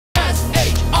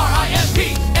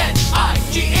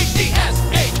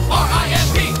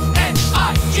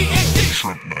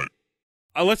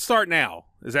let's start now.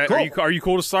 Is that cool. Are you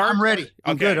cool to start? I'm ready.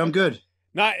 I'm good. I'm good.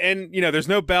 Not and there's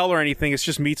no bell or anything. It's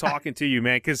just me talking to you,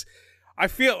 man. Because I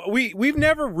feel we've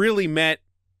never really met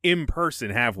in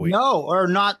person, have we? No, or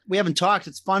not. We haven't talked.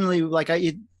 It's finally like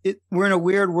we're in a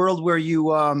weird world where you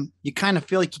kind of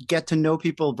feel like you get to know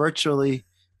people virtually.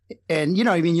 And, you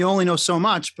only know so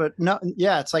much, but no,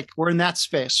 yeah, it's like we're in that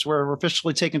space where we're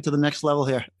officially taken to the next level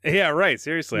here. Yeah, right.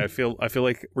 Seriously, I feel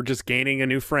like we're just gaining a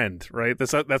new friend, right?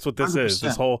 That's what this 100%. Is.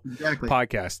 This whole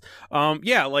podcast.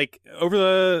 Yeah, like over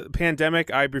the pandemic,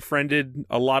 I befriended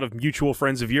a lot of mutual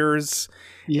friends of yours.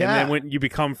 Yeah. And then when you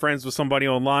become friends with somebody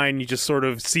online, you just sort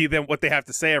of see them what they have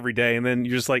to say every day, and then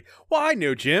you're just like, well, I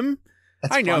know Jim.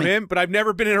 I know him, but I've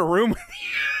never been in a room with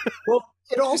you. Well,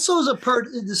 it also is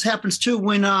this happens too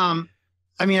when,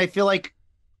 I feel like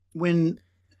when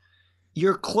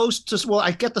you're close to, well,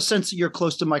 I get the sense that you're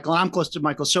close to Michael. I'm close to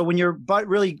Michael. So when you're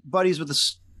really buddies with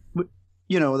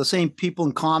the same people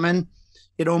in common,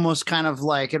 it almost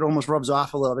rubs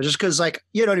off a little bit just because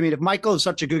you know what I mean? If Michael is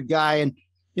such a good guy and,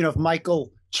 if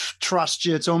Michael trusts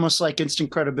you, it's almost like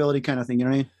instant credibility kind of thing. You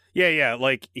know what I mean? Yeah. Yeah.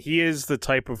 Like he is the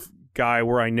type of guy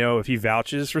where I know if he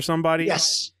vouches for somebody.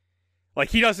 Yes. Like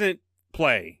he doesn't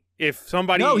play if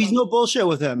somebody he's no bullshit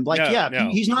with him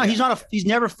he's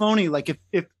never phony. Like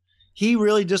if he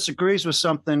really disagrees with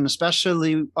something,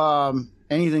 especially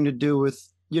anything to do with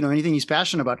anything he's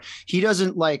passionate about, he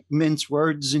doesn't mince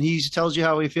words and he tells you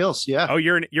how he feels.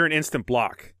 You're an instant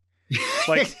block.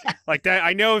 like that.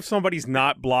 I know if somebody's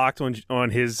not blocked on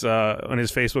his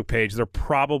Facebook page, they're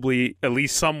probably at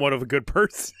least somewhat of a good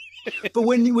person. But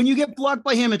when you get blocked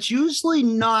by him, it's usually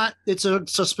not. It's a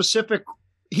specific.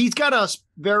 He's got a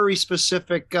very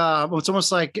specific, it's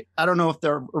almost like, I don't know if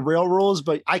they're real rules,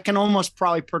 but I can almost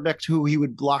probably predict who he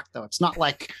would block though. It's not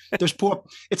like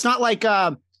it's not like,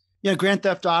 Grand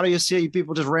Theft Auto, you see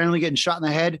people just randomly getting shot in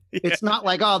the head. Yeah. It's not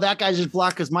like, oh, that guy just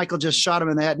blocked because Michael just shot him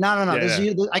in the head. No.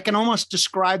 Yeah. I can almost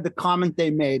describe the comment they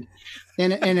made.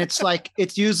 And it's like,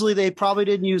 it's usually they probably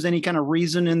didn't use any kind of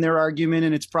reason in their argument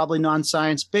and it's probably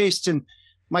non-science based. And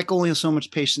Michael only has so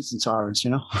much patience and tolerance,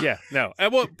 Yeah, no.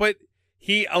 But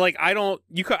he I don't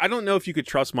know if you could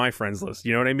trust my friends list.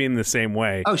 You know what I mean? In the same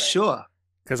way. Oh, sure.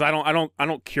 Because I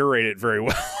don't curate it very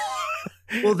well.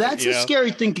 Well, that's a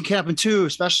scary thing can happen too,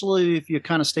 especially if you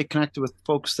kind of stay connected with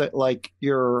folks that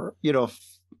you're,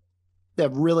 that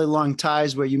have really long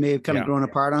ties where you may have kind of grown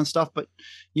apart on stuff, but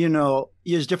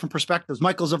there's different perspectives.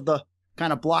 Michael's of the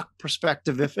kind of block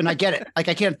perspective, and I get it. I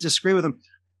can't disagree with him.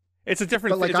 It's a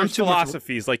different there's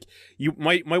philosophies. You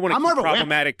might want to keep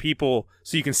problematic people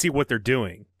so you can see what they're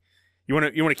doing. You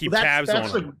want to keep tabs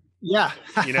on them. Yeah.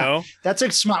 That's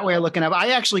a smart way of looking at it.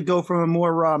 I actually go from a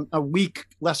more a weak,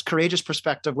 less courageous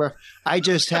perspective where I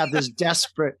just have this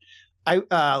desperate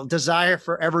desire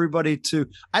for everybody to,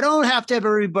 I don't have to have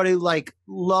everybody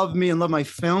love me and love my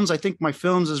films. I think my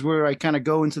films is where I kind of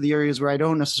go into the areas where I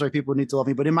don't necessarily people need to love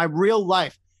me, but in my real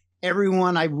life,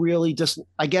 everyone I really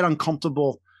I get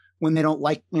uncomfortable when they don't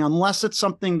like me, unless it's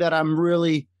something that I'm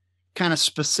really kind of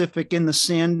specific in the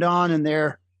sand on and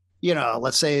they're,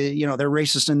 let's say, they're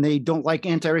racist and they don't like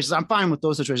anti-racist. I'm fine with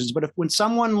those situations. But when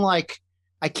someone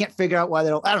I can't figure out why they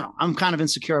don't, I don't know. I'm kind of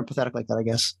insecure and pathetic like that, I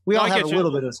guess. We all have a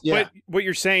little bit of, But what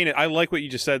you're saying, I like what you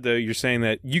just said, though. You're saying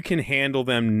that you can handle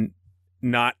them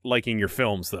not liking your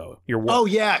films, though. Your work. Oh,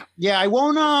 yeah. Yeah, I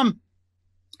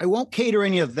won't cater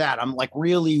any of that. I'm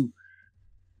really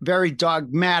very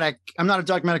dogmatic. I'm not a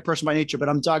dogmatic person by nature, but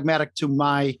I'm dogmatic to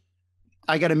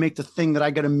I got to make the thing that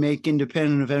I got to make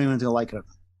independent of anyone's going to like it.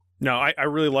 No, I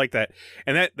really like that.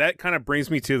 And that kind of brings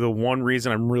me to the one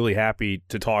reason I'm really happy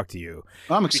to talk to you.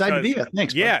 I'm excited to be here.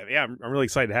 Thanks. Yeah, buddy. Yeah, I'm really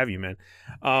excited to have you, man.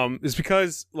 It's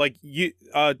because you,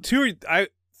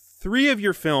 3 of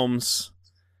your films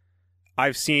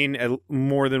I've seen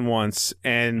more than once,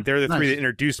 and they're the 3 that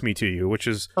introduced me to you, which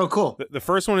is cool. The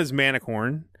first one is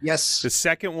Manicorn. Yes. The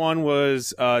second one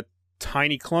was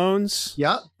Tiny Clones.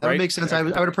 Yeah, that would make sense. I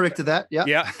would have predicted that. Yeah.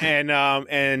 Yeah,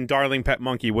 and Darling Pet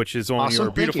Monkey, which is on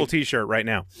your beautiful T-shirt right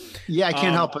now. Yeah, I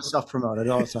can't help but self-promote at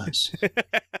all times.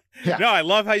 Yeah. No, I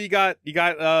love how you got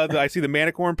I see the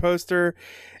Manicorn poster,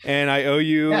 and I owe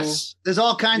you. Yes, there's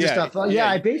all kinds of stuff.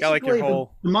 I basically the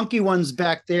monkey one's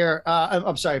back there.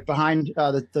 I'm sorry, behind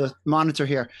the monitor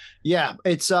here. Yeah,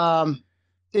 it's John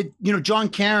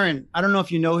Caron. I don't know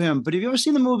if you know him, but have you ever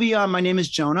seen the movie My Name Is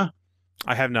Jonah?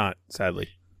 I have not, sadly.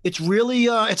 It's really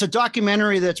it's a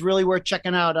documentary that's really worth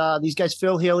checking out. These guys,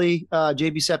 Phil Healy,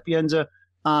 JB Sapienza,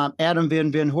 Adam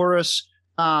Van Horus,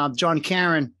 John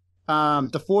Caron,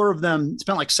 the 4 of them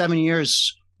spent 7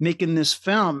 years making this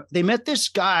film. They met this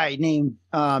guy named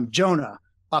Jonah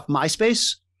off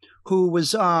MySpace who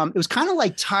was it was kind of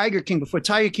like Tiger King before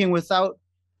Tiger King without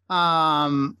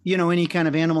any kind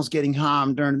of animals getting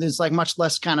harmed, or there's like much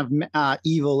less kind of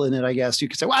evil in it, I guess you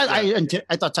could say. Well,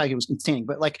 I thought Tiger was entertaining,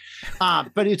 but like,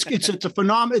 but it's a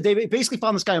phenomenon. They basically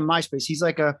found this guy on MySpace. He's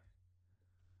like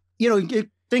you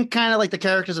think kind of like the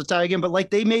characters of Tiger King, but like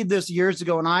they made this years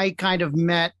ago, and I kind of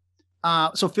met.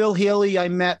 So Phil Healy, I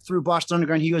met through Boston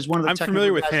Underground. He was one of the. I'm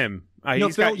familiar with him.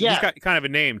 He's got kind of a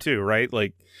name too, right?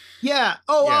 Like. Yeah.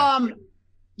 Oh.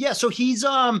 Yeah. So he's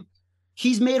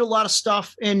made a lot of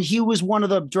stuff, and he was one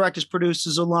of the directors,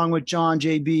 producers, along with John,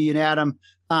 JB, and Adam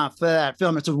for that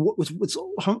film. It's a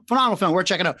phenomenal film. We're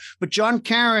checking it out. But John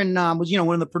Caron was,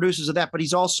 one of the producers of that. But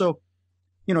he's also,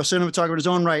 cinematographer in his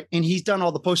own right, and he's done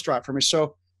all the poster art for me.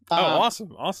 So,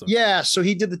 awesome. Yeah, so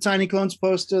he did the Tiny Clones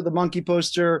poster, the Monkey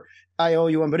poster. I Owe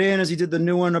You One Bananas. He did the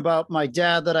new one about my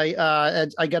dad that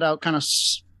I got out kind of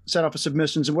set up for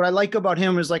submissions. And what I like about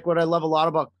him is like what I love a lot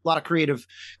about a lot of creative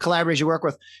collaborators you work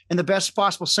with. In the best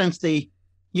possible sense, I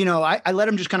let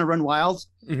him just kind of run wild,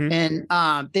 and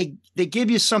they give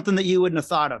you something that you wouldn't have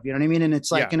thought of. You know what I mean? And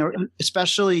it's like,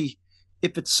 especially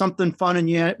if it's something fun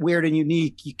and weird and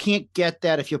unique, you can't get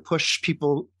that if you push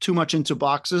people too much into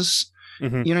boxes.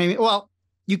 Mm-hmm. You know what I mean? Well,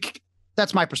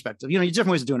 that's my perspective. There's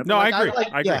different ways of doing it. No, I agree.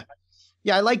 I agree.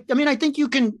 Yeah. I think you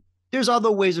can. There's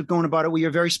other ways of going about it where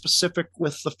you're very specific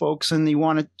with the folks and you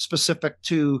want it specific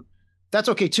to, that's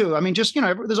okay too. I mean, just,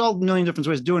 there's all a million different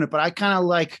ways of doing it, but I kind of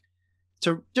like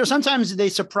to, sometimes they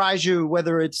surprise you,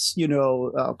 whether it's,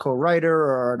 a co-writer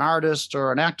or an artist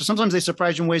or an actor. Sometimes they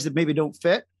surprise you in ways that maybe doesn't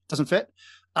fit.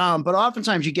 But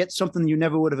oftentimes you get something you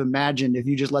never would have imagined if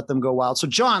you just let them go wild. So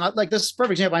John, like this is a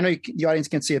perfect example. I know the audience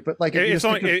can't see it, but like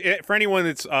for anyone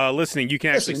that's listening, you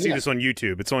can actually see this on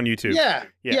YouTube. It's on YouTube.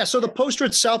 Yeah. So the poster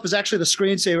itself is actually the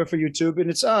screensaver for YouTube, and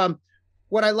it's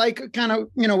what I like kind of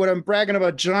what I'm bragging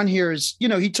about John here is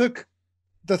he took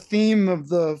the theme of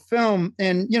the film,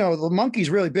 and the monkey's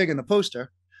really big in the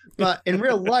poster, but in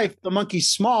real life the monkey's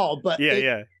small. But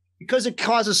because it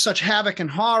causes such havoc and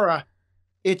horror.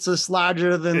 It's this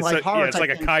larger than horror. It's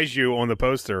like a kaiju on the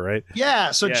poster, right?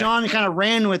 Yeah. So John kind of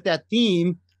ran with that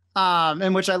theme,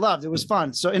 and which I loved. It was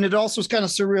fun. So, and it also was kind of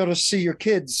surreal to see your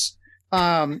kids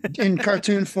in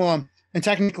cartoon form, and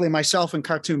technically myself in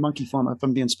cartoon monkey form, if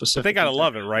I'm being specific. But they gotta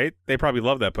love it, right? They probably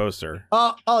love that poster.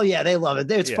 Oh yeah, they love it.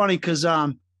 It's funny because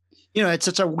it's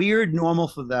such a weird normal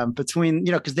for them between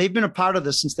because they've been a part of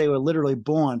this since they were literally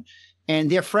born,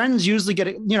 and their friends usually get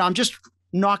it. I'm just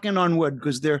knocking on wood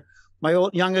because my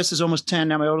youngest is almost 10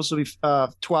 now. My oldest will be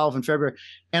 12 in February.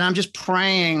 And I'm just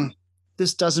praying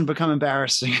this doesn't become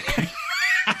embarrassing.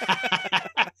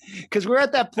 Because we're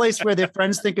at that place where their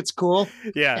friends think it's cool.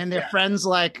 Yeah. And their friends,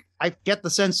 I get the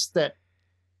sense that,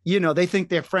 they think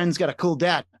their friend's got a cool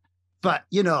dad. But,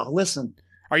 listen.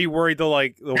 Are you worried though,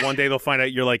 one day they'll find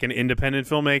out you're like an independent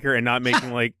filmmaker and not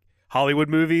making Hollywood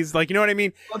movies, you know what I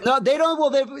mean? No, they don't. Well,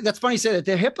 that's funny you say that.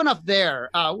 They're hip enough there,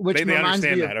 which they reminds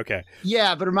me. That. Okay.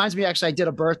 Yeah, but it reminds me. Actually, I did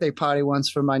a birthday party once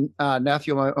for my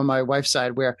nephew on my wife's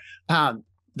side, where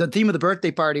the theme of the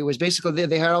birthday party was basically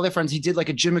they had all their friends. He did like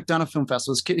a Jim McDonough film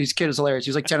festival. His kid is hilarious. He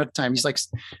was like 10 at the time. He's like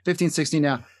 15, 16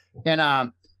 now,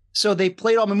 and so they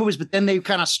played all my movies. But then they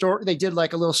kind of they did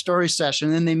like a little story session,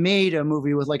 and then they made a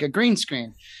movie with like a green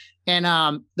screen. And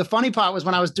the funny part was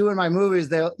when I was doing my movies,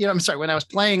 when I was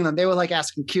playing them, they were like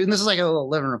asking and this is like a little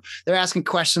living room. They're asking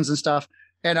questions and stuff.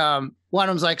 And one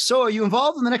of them's like, "So are you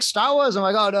involved in the next Star Wars?" I'm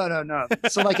like, "Oh, no."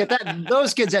 So at that,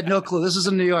 those kids had no clue. This is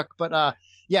in New York. But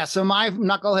so my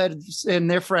knuckleheads and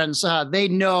their friends, they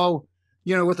know,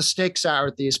 what the stakes are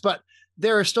at these, but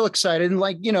they're still excited. And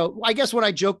I guess when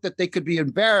I joke that they could be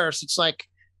embarrassed, it's like,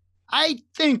 I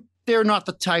think they're not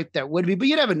the type that would be, but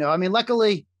you never know. I mean,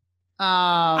 luckily,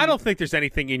 I don't think there's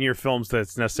anything in your films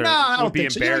that's necessarily would be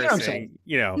embarrassing.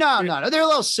 No, they're a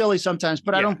little silly sometimes,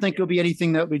 but I don't think it'll be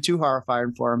anything that would be too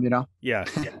horrifying for them. Yeah.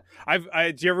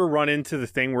 Do you ever run into the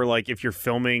thing where if you're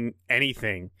filming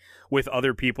anything with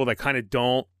other people that kind of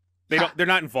they're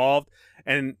not involved,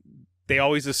 and they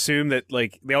always assume that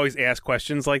they always ask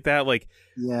questions like that,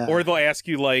 or they'll ask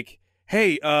you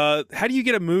hey, how do you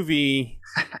get a movie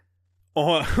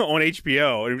on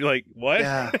HBO? And you're like, what?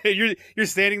 Yeah. you're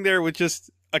standing there with just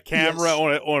a camera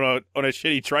on a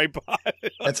shitty tripod.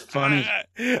 That's funny.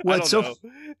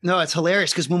 No, it's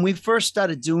hilarious because when we first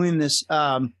started doing this,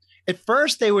 at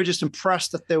first they were just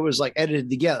impressed that there was edited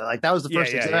together. That was the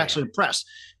first thing. They were actually impressed.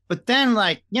 But then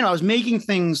I was making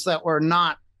things that were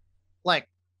not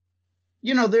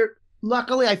they're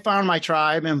luckily I found my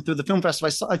tribe, and through the film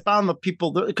festival, I found the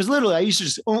people because literally I used to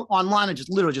just online and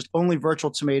just only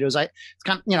virtual tomatoes. It's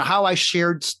kind of, how I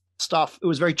shared stuff. It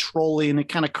was very trolly, and it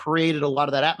kind of created a lot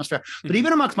of that atmosphere. But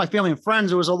even amongst my family and friends,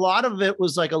 there was a lot of it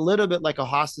was like a little bit like a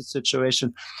hostage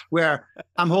situation where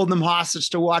I'm holding them hostage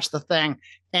to watch the thing.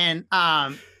 And,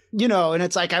 you know, and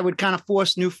it's like I would kind of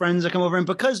force new friends to come over. And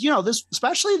because, you know, this,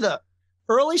 especially the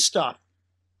early stuff,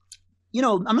 you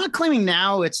know, I'm not claiming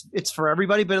now it's for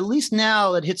everybody, but at least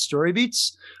now it hits story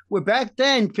beats. Where back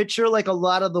then, picture like a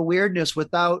lot of the weirdness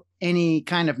without any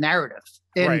kind of narrative.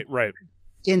 And, right.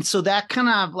 And so that kind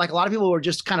of like a lot of people were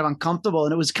just kind of uncomfortable.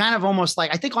 And it was kind of almost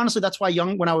like, I think honestly, that's why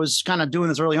when I was kind of doing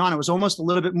this early on, it was almost a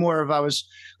little bit more of, I was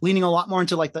leaning a lot more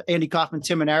into like the Andy Kaufman,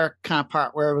 Tim and Eric kind of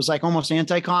part where it was like almost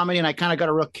anti-comedy. And I kind of got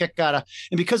a real kick out of,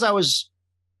 and because I was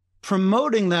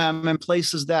promoting them in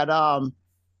places that,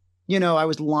 you know, I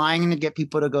was lying to get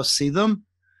people to go see them.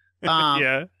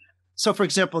 Yeah. So for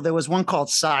example, there was one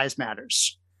called Size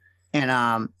Matters.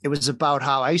 And it was about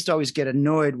how I used to always get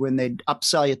annoyed when they'd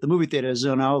upsell you at the movie theaters,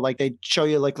 you know, like they'd show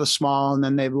you like the small and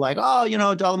then they'd be like, oh, you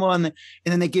know, $1 more. And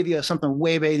then they give you something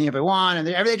way bigger than you ever want. And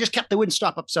they wouldn't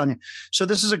stop upselling you. So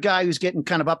this is a guy who's getting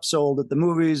kind of upsold at the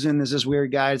movies. And there's this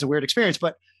weird guy. It's a weird experience.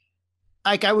 But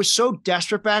like I was so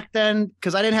desperate back then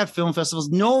because I didn't have film festivals.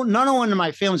 None of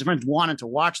my family and friends wanted to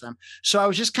watch them. So I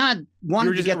was just kind of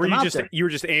wanting to get them out there. You were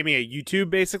just aiming at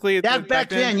YouTube basically? Back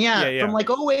then, yeah. From like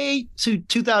 2008 to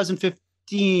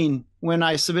 2015 when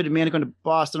I submitted Manicorn to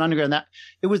Boston Underground. That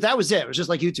was it. It was just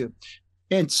like YouTube.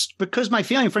 And it's because my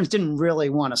family and friends didn't really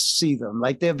want to see them.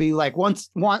 Like there'd be like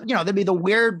there'd be the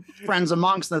weird friends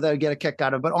amongst them that would get a kick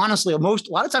out of. But honestly, a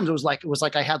lot of times it was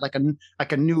like I had like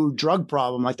a new drug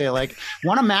problem. Like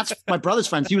one of Matt's my brother's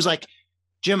friends, he was like,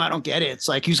 Jim, I don't get it. It's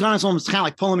like he was almost kind of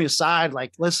like pulling me aside,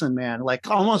 like, listen, man, like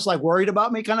almost like worried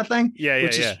about me kind of thing.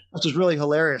 Which is really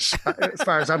hilarious as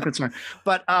far as I'm concerned.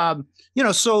 But you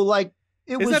know, so like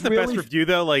Isn't that the best review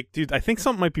though? Like, dude, I think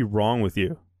something might be wrong with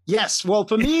you. Yes. Well,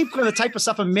 for me, for the type of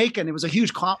stuff I'm making, it was a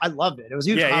huge I loved it. It was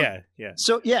a huge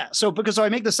Yeah. So because I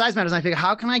make the Size Matters, and I figure,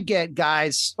 how can I get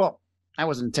guys? Well, I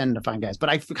wasn't intending to find guys, but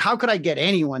how could I get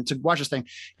anyone to watch this thing?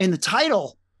 And the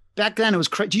title back then, it was.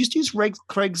 Do you used to use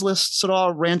Craigslist at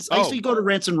all? Rants. I used to go to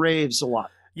rants and raves a lot.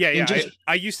 Yeah.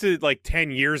 I used to like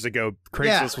 10 years ago.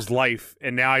 Craigslist was life,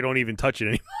 and now I don't even touch it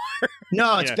anymore.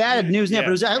 No, it's bad news now.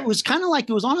 But it was kind of like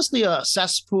it was honestly a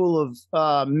cesspool of,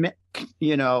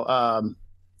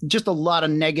 just a lot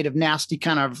of negative, nasty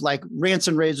kind of like rants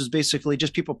and raves was basically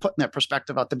just people putting their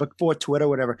perspective out there before Twitter,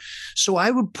 whatever. So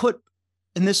I would put,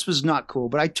 and this was not cool,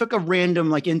 but I took a random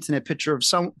like internet picture of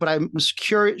but I was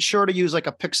sure to use like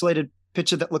a pixelated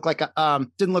picture that looked like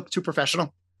didn't look too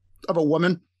professional of a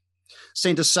woman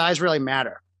saying, does size really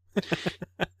matter?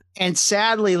 And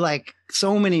sadly, like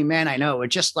so many men I know were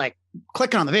just like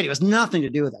clicking on the video. It has nothing to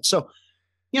do with that. So,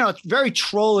 you know, it's very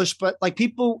trollish, but like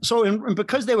people, and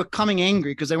because they were coming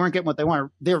angry because they weren't getting what they wanted,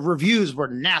 their reviews were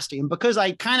nasty. And because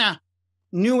I kind of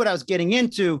knew what I was getting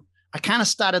into, I kind of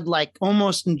started like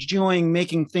almost enjoying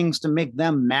making things to make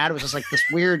them mad. It was just like this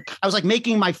weird, I was like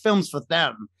making my films for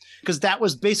them because that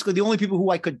was basically the only people who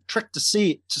I could trick to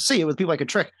see it was people I could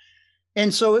trick.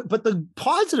 And so, but the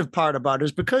positive part about it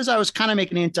is because I was kind of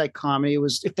making anti-comedy, it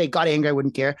was if they got angry, I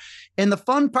wouldn't care. And the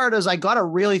fun part is I got a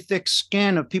really thick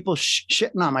skin of people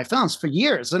shitting on my films for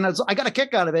years. And I got a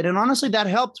kick out of it. And honestly, that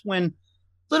helped when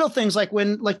little things like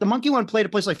when like the Monkey One played a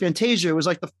place like Fantasia, it was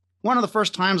like one of the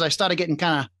first times I started getting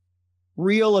kind of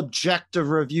real objective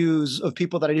reviews of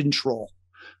people that I didn't troll.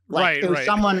 Like it was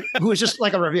someone who was just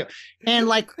like a review. And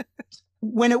like,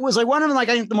 when it was like one of them, like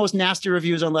I think the most nasty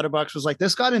reviews on Letterboxd was like,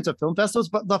 this got into film festivals.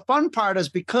 But the fun part is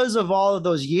because of all of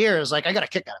those years, like I got a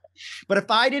kick out of it. But if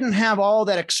I didn't have all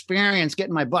that experience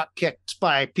getting my butt kicked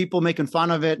by people making fun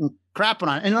of it and crapping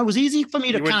on it, and it was easy for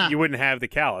me to kind of, you wouldn't have the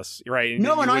callus, right?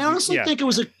 No, and I honestly think it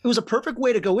was a perfect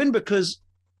way to go in because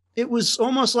it was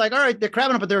almost like, all right, they're crapping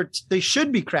on it, but they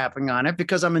should be crapping on it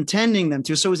because I'm intending them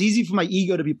to. So it was easy for my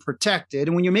ego to be protected.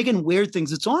 And when you're making weird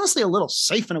things, it's honestly a little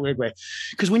safe in a weird way.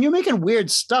 Because when you're making weird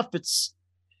stuff, it's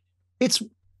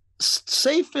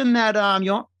safe in that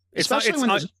this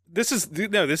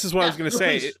is what I was going to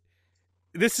say.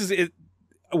 This is it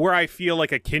where I feel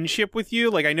like a kinship with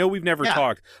you. Like I know we've never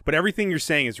talked, but everything you're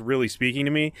saying is really speaking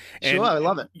to me. And, sure, I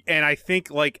love it. And I think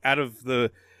like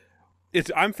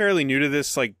I'm fairly new to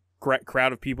this like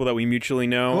crowd of people that we mutually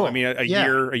know. Cool. I mean, a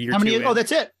year. How many years? Oh,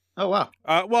 that's it. Oh, wow.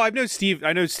 Well, I know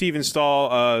Steven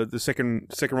Stahl, the Sick and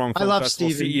Wrong Film Festival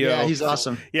Steven. CEO. Yeah, he's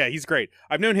awesome. Yeah, he's great.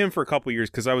 I've known him for a couple of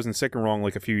years because I was in Sick and Wrong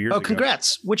like a few years ago. Oh,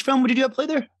 congrats. Which film did you have play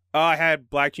there? I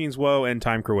had Black Jeans Woe and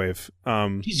Time Crowave.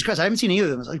 Jesus Christ, I haven't seen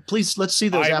either of them. Like, please, let's see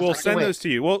those. I will send those to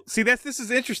you. Well, see, this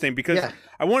is interesting because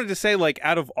I wanted to say, like,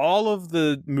 out of all of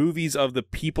the movies of the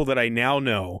people that I now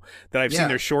know that I've seen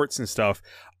their shorts and stuff,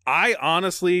 I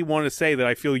honestly want to say that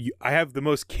I feel I have the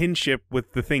most kinship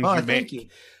with the things you make. Thank you.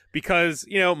 Because,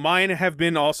 you know, mine have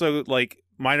been also like,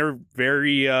 mine are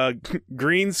very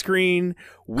green screen,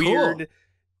 weird, cool.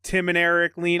 Tim and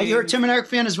Eric leaning. You're a Tim and Eric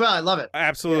fan as well. I love it.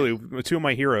 Absolutely. Yeah. Two of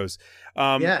my heroes.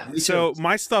 Yeah. So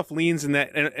my stuff leans in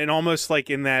that, and almost like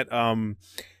in that,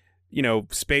 you know,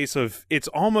 space of it's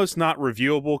almost not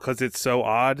reviewable because it's so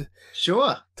odd.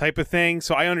 Sure. Type of thing.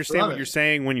 So I understand what you're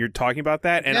saying when you're talking about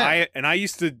that. And I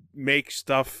used to make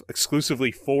stuff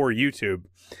exclusively for YouTube.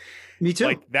 Me too.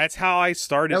 Like that's how I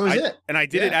started. That was it. And I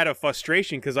did it out of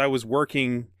frustration because I was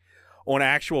working on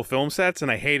actual film sets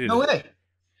and I hated it. No way.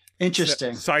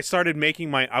 Interesting. So I started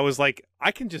making I was like,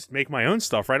 I can just make my own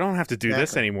stuff, right? I don't have to do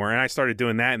this anymore. And I started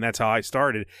doing that, and that's how I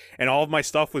started. And all of my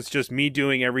stuff was just me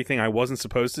doing everything I wasn't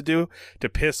supposed to do to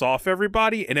piss off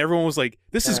everybody. And everyone was like,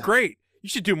 this is great. You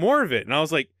should do more of it. And I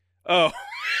was like, oh,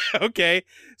 okay.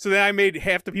 So then I made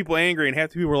half the people angry, and half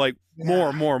the people were like,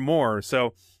 more.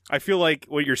 So I feel like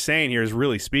what you're saying here is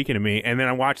really speaking to me. And then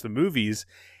I watch the movies,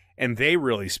 and they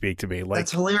really speak to me. Like,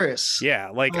 that's hilarious. Yeah,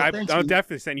 like I'll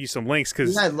definitely send you some links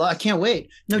because I can't wait.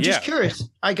 No, just curious.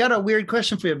 I got a weird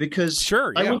question for you because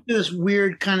I went through this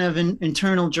weird kind of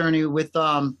internal journey with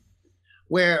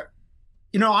where,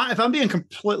 you know, if I'm being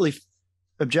completely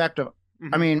objective,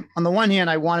 I mean, on the one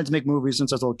hand, I wanted to make movies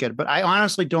since I was a little kid, but I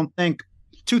honestly don't think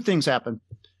two things happened.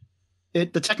 The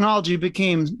technology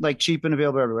became like cheap and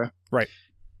available everywhere. Right.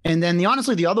 And then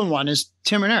honestly, the other one is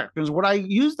Tim and Eric, because what I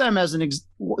use them as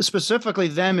specifically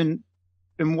them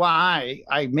and why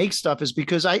I make stuff is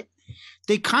because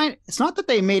it's not that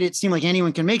they made it seem like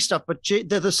anyone can make stuff, but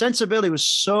the sensibility was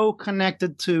so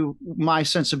connected to my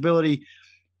sensibility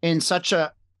in such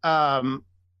a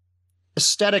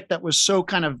aesthetic that was so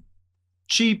kind of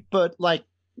cheap, but like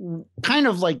kind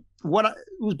of like it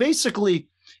was basically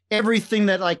everything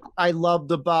that like I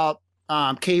loved about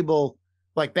cable.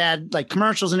 Like bad, like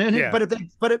commercials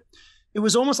but it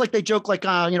was almost like they joke like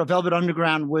you know, Velvet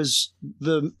Underground was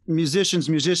the musicians,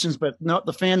 but no,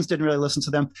 the fans didn't really listen to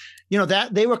them. You know,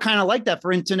 that they were kind of like that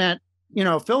for internet, you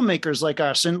know, filmmakers like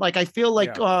us, and like I feel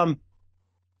like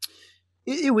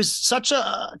it was such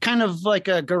a kind of like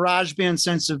a garage band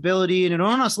sensibility, and it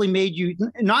honestly made you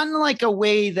not in like a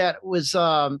way that was.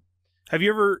 Have you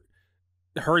ever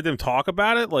heard them talk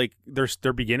about it, like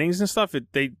their beginnings and stuff?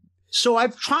 So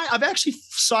I've actually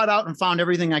sought out and found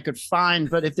everything I could find,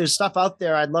 but if there's stuff out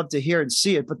there, I'd love to hear and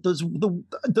see it. But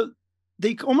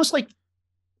they almost like,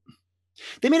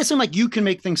 they made it seem like you can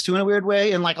make things too in a weird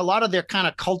way. And like a lot of their kind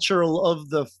of cultural of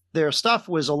their stuff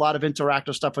was a lot of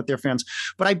interactive stuff with their fans.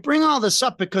 But I bring all this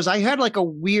up because I had like a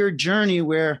weird journey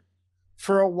where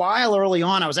for a while early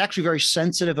on, I was actually very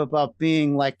sensitive about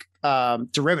being like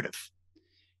derivative.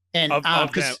 And And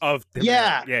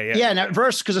at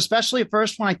first, because especially at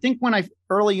first,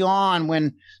 early on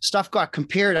when stuff got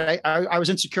compared, I was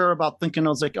insecure about thinking, I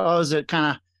was like, oh, is it kind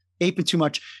of aping too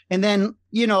much? And then,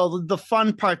 you know, the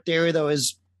fun part there though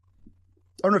is, I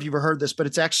don't know if you've ever heard this, but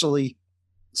it's actually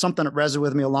something that resonated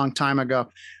with me a long time ago.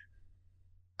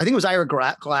 I think it was Ira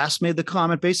Glass made the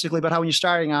comment basically about how when you're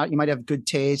starting out, you might have good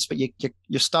taste, but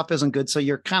your stuff isn't good. So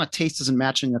your kind of taste isn't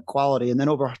matching your quality. And then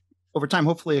over time,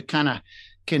 hopefully it kind of,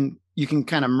 you can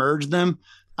kind of merge them.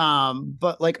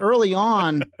 But like early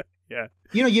on,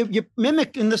 you know, you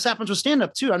mimic, and this happens with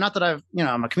stand-up too. Not that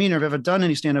I'm a comedian, I've ever done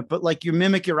any stand-up, but like you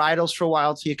mimic your idols for a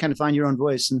while till you kind of find your own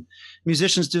voice, and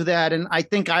musicians do that. And I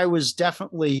think I was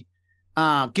definitely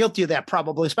guilty of that,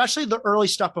 probably, especially the early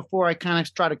stuff before I kind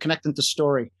of try to connect into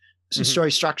story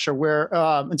structure, where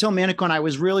until Manicorn, I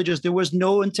was really there was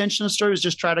no intention of story, it was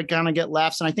just try to kind of get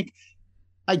laughs. And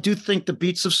I do think the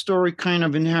beats of story kind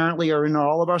of inherently are in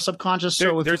all of our subconscious.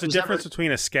 There's a difference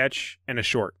between a sketch and a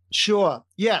short. Sure.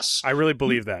 Yes. I really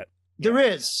believe that. There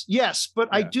is. Yes. But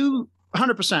I do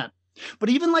 100%. But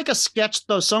even like a sketch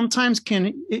though, sometimes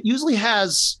it usually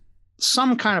has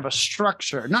some kind of a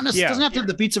structure. Not necessarily, it doesn't have to have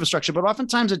the beats of a structure, but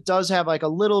oftentimes it does have like a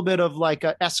little bit of like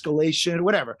a escalation,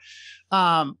 whatever.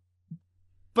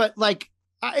 But like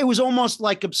it was almost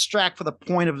like abstract for the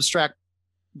point of abstract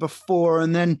before.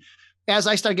 And then as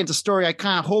I started getting to story, I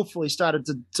kind of hopefully started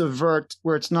to divert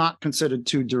where it's not considered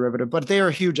too derivative, but they are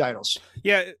huge idols.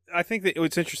 Yeah, I think that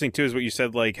what's interesting too is what you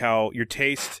said, like how your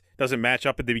taste doesn't match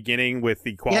up at the beginning with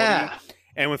the quality. Yeah.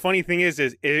 And the funny thing is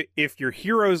if your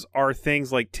heroes are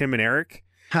things like Tim and Eric,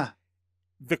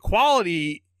 the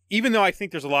quality, even though I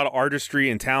think there's a lot of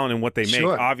artistry and talent in what they make,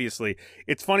 obviously,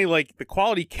 it's funny, like the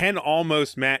quality can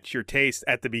almost match your taste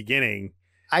at the beginning.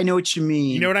 I know what you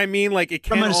mean. You know what I mean? Like it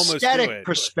can almost do it.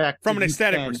 From an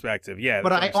aesthetic perspective, yeah.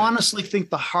 But I honestly think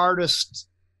the hardest,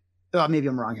 maybe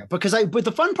I'm wrong here, but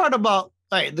the fun part about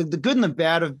the good and the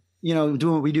bad of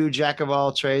doing what we do, jack of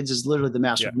all trades is literally the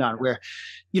master of none, where,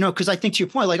 because I think to your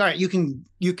point, like, all right, you can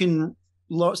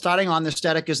starting on the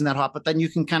aesthetic isn't that hot, but then you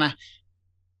can kind of,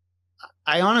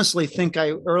 I honestly think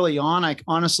early on, I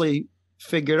honestly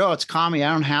figured, it's comedy.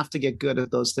 I don't have to get good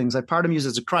at those things. I part of me used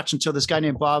as a crutch until this guy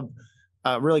named Bob,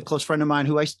 a really close friend of mine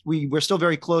who we're still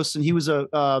very close. And he was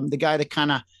the guy that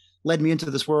kind of led me into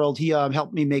this world. He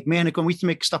helped me make Manicorn. We used to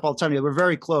make stuff all the time. We're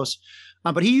very close.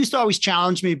 But he used to always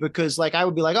challenge me because like, I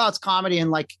would be like, it's comedy.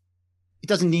 And like, it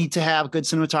doesn't need to have good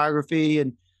cinematography.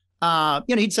 And,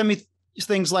 he'd send me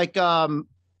things like, now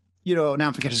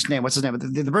I'm forgetting his name. What's his name?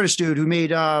 The British dude who made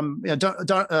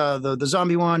the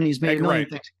zombie one. He's made a million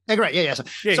things. Edgar Wright. Yeah. So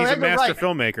he's a master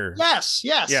filmmaker. Yes.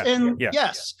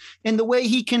 Yes. And the way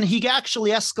he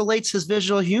actually escalates his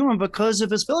visual humor because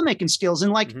of his filmmaking skills.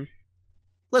 And like,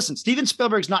 listen, Steven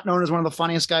Spielberg's not known as one of the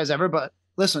funniest guys ever, but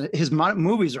listen, his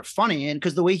movies are funny, and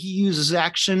because the way he uses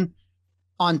action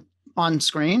on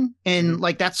screen, and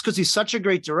like that's because he's such a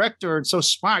great director and so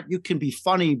smart. You can be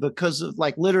funny because of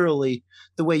like literally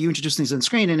the way you introduce things on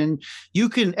screen, and you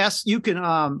can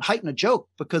heighten a joke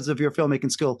because of your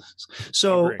filmmaking skills.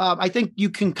 So I think you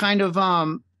can kind of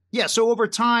So over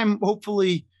time,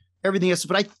 hopefully everything else.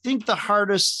 But I think the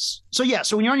hardest. So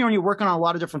when you're on your own, you're working on a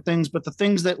lot of different things. But the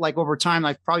things that like over time,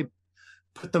 I've probably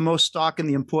put the most stock in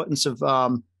the importance of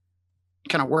kind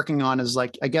of working on is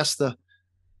like, I guess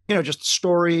just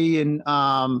story and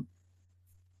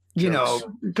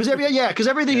because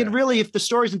everything it really, if the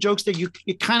stories and jokes there,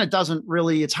 it kind of doesn't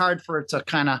really, it's hard for it to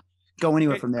kind of go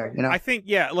anywhere from there. I think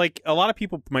like a lot of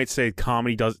people might say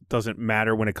comedy doesn't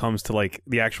matter when it comes to like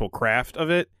the actual craft of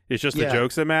it. It's just the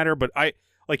jokes that matter. But I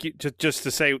like just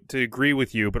to agree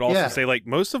with you, but also say like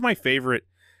most of my favorite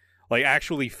like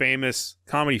actually famous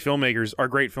comedy filmmakers are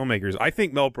great filmmakers. I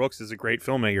think Mel Brooks is a great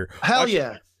filmmaker.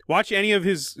 Watch any of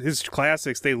his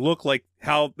classics. They look like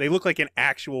an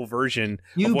actual version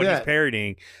of what he's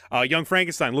parodying. Young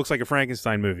Frankenstein looks like a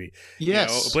Frankenstein movie.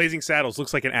 Yes. Blazing Saddles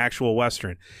looks like an actual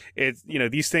Western. It's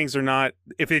these things are not.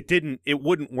 If it didn't, it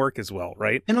wouldn't work as well,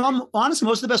 right? And honestly,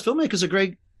 most of the best filmmakers are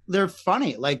great. They're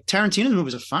funny. Like Tarantino's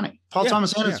movies are funny. Paul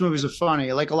Thomas Anderson's movies are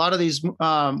funny. Like a lot of these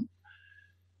books.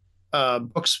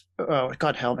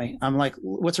 God help me. I'm like,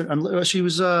 what's her?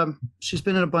 She's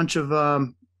been in a bunch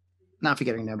of. Not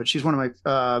forgetting her name, but she's one of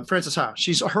my Frances Ha.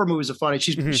 Her movies are funny.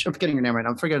 I'm forgetting her name right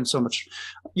now. I'm forgetting so much.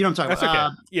 You know what I'm talking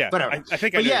about? Okay. Whatever. I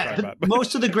think I know what you're talking about.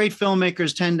 Most of the great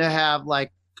filmmakers tend to have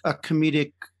like a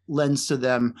comedic lens to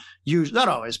them. Usually, not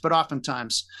always, but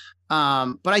oftentimes.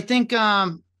 But I think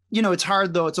it's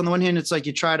hard though. It's on the one hand, it's like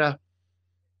you try to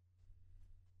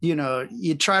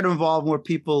involve more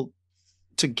people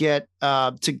to get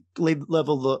to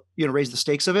level the raise the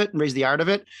stakes of it and raise the art of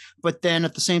it, but then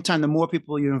at the same time, the more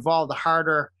people you involve, the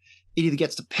harder it either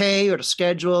gets to pay or to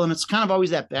schedule, and it's kind of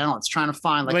always that balance trying to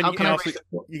find like how can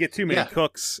you get too many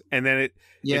cooks, and then it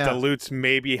dilutes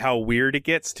maybe how weird it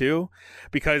gets too,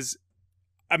 because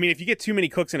I mean if you get too many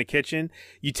cooks in a kitchen,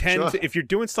 you tend to, if you're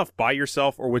doing stuff by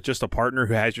yourself or with just a partner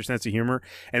who has your sense of humor,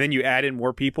 and then you add in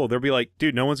more people, they'll be like,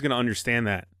 dude, no one's gonna understand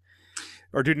that.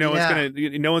 Or dude, no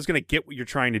one's gonna get what you're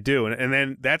trying to do, and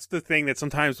then that's the thing that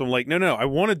sometimes I'm like, no, I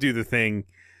want to do the thing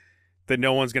that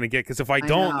no one's gonna get, because if I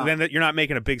don't, then you're not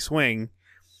making a big swing,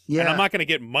 and I'm not gonna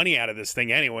get money out of this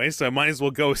thing anyway, so I might as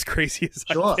well go as crazy as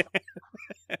I can.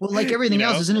 Well, like everything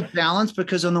else, isn't it balanced?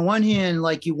 Because on the one hand,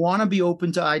 like you want to be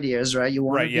open to ideas, right? You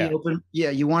want to be open,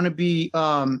 you want to be,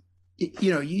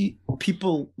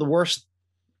 people, the worst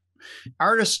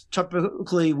artists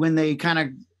typically when they kind of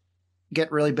get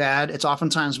really bad, it's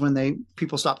oftentimes when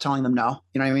people stop telling them no.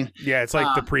 You know what I mean? Yeah, it's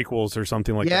like the prequels or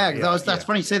something like that. That's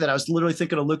funny you say that. I was literally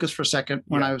thinking of Lucas for a second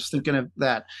when I was thinking of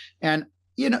that. And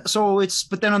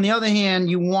but then on the other hand,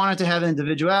 you want it to have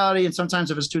individuality, and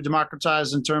sometimes if it's too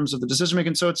democratized in terms of the decision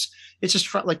making, so it's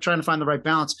just like trying to find the right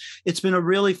balance. It's been a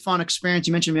really fun experience.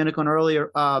 You mentioned Manicorn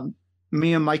earlier.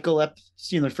 Me and Michael,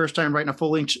 the first time writing a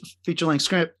full-length feature-length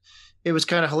script. It was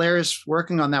kind of hilarious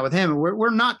working on that with him.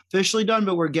 We're not officially done,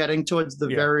 but we're getting towards the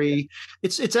very.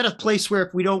 It's at a place where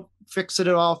if we don't fix it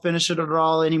at all, finish it at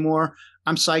all anymore,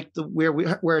 I'm psyched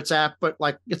where it's at. But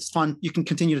like it's fun. You can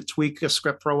continue to tweak a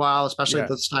script for a while, especially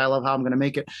the style of how I'm going to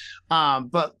make it.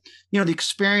 But the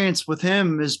experience with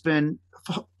him has been,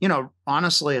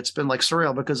 honestly, it's been like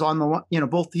surreal because on the one,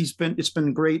 it's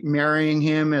been great marrying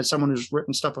him as someone who's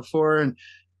written stuff before, and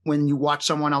when you watch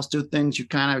someone else do things, you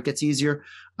kind of it gets easier.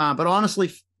 But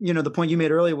honestly, the point you made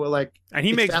earlier, and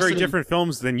he makes very different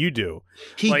films than you do.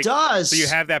 He does. So you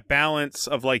have that balance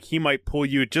of like he might pull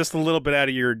you just a little bit out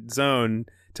of your zone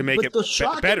to make it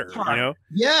better. Part,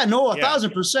 Yeah, no,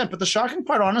 1,000%. But the shocking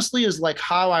part, honestly, is like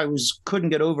how I couldn't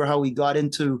get over how he got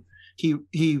into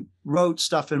he wrote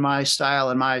stuff in my style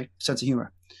and my sense of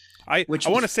humor. I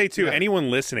want to say too, anyone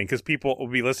listening, because people will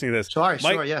be listening to this.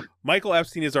 Sure, yeah. Michael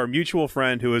Epstein is our mutual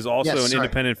friend who is also an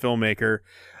independent filmmaker.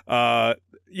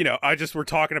 We're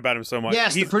talking about him so much.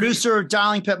 Yes, he's the producer of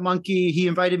Darling Pet Monkey. He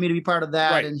invited me to be part of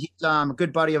that, and he's a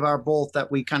good buddy of our both that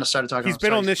we kind of started talking. He's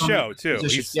been on this show too.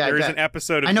 There's an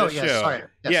episode of this show. Sorry.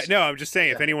 Yes. Yeah, no, I'm just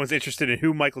saying if anyone's interested in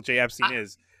who Michael J. Epstein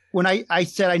is. When I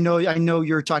said I know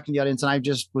you're talking to the audience, and I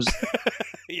just was.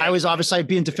 I was obviously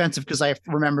being defensive because I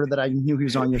remembered that I knew he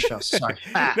was on your show. Sorry.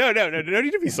 No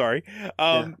need to be sorry.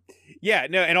 And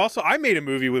also I made a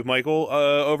movie with Michael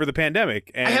over the pandemic.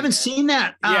 And I haven't seen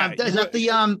that. Is that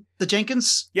the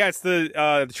Jenkins? Yeah, it's the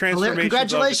transformation.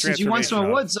 Congratulations, you won some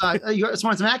awards. You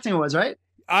won some acting awards, right?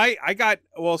 I got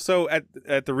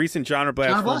at the recent Genre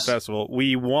Blast Film Festival,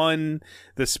 we won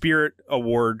the Spirit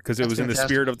Award because it was fantastic. In the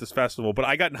spirit of this festival. But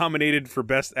I got nominated for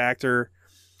Best Actor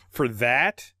for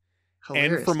that.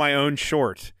 Hilarious. And for my own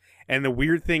short. And the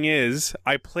weird thing is,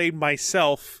 I played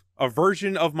myself, a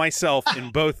version of myself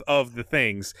in both of the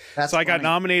things. So I got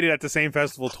nominated at the same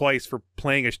festival twice for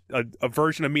playing a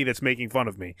version of me that's making fun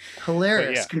of me.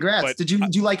 Hilarious. Congrats. Did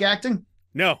you like acting?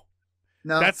 No.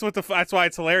 That's why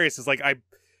it's hilarious. It's like I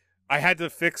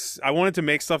wanted to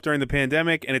make stuff during the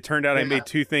pandemic, and it turned out I made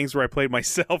two things where I played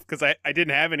myself because I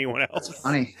didn't have anyone else. That's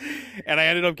funny. And I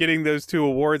ended up getting those two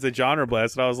awards at Genre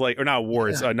Blast, and I was like, or not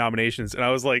awards, nominations. And I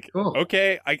was like, cool.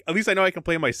 Okay, at least I know I can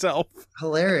play myself.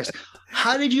 Hilarious.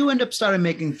 How did you end up starting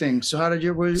making things? So how did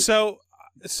you? So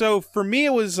for me,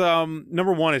 it was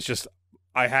number one. It's just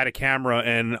I had a camera,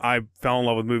 and I fell in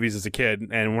love with movies as a kid.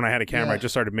 And when I had a camera, I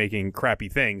just started making crappy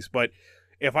things. But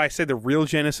if I say the real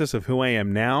genesis of who I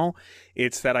am now,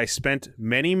 it's that I spent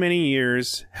many, many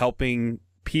years helping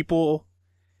people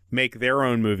make their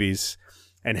own movies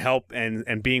and help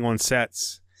and being on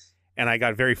sets. And I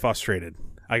got very frustrated.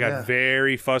 I got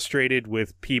very frustrated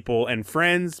with people and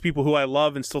friends, people who I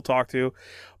love and still talk to.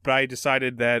 But I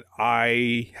decided that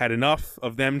I had enough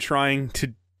of them trying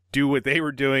to do what they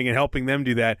were doing and helping them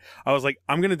do that. I was like,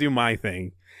 I'm going to do my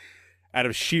thing out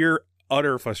of sheer,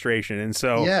 utter frustration. And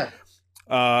so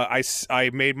I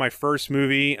made my first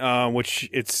movie, which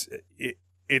it's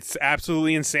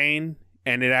absolutely insane,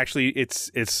 and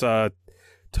it's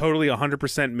totally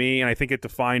 100% me, and I think it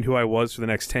defined who I was for the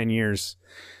next 10 years.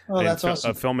 Oh, that's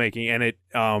awesome. Of filmmaking, and it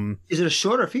is it a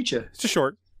short or feature? It's a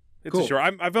short. It's cool. A short.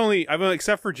 I've only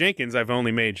except for Jenkins, I've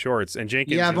only made shorts, and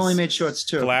Jenkins. Yeah, I've only made shorts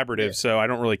too. Collaborative, so I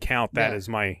don't really count that as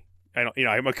my. I don't.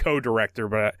 I'm a co-director,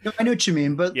 but I know what you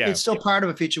mean. But it's still part of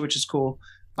a feature, which is cool.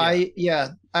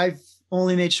 Yeah. I've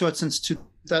only made shorts since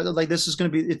this is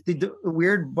going to be the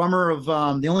weird bummer of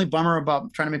the only bummer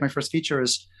about trying to make my first feature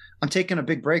is I'm taking a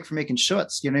big break from making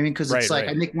shorts. You know what I mean? Because it's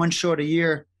I make one short a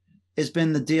year. Has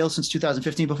been the deal since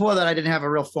 2015. Before that, I didn't have a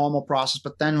real formal process,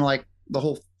 but then like the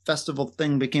whole festival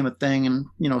thing became a thing, and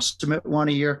submit one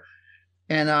a year.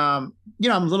 And I'm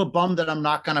a little bummed that I'm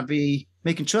not going to be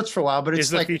making shorts for a while. But it's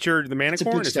the feature the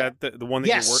Manicorn? Is that the one that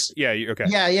you work? Yeah. Okay.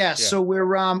 Yeah. So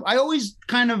we're I always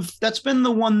that's been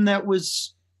the one that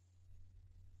was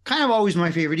kind of always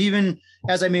my favorite, even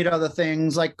as I made other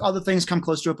things. Like other things come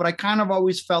close to it, but I kind of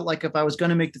always felt like if I was going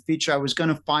to make the feature, I was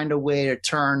going to find a way to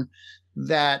turn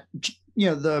that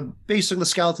the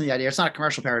skeleton of the idea. It's not a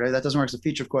commercial parody, that doesn't work as a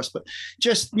feature, of course, but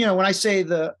just when I say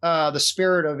the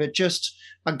spirit of it, just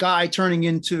a guy turning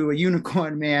into a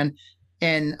unicorn man,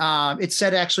 and it's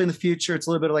set actually in the future. It's a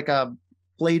little bit like a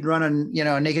Blade Runner,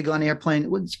 a Naked Gun airplane.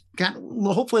 It's got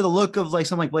hopefully the look of like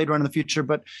something like Blade Runner in the future,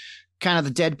 but kind of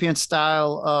the deadpan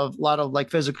style of a lot of like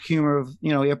physical humor of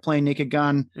airplane, Naked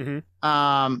Gun,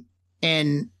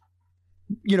 and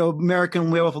American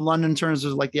Werewolf in London in terms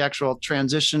of like the actual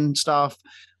transition stuff.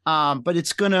 But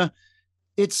there's gonna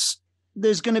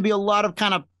be a lot of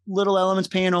kind of little elements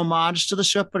paying homage to the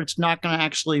ship, but it's not going to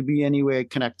actually be any way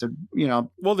connected.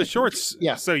 Well, the short's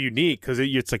so unique because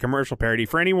it's a commercial parody.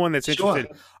 For anyone that's interested,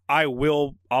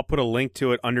 I'll put a link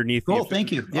to it underneath.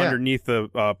 Thank you. Underneath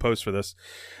the post for this.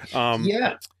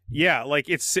 Yeah, like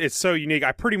it's so unique.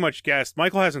 I pretty much guessed.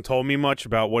 Michael hasn't told me much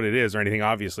about what it is or anything,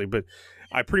 obviously, but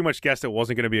I pretty much guessed it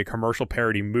wasn't going to be a commercial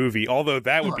parody movie, although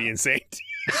that would be insane.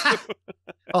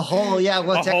 a whole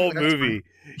movie.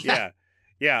 Yeah.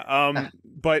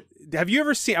 But have you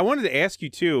ever seen? I wanted to ask you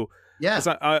too. Yeah.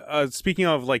 Speaking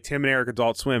of like Tim and Eric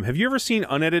Adult Swim, have you ever seen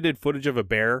unedited footage of a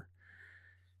bear?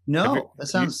 No, that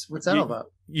sounds. What's that all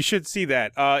about? You should see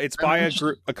that. It's by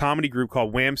a comedy group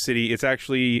called Wham City. It's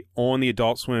actually on the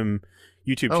Adult Swim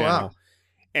YouTube channel. Wow.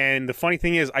 And the funny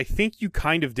thing is, I think you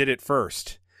kind of did it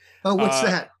first. Oh, what's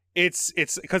that? It's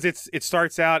because it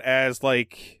starts out as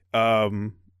like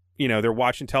you know, they're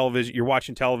watching television, you're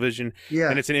watching television,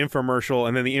 and it's an infomercial,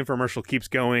 and then the infomercial keeps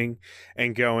going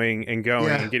and going and going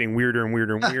and getting weirder and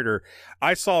weirder and weirder.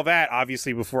 I saw that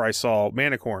obviously before I saw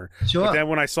Manicorn. Sure. But then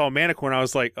when I saw Manicorn, I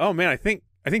was like, oh man, I think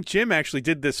Jim actually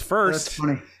did this first. That's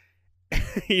funny.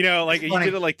 You know, like you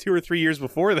did it like 2 or 3 years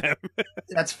before them.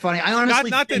 That's funny. I honestly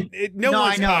not that no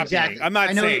one's copying. Exactly. I'm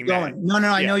not saying that. No,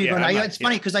 I know you're going. It's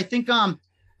funny because I think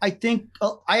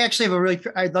I actually have a really.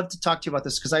 I'd love to talk to you about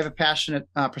this because I have a passionate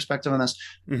perspective on this.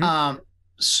 Mm-hmm.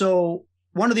 So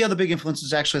one of the other big influences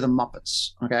is actually the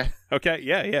Muppets. Okay.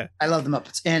 Yeah. I love the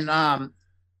Muppets, and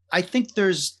I think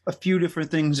there's a few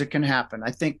different things that can happen.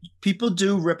 I think people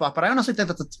do rip off, but I honestly think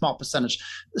that's a small percentage.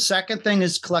 The second thing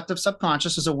is collective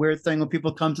subconscious is a weird thing when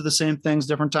people come to the same things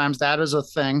different times. That is a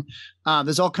thing.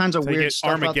 There's all kinds of weird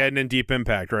stuff. Armageddon and Deep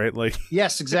Impact, right? Like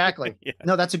yes, exactly.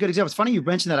 No, that's a good example. It's funny you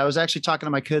mentioned that. I was actually talking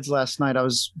to my kids last night. I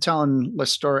was telling a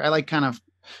story. I like kind of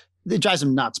it drives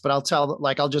them nuts, but I'll tell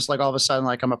I'll just all of a sudden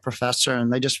I'm a professor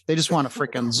and they just want to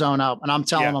freaking zone out, and I'm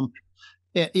telling them.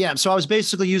 Yeah. So I was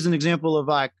basically using an example of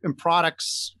in product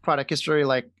history,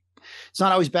 like it's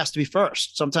not always best to be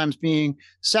first. Sometimes being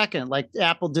second, like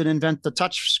Apple didn't invent the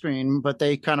touch screen, but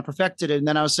they kind of perfected it. And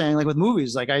then I was saying like with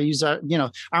movies, like I use,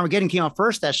 Armageddon came out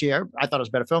first that year. I thought it was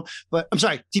a better film, but I'm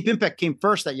sorry. Deep Impact came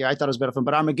first that year. I thought it was a better film,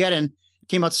 but Armageddon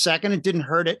came out second. It didn't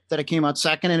hurt it that it came out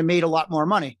second, and it made a lot more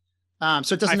money.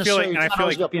 So it doesn't necessarily. I feel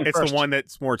like it's the one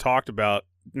that's more talked about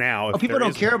now. People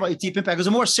don't care about Deep Impact. It was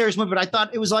a more serious movie, but I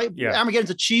thought it was like Armageddon's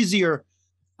a cheesier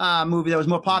movie that was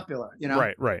more popular. You know,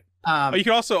 right. You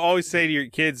could also always say to your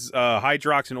kids,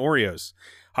 Hydrox and Oreos.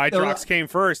 Hydrox came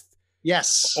first.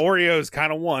 Yes, Oreos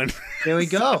kind of won. There we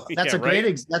go. That's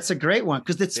that's a great one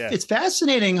because it's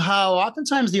fascinating how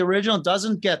oftentimes the original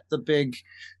doesn't get the big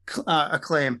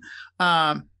acclaim.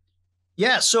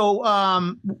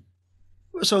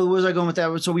 So where was I going with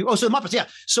that? So the Muppets. Yeah.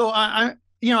 So I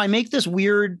make this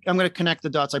weird. I'm going to connect the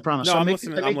dots. I promise. No, so I'm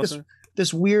listening.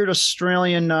 This weird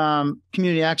Australian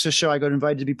community access show I got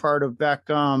invited to be part of back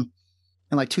in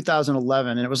like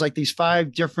 2011, and it was like these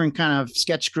 5 different kind of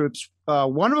sketch groups.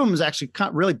 One of them was actually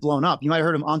really blown up. You might have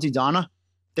heard of Auntie Donna.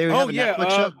 They have a Netflix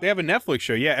show. They have a Netflix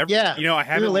show. Yeah. You know, I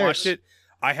haven't watched it.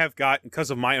 I have got,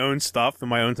 because of my own stuff and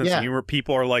my own sense of humor,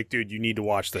 people are like, dude, you need to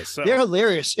watch this. So, they're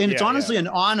hilarious. And it's honestly an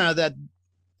honor that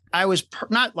I was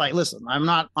not like, listen, I'm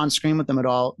not on screen with them at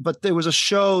all, but there was a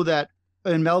show that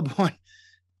in Melbourne,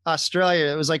 Australia,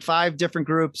 it was like 5 different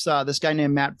groups. This guy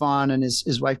named Matt Vaughn and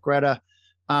his wife, Greta,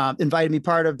 invited me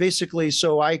part of basically.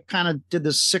 So I kind of did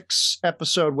this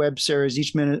 6-episode web series.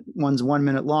 Each one's 1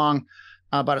 minute long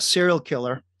about a serial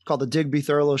killer called the Digby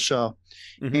Thurlow Show.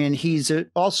 Mm-hmm. And he's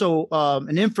also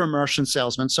an infomercial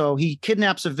salesman. So he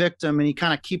kidnaps a victim and he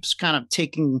kind of keeps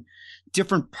taking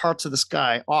different parts of this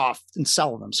guy off and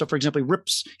selling them. So for example,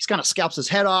 he's kind of scalps his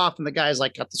head off and the guy's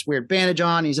like got this weird bandage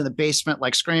on. He's in the basement,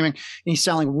 like screaming, and he's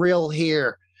selling real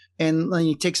hair. And then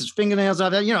he takes his fingernails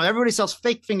out. You know, everybody sells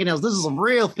fake fingernails. This is some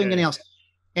real fingernails.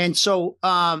 Yeah. And so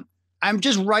I'm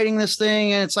just writing this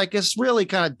thing and it's really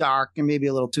kind of dark and maybe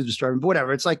a little too disturbing, but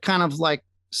whatever. It's like kind of like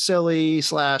silly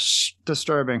 /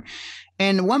 disturbing.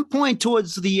 And at one point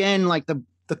towards the end, like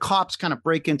the cops kind of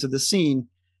break into the scene.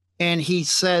 And he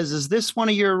says, "Is this one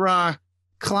of your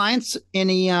clients?"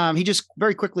 And he just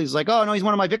very quickly is like, "Oh no, he's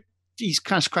one of my He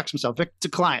kind of corrects himself, to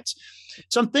clients."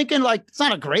 So I'm thinking like it's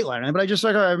not a great line, but I just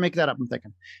I make that up. I'm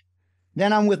thinking.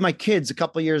 Then I'm with my kids a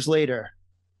couple of years later,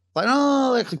 like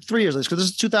 3 years later, because this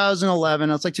is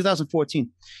 2011. It's like 2014,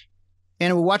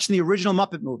 and we're watching the original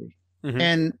Muppet movie,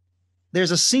 and there's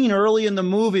a scene early in the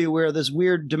movie where this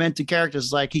weird demented character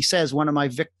is like he says, "One of my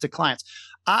to clients."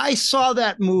 I saw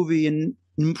that movie in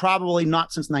probably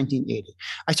not since 1980.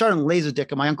 I started in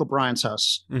Laserdisc at my Uncle Brian's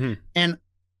house. Mm-hmm. And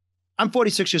I'm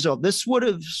 46 years old. This would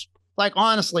have, like,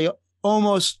 honestly,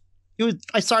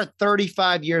 I started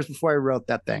 35 years before I wrote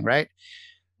that thing, right?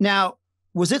 Now,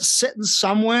 was it sitting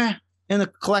somewhere in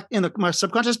my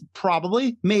subconscious?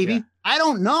 Probably, maybe. Yeah. I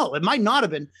don't know. It might not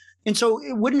have been. And so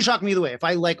it wouldn't shock me either way. If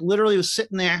I literally was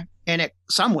sitting there and it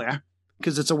somewhere,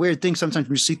 because it's a weird thing. Sometimes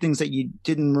you see things that you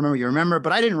didn't remember, you remember,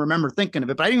 but I didn't remember thinking of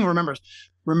it, but I didn't remember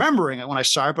remembering it when I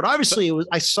saw it. But obviously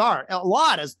I saw it a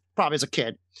lot probably as a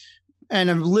kid and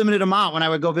a limited amount when I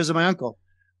would go visit my uncle,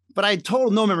 but I had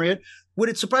total no memory of it. Would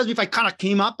it surprise me if I kind of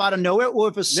came up out of nowhere or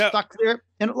if it's stuck there?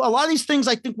 And a lot of these things,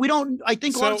 I think a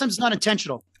lot of times it's not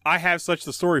intentional. I have such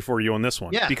the story for you on this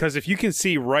one. Yeah. Because if you can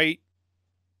see right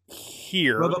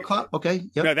here. RoboCop? Okay.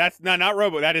 Yep. No, that's not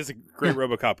Robo. That is a great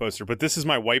RoboCop poster. But this is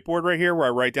my whiteboard right here where I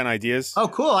write down ideas. Oh,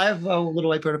 cool. I have a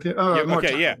little whiteboard up here.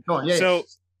 Go on. Yeah, so,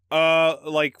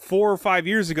 like 4 or 5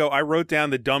 years ago, I wrote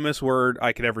down the dumbest word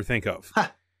I could ever think of.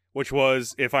 which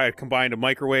was if I had combined a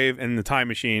microwave and the time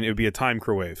machine, it would be a time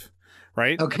crowave,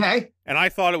 right? Okay. And I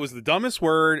thought it was the dumbest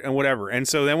word and whatever. And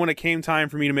so then when it came time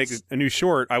for me to make a new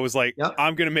short, I was like,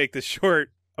 I'm going to make this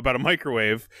short about a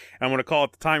microwave, and I'm going to call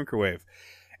it the time crowave.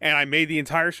 And I made the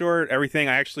entire short, everything.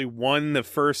 I actually won the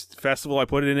first festival I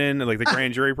put it in, like the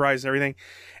grand jury prize and everything.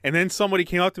 And then somebody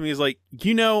came up to me and was like,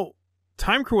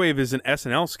 time crowave is an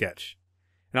SNL sketch.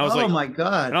 And I was like, oh my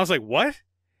God. And I was like, what?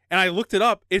 And I looked it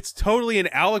up. It's totally an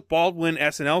Alec Baldwin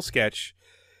SNL sketch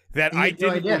that I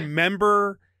didn't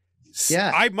remember.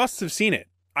 Yeah. I must have seen it.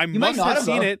 I must have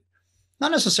seen it.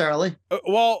 Not necessarily.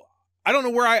 Well, I don't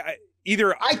know where I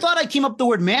thought I came up with the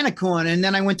word Manicorn, and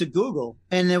then I went to Google,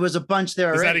 and there was a bunch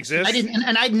there. Does that exist? I didn't,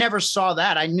 and I never saw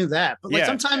that. I knew that, but like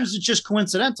sometimes it's just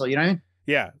coincidental, you know what I mean?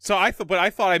 Yeah. So I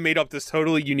thought I made up this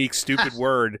totally unique, stupid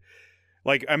word.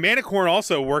 Like a Manicorn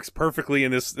also works perfectly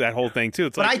in that whole thing too.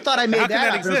 It's but like, I thought I made that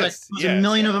up. Exist? Like, a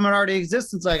million of them already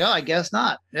exist. It's like, oh, I guess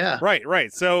not. Yeah.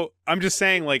 Right. So I'm just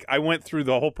saying, like, I went through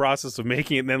the whole process of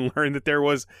making it and then learned that there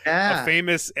was a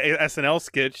famous SNL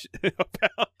sketch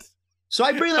about. So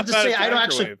I bring that to say I don't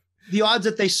actually. The odds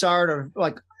that they saw it are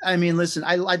like, I mean, listen,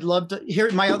 I'd love to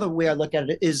hear my other way I look at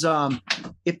it is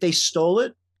if they stole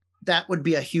it, that would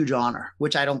be a huge honor,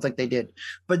 which I don't think they did.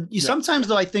 But sometimes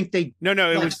though, I think they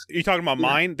it was. You're talking about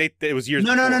mine? It was years.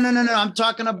 No. I'm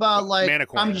talking about like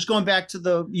Manicorn. I'm just going back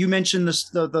to you mentioned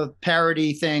the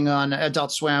parody thing on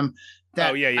Adult Swim.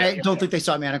 I don't think they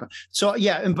saw Manicorn. So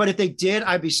but if they did,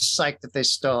 I'd be psyched if they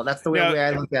stole. That's the way I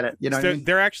look at it. You know, what I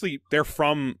mean? They're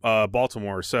from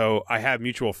Baltimore, so I have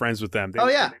mutual friends with them.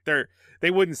 They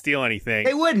wouldn't steal anything.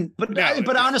 They wouldn't.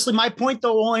 But honestly, my point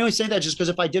though, I only say that just because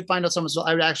if I did find out someone stole,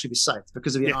 I would actually be psyched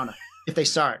because of the honor if they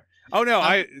saw it. Oh no,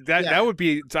 that would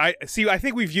be. I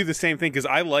think we view the same thing because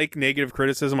I like negative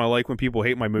criticism. I like when people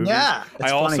hate my movies. Yeah,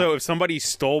 also, if somebody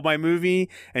stole my movie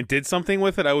and did something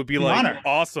with it, I would be like,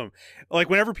 awesome. Like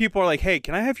whenever people are like, "Hey,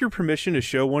 can I have your permission to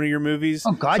show one of your movies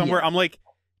somewhere?" I'm like,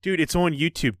 dude, it's on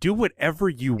YouTube. Do whatever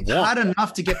you want. Not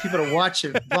enough to get people to watch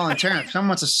it voluntarily. If someone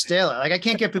wants to steal it, like I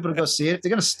can't get people to go see it. If they're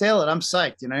gonna steal it, I'm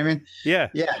psyched. You know what I mean? Yeah.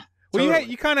 Well,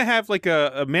 totally. you kind of have like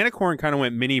a Manicorn kind of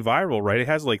went mini viral, right? It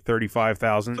has like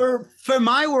 35,000. For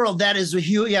my world, that is a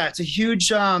huge. Yeah, it's a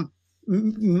huge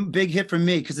big hit for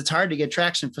me because it's hard to get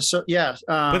traction for.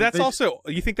 But that's also.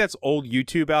 You think that's old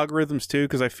YouTube algorithms too?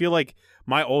 Because I feel like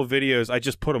my old videos, I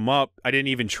just put them up. I didn't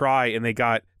even try, and they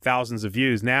got thousands of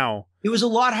views. Now it was a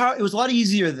lot hard. It was a lot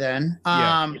easier then.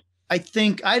 I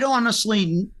think I don't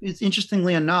honestly. It's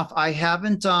interestingly enough, I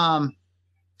haven't. I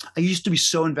used to be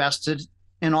so invested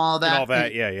in all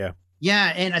that.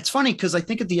 Yeah, and it's funny because I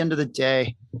think at the end of the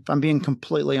day, if I'm being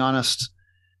completely honest,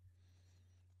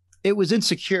 it was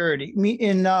insecurity,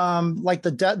 like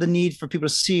the need for people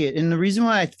to see it. And the reason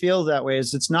why I feel that way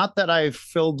is it's not that I've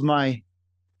filled my,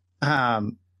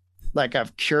 like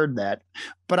I've cured that,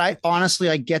 but I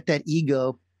get that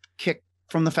ego kick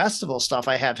from the festival stuff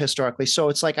I have historically. So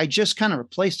it's like I just kind of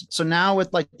replaced it. So now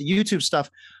with like the YouTube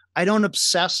stuff, I don't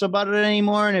obsess about it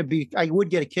anymore. And I would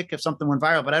get a kick if something went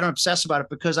viral, but I don't obsess about it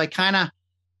because I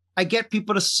get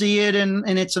people to see it and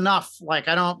it's enough. Like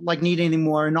I don't need any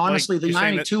more. And honestly, the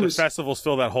 92 is festivals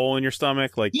fill that hole in your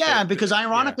stomach. Like because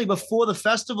ironically, before the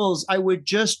festivals, I would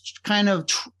just kind of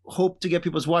hope to get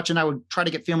people to watch, and I would try to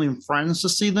get family and friends to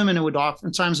see them. And it would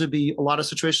oftentimes be a lot of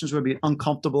situations where it'd be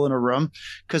uncomfortable in a room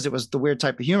because it was the weird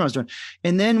type of humor I was doing.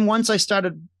 And then once I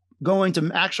started going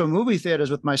to actual movie theaters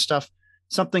with my stuff,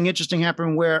 something interesting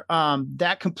happened where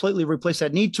that completely replaced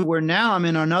that need to where now I'm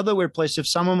in another weird place. If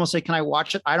someone will say, can I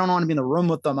watch it? I don't want to be in the room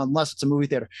with them unless it's a movie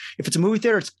theater. If it's a movie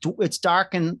theater, it's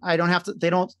dark and I don't have to,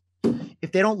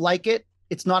 if they don't like it,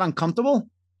 it's not uncomfortable.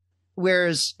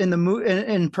 Whereas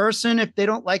in person, if they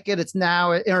don't like it, it's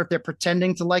now, or if they're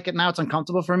pretending to like it now, it's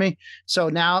uncomfortable for me. So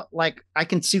now like I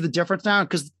can see the difference now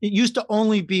because it used to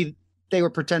only be they were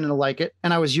pretending to like it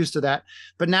and I was used to that,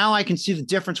 but now I can see the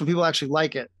difference when people actually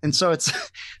like it. And so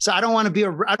I don't want to be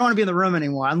in the room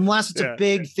anymore unless it's a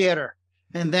big theater.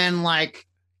 And then like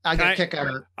I get a kick out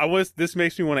of it. This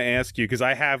makes me want to ask you, cause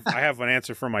I have an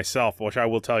answer for myself, which I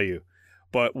will tell you,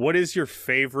 but what is your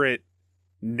favorite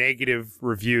negative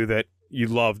review that you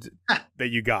loved that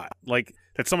you got, like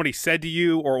that somebody said to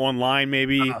you or online,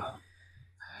 maybe?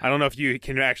 I don't know if you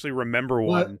can actually remember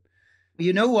one.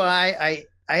 You know why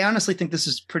I honestly think this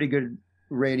is pretty good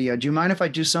radio. Do you mind if I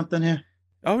do something here?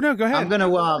 Oh no, go ahead. I'm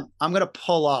gonna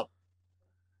pull up.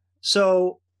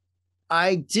 So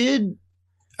I did.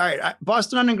 All right,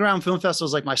 Boston Underground Film Festival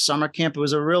is like my summer camp. It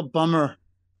was a real bummer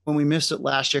when we missed it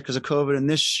last year because of COVID, and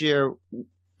this year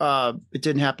it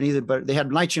didn't happen either. But they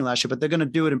had night stream last year, but they're going to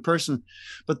do it in person.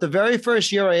 But the very first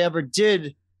year I ever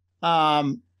did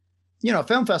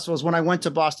film festivals when I went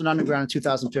to Boston Underground in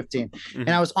 2015. And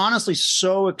I was honestly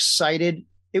so excited.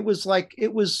 It was like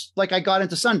I got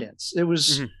into Sundance. It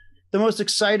was the most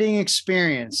exciting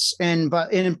experience.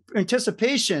 But in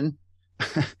anticipation,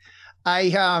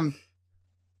 I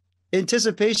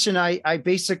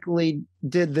basically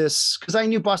did this because I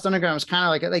knew Boston Underground was kind of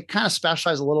like, they kind of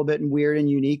specialize a little bit in weird and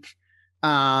unique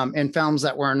in films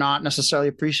that were not necessarily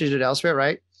appreciated elsewhere,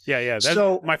 right? Yeah.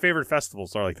 So my favorite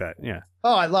festivals are like that. Yeah.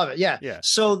 Oh, I love it. Yeah.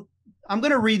 So I'm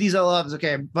going to read these out loud.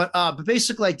 Okay. But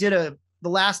basically I did the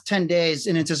last 10 days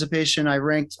in anticipation.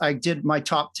 I did my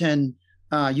top 10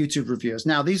 YouTube reviews.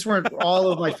 Now, these weren't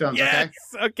all of my films. Yes,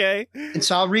 okay. And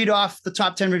so I'll read off the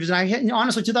top 10 reviews. And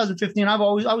honestly, 2015, I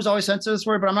was always sent to this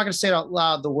word, but I'm not going to say it out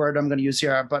loud, the word I'm going to use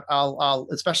here, but I'll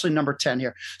especially number 10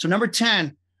 here. So number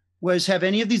 10 was, have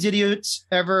any of these idiots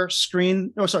ever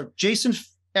screened? Oh, sorry, Jason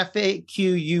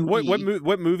FAQUE.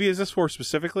 What movie is this for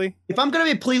specifically? If I'm going to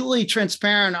be completely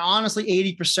transparent, honestly,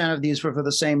 80% of these were for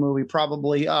the same movie.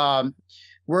 Probably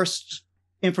worst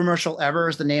infomercial ever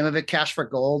is the name of it, Cash for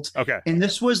Gold. Okay. And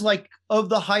this was like, of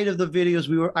the height of the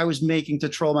videos I was making to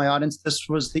troll my audience, this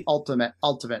was the ultimate.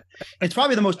 It's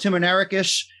probably the most Tim and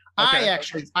Eric-ish. Okay.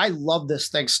 I love this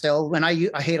thing still, and I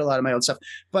hate a lot of my own stuff,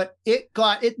 but it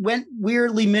went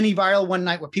weirdly mini viral one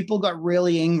night where people got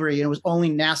really angry, and it was only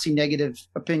nasty negative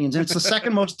opinions. And it's the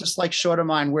second most disliked short of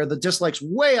mine, where the dislikes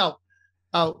way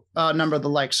outnumber the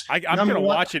likes. I'm going to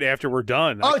watch it after we're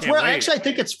done. Oh, I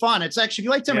think it's fun. It's actually, if you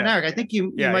like Tim and Eric, I think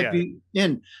you might be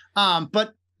in.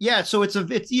 But yeah, so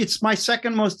it's my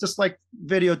second most disliked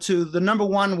video too. The number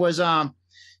one was and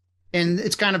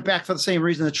it's kind of back for the same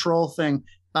reason, the troll thing.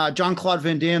 Jean-Claude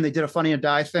Van Damme, they did a Funny or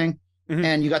Die thing,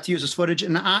 and you got to use his footage,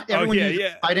 and everyone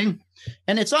fighting.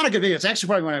 And it's not a good video. It's actually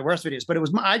probably one of my worst videos, but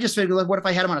I just figured, like, what if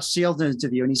I had him on a sealed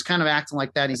interview, and he's kind of acting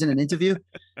like that. He's in an interview.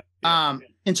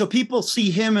 And so people see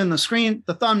him in the screen,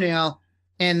 the thumbnail,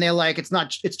 and they're like,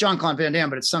 it's Jean-Claude Van Damme,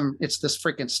 but it's this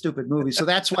freaking stupid movie. So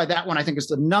that's why that one, I think, is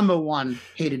the number one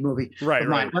hated movie.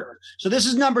 Right. So this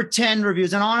is number 10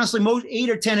 reviews. And honestly, most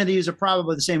 8 or 10 of these are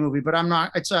probably the same movie, but I'm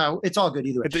not, it's all good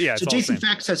either way. So Jason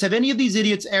Fact says, have any of these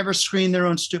idiots ever screened their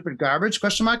own stupid garbage? ?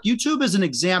 YouTube is an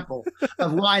example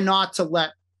of why not to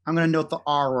let, I'm going to note the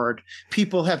R word,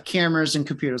 people have cameras and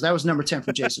computers. That was number 10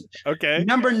 for Jason. Okay.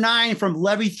 Number 9 from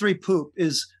Levy3 Poop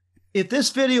is, if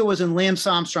this video was in Lance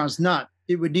Armstrong's nut,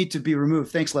 it would need to be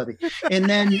removed. Thanks, Levy. And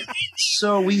then,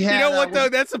 so we had... You know what, though?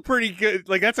 That's a pretty good...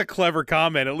 Like, that's a clever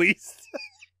comment, at least.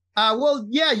 Well,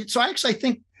 yeah. So I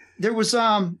think there was...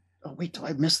 Oh, wait till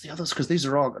I missed the others, because these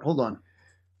are all good. Hold on.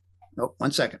 Oh,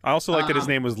 1 second. I also like that his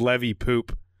name was Levy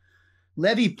Poop.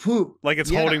 Levy Poop. Like it's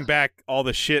holding back all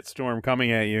the shit storm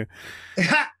coming at you.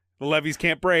 The levees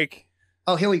can't break.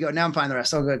 Oh, here we go. Now I'm finding the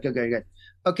rest. Oh, good.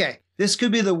 Okay. This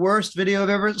could be the worst video I've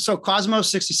ever... So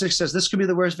Cosmo66 says, this could be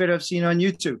the worst video I've seen on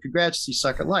YouTube. Congrats, you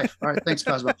suck at life. All right, thanks,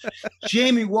 Cosmo.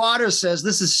 Jamie Waters says,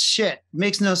 this is shit.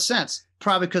 Makes no sense.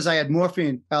 Probably because I had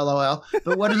morphine, LOL.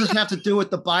 But what does this have to do with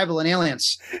the Bible and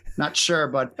aliens? Not sure,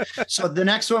 but... So the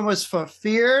next one was for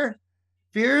Fears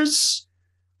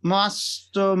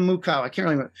Mastomukau. I can't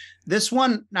really remember. This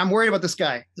one, I'm worried about this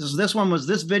guy. This one was,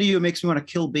 this video makes me want to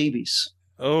kill babies.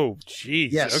 Oh,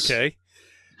 geez. Yes. Okay.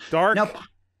 Dark. Now,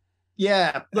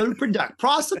 yeah,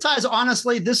 proselytize.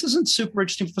 Honestly, this isn't super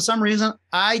interesting for some reason.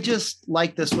 I just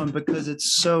like this one because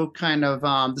it's so kind of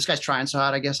this guy's trying so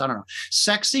hard. I guess I don't know.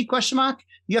 Sexy ?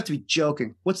 You have to be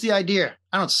joking. What's the idea?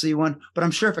 I don't see one, but I'm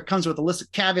sure if it comes with a list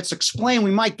of caveats explain, we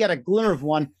might get a glimmer of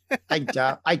one. I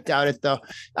doubt it though.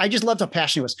 I just loved how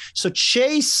passionate he was. So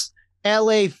Chase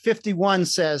LA51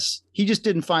 says he just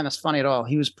didn't find this funny at all.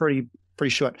 He was pretty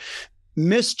short.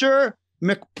 Mr.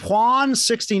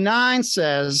 McPawn69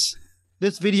 says,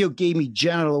 this video gave me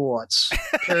genital warts.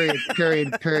 Period.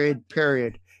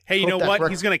 Hey, you know what?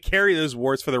 He's going to carry those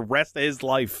warts for the rest of his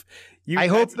life. I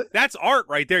hope that's art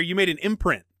right there. You made an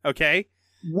imprint. Okay.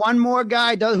 One more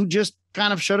guy who just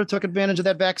kind of should have took advantage of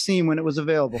that vaccine when it was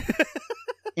available.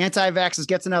 Anti-vaxxers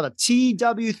gets another.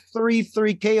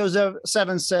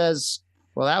 TW33KO7 says,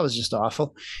 well, that was just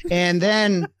awful. And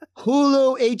then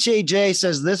Hulu HAJ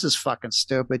says, this is fucking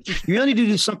stupid. You really need to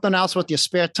do something else with your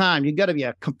spare time. You got to be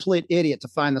a complete idiot to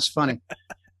find this funny.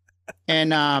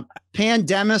 And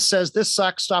Pandemis says, this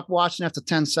sucks. Stop watching after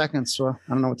 10 seconds. So I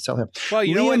don't know what to tell him. Well,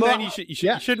 you know what, then you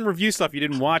shouldn't review stuff you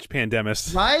didn't watch,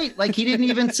 Pandemis. Right? Like he didn't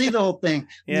even see the whole thing.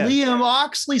 Yeah. Liam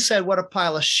Oxley said, what a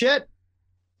pile of shit.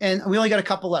 And we only got a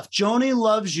couple left. Joni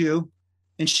loves you.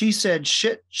 And she said,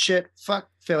 shit, fuck,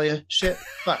 failure, shit,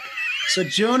 fuck. So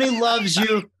Joni loves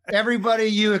you, everybody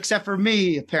you except for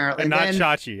me, apparently. And not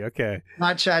Chachi, okay.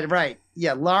 Not Chachi, right.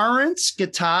 Yeah, Lawrence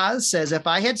Guitars says, if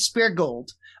I had spare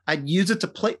gold, I'd use it to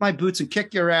plate my boots and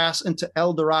kick your ass into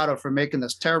El Dorado for making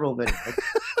this terrible video.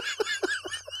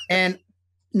 And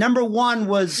number one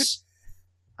was,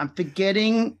 I'm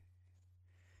forgetting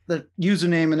the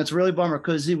username, and it's really bummer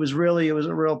because it's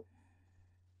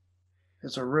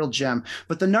a real gem.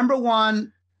 But the number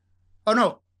one, oh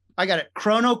no, I got it.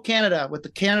 Chrono Canada, with the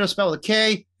Canada spelled with a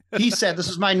K. He said, this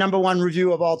is my number one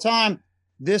review of all time.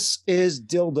 This is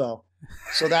dildo.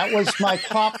 So that was my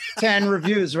top 10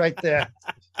 reviews right there.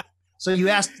 So you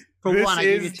asked for this one, I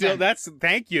gave you 10.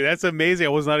 Thank you. That's amazing. I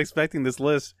was not expecting this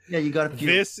list. Yeah, you got a few.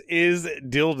 This is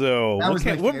dildo. That was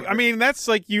my favorite. I mean, that's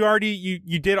like you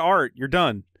did art. You're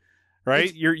done,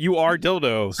 right? You are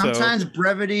dildo. So. Sometimes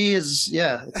brevity is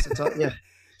yeah. So you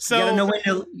gotta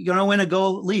know when to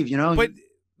go leave. You know. But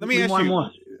let me ask you. More.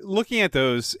 Looking at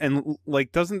those and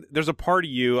like, there's a part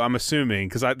of you, I'm assuming,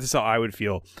 because this is how I would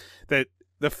feel, that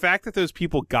the fact that those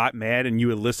people got mad and you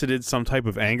elicited some type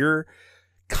of anger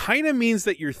kind of means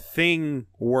that your thing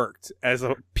worked as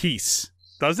a piece,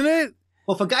 doesn't it?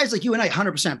 Well, for guys like you and I,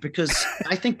 100%, because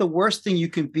I think the worst thing you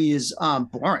can be is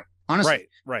boring, honestly.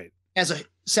 Right. As a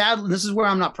sad, this is where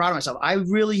I'm not proud of myself. I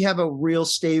really have a real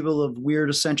stable of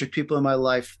weird, eccentric people in my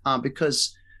life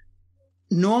because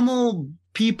normal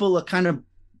people are kind of,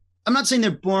 I'm not saying they're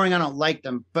boring, I don't like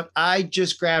them, but I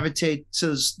just gravitate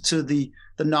to the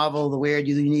novel, the weird,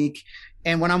 the unique.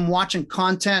 And when I'm watching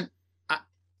content,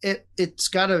 it's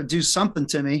got to do something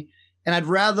to me. And I'd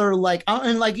rather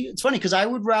it's funny because I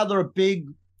would rather a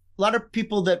lot of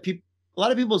people's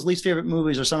least favorite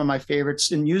movies are some of my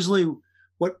favorites. And usually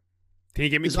can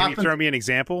you throw me an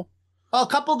example? Well, a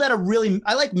couple that are really,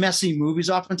 I like messy movies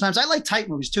oftentimes. I like tight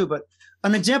movies too, but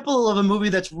an example of a movie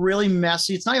that's really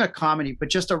messy, it's not even a comedy, but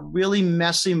just a really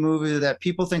messy movie that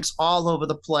people think's all over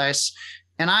the place.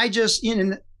 And I just,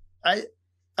 like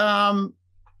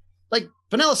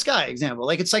Vanilla Sky example.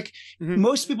 Like, it's like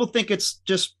most people think it's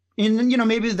just,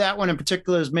 maybe that one in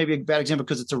particular is maybe a bad example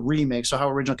because it's a remake, so how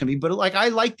original it can be. But like, I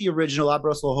like the original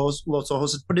Abros Los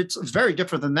Ojos, but it's very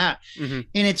different than that. And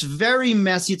it's very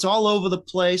messy. It's all over the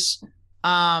place.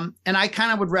 And I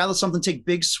kind of would rather something take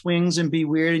big swings and be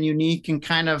weird and unique and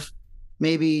kind of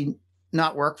maybe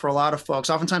not work for a lot of folks.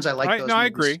 Oftentimes I like those movies. I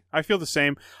agree. I feel the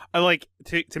same. I like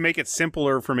to make it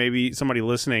simpler for maybe somebody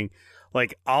listening.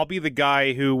 Like, I'll be the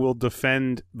guy who will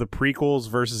defend the prequels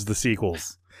versus the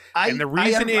sequels. And the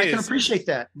reason I can appreciate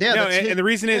that. Yeah, and the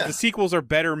reason is the sequels are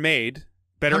better made,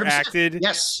 better 100%. Acted,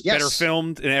 yes, better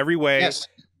filmed in every way. Yes.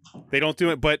 They don't do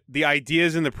it, but the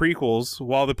ideas in the prequels,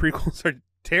 while the prequels are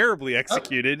terribly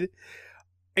executed,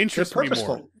 interest me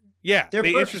more. Yeah,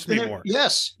 they interest me more.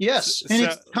 Yes. And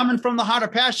it's coming from the heart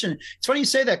of passion. It's funny you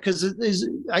say that because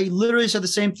I literally said the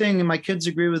same thing, and my kids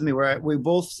agree with me. Where we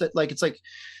both said, like, it's like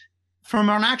from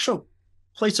an actual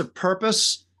place of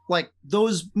purpose. Like,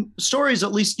 those stories,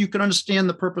 at least you can understand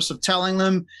the purpose of telling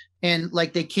them, and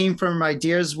like they came from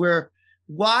ideas where.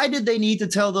 Why did they need to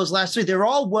tell those last three? They're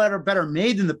all better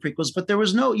made than the prequels, but there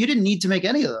was you didn't need to make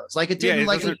any of those. Like, it didn't,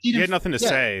 you had nothing to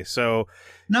say. So,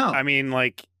 no, I mean,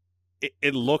 like,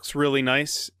 it looks really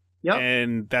nice. Yep.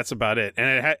 And that's about it.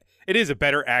 And it is a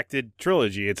better acted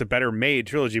trilogy. It's a better made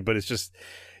trilogy, but it's just,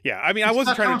 yeah. I mean, I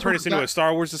wasn't trying to turn this into a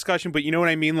Star Wars discussion, but you know what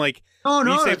I mean? Like, when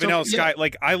you say Vanilla Sky,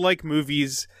 like, I like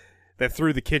movies that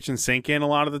threw the kitchen sink in a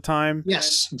lot of the time.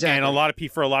 Yes, exactly. And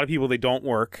for a lot of people, they don't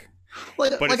work.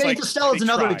 Like Interstellar is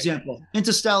another example.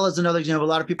 Interstellar is another example. A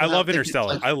lot of people. I love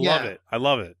Interstellar. I love it. I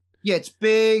love it. Yeah, it's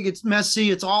big. It's messy.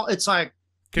 It's like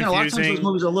confusing. A lot of times those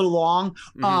movies are a little long.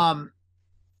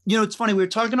 It's funny. We were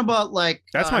talking about like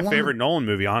that's my favorite Nolan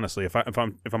movie. Honestly, if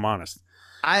I'm honest,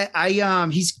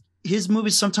 his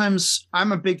movies sometimes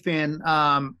I'm a big fan.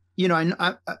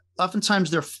 I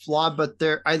oftentimes they're flawed, but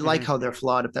I like how they're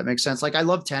flawed. If that makes sense. Like, I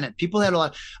love Tenet. People had a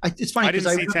lot. It's funny. I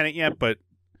didn't see Tenet yet, but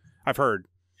I've heard.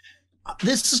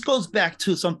 This goes back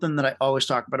to something that I always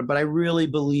talk about, but I really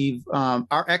believe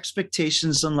our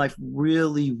expectations in life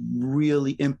really,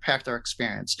 really impact our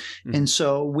experience. And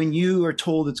so when you are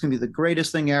told it's going to be the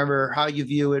greatest thing ever, how you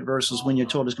view it versus when you're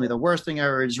told it's going to be the worst thing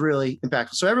ever is really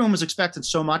impactful. So everyone was expected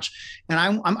so much. And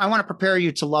I want to prepare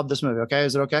you to love this movie. Okay.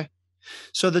 Is it okay?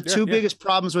 So the two biggest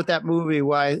problems with that movie,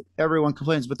 why everyone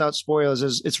complains without spoilers,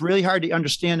 is it's really hard to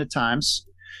understand at times.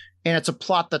 And it's a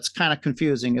plot that's kind of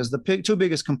confusing, is the two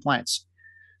biggest complaints.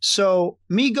 So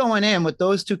me going in with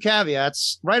those two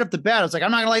caveats right up the bat, I was like,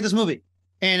 I'm not going to like this movie.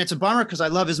 And it's a bummer because I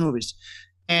love his movies.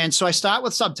 And so I start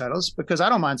with subtitles because I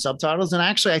don't mind subtitles. And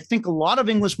actually, I think a lot of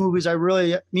English movies, I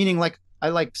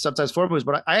like subtitles for movies,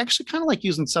 but I actually kind of like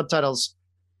using subtitles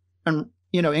and,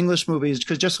 English movies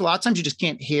because just a lot of times you just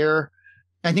can't hear.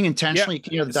 I think intentionally you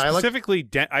can hear the dialogue. Specifically,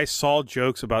 I saw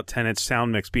jokes about Tenet's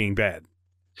sound mix being bad.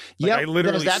 Yeah, I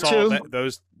literally that saw too.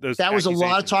 Those that was a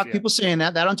lot of talk. People saying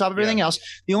that on top of everything else.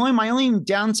 My only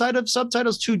downside of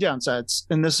subtitles, two downsides,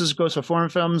 and this goes for foreign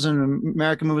films and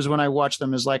American movies when I watch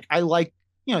them, is like I like,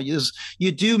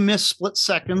 you do miss split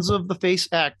seconds of the face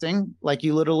acting, like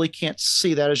you literally can't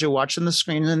see that as you're watching the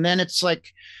screen, and then it's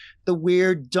like the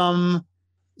weird dumb.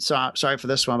 So sorry for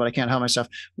this one, but I can't help myself.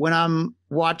 When I'm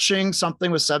watching something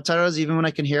with subtitles, even when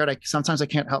I can hear it, sometimes I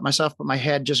can't help myself, but my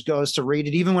head just goes to read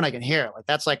it, even when I can hear it. Like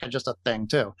that's like just a thing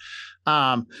too.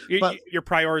 But I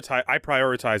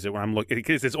prioritize it when I'm looking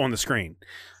because it's on the screen.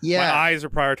 Yeah, my eyes are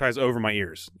prioritized over my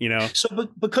ears. So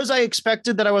because I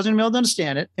expected that I wasn't going to be able to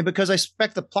understand it, and because I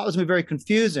expect the plot was going to be very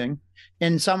confusing,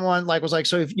 and someone was like,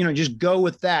 so if just go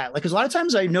with that. Like, because a lot of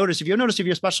times I notice,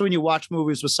 especially when you watch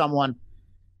movies with someone.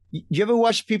 You ever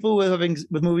watch people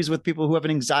with movies with people who have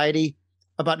an anxiety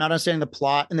about not understanding the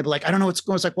plot, and they're like, I don't know what's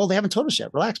going on. It's like, well, they haven't told us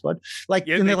yet. Relax, bud.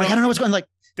 And they're like, I don't know what's going on. Like,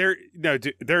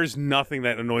 there's nothing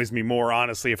that annoys me more,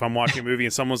 honestly, if I'm watching a movie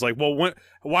and someone's like, well,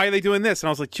 why are they doing this? And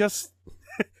I was like, just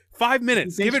 5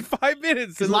 minutes. Give it 5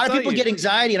 minutes. A lot of people get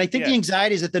anxiety, and I think the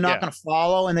anxiety is that they're not going to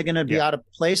follow and they're going to be out of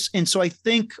place. And so I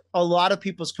think a lot of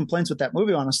people's complaints with that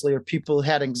movie, honestly, are people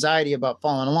had anxiety about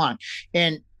following along.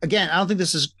 And again, I don't think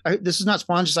this is not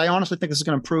sponges. I honestly think this is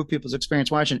going to improve people's experience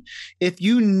watching it. If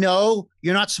you're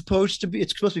not supposed to be,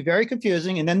 it's supposed to be very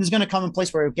confusing, and then there's going to come a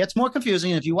place where it gets more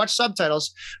confusing. And if you watch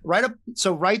subtitles,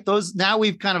 write those. Now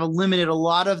we've kind of eliminated a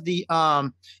lot of the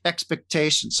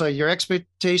expectations. So your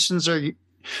expectations are.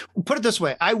 Put it this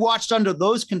way: I watched under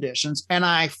those conditions, and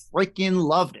I freaking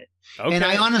loved it. Okay. And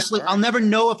I honestly, I'll never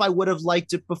know if I would have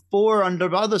liked it before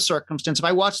under other circumstances. If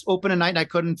I watched open at night and I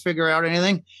couldn't figure out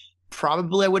anything,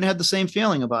 probably I wouldn't have the same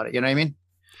feeling about it. You know what I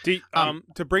mean?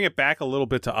 To bring it back a little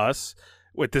bit to us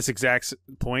with this exact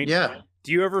point. Yeah.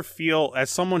 Do you ever feel,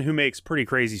 as someone who makes pretty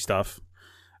crazy stuff,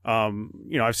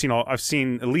 I've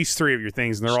seen at least 3 of your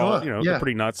things, and they're all, they're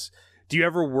pretty nuts. Do you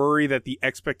ever worry that the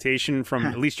expectation from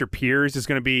at least your peers is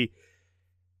going to be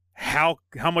how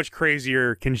much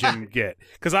crazier can Jim get?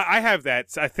 Because I have that.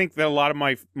 I think that a lot of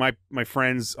my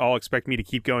friends all expect me to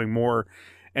keep going more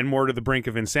and more to the brink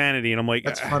of insanity, and I'm like,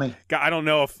 that's funny. I don't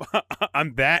know if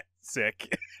I'm that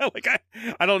sick. Like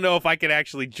I don't know if I could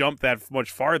actually jump that much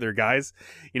farther, guys.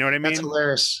 You know what I mean? That's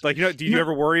hilarious. Like, do you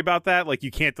ever worry about that? Like,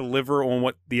 you can't deliver on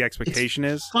what the expectation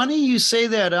is? Funny you say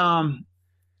that.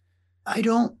 I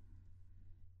don't.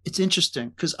 It's interesting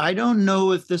because I don't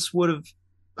know if this would have.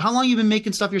 How long you been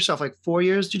making stuff yourself? Like 4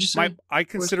 years? Did you say? I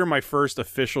consider my first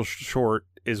official short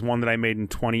is one that I made in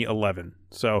 2011.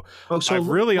 So I've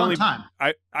really only time.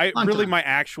 I long really time. My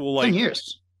actual 10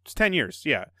 years. It's 10 years.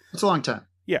 Yeah, it's a long time.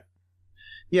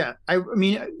 Yeah. I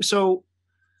mean, so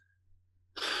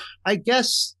I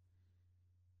guess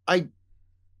I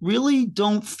really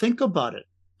don't think about it.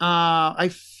 I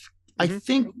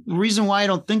think the reason why I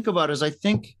don't think about it is I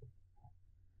think.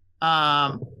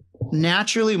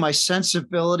 Naturally, my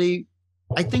sensibility,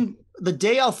 I think the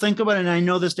day I'll think about it, and I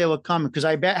know this day will come because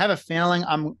I have a feeling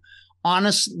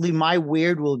honestly, my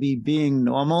weird will be being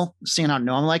normal, seeing how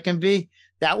normal I can be.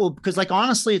 That will, because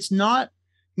honestly, it's not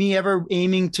me ever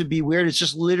aiming to be weird. It's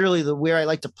just literally the way I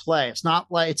like to play. It's not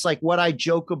like, it's like what I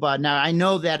joke about. Now I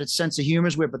know that its sense of humor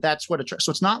is weird, but that's what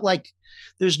so it's not like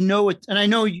there's no, and I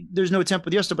know there's no attempt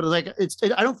with your stuff, but it's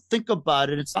like, I don't think about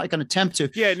it. It's not like an attempt to.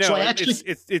 Yeah, no, so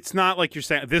it's not like you're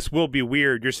saying this will be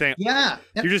weird. You're saying, you're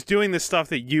just doing the stuff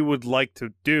that you would like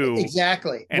to do.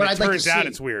 Exactly. And it turns out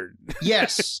it's weird.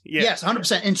 Yes. Yes.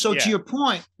 100%. And so to your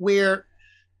point, where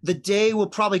the day will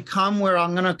probably come where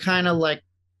I'm going to kind of like,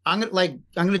 I'm going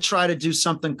to try to do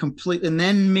something complete. And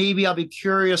then maybe I'll be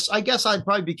curious. I guess I'd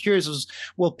probably be curious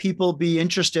will people be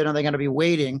interested? Are they going to be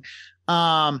waiting?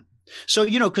 So,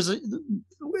 because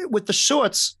with the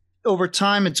shorts over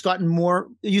time, it's gotten more,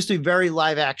 it used to be very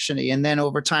live action-y. And then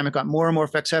over time, it got more and more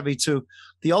effects heavy to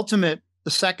the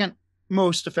second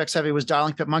most effects heavy was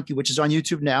Darling Pet Monkey, which is on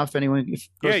YouTube now. If anyone, you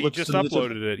just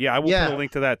uploaded it. Yeah. I will put a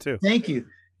link to that too. Thank you.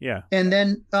 Yeah. And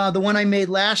then the one I made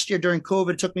last year during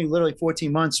COVID, it took me literally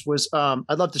 14 months, was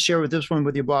I'd love to share with this one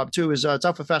with you, Bob, too, is it's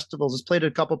out for festivals. It's played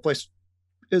at a couple of places.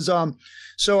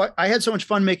 So I had so much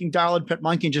fun making Darling Pet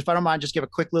Monkey, and just, if I don't mind, just give a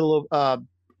quick little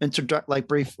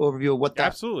brief overview of what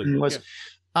that was.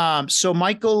 Yeah. So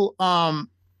Michael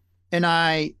and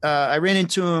I ran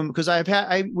into him because I've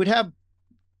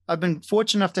been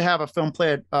fortunate enough to have a film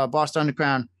play at Boston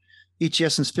Underground each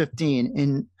year since 15.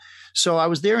 And so I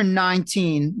was there in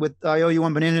 19 with I Owe You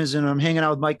One Bananas, and I'm hanging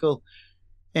out with Michael.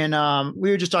 And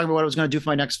we were just talking about what I was going to do for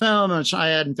my next film, and I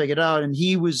hadn't figured out. And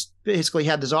he was basically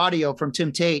had this audio from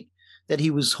Tim Tate that he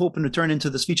was hoping to turn into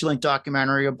this feature-length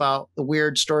documentary about the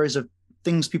weird stories of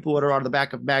things people would have out of the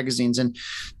back of magazines. And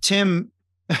Tim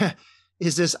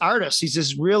is this artist. He's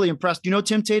just really impressed. Do you know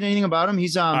Tim Tate? Anything about him?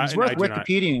 He's worth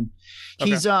Wikipedia.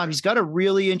 Okay. He's got a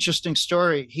really interesting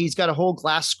story. He's got a whole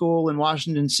glass school in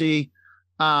Washington D.C.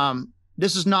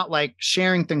 This is not like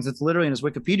sharing things. It's literally in his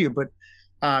Wikipedia, but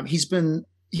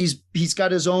he's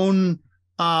got his own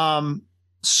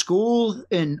school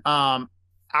and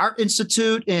art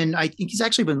institute, and I think he's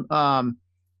actually been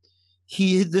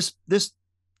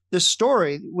this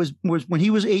story was when he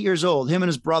was 8 years old. Him and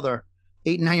his brother,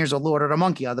 8 and 9 years old, ordered a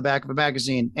monkey out of the back of a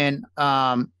magazine, and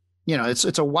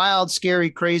it's a wild,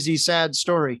 scary, crazy, sad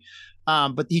story.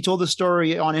 But he told the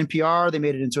story on NPR. They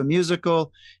made it into a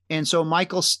musical. And so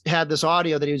Michael had this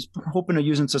audio that he was hoping to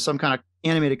use into some kind of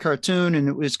animated cartoon. And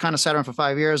it was kind of sat around for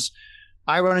 5 years.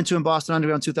 I run into him in Boston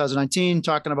Underground 2019,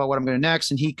 talking about what I'm going to do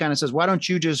next. And he kind of says, why don't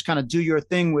you just kind of do your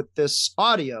thing with this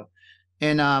audio?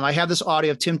 And I have this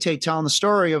audio of Tim Tate telling the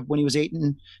story of when he was 8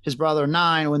 and his brother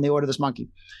 9 when they ordered this monkey.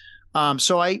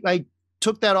 So I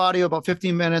took that audio, about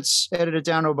 15 minutes, edited it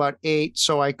down to about 8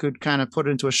 so I could kind of put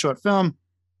it into a short film.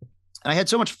 I had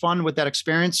so much fun with that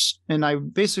experience, and I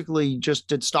basically just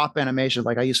did stop animation.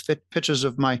 Like I used pictures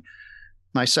of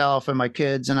myself and my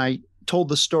kids, and I told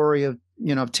the story of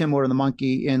Tim ordering the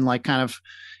monkey, and like kind of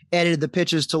edited the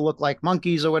pictures to look like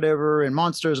monkeys or whatever, and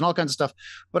monsters and all kinds of stuff.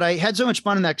 But I had so much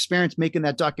fun in that experience making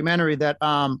that documentary that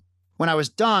when I was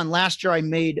done last year,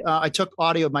 I took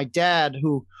audio of my dad,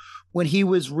 who, when he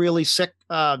was really sick,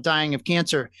 dying of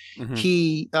cancer,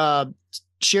 he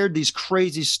shared these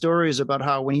crazy stories about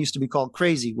how when he used to be called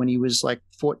crazy when he was like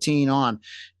 14 on,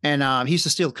 and he used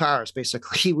to steal cars.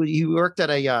 Basically, he worked at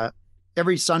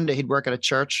every Sunday he'd work at a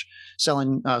church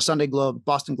selling Sunday Globe,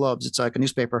 Boston Globes. It's like a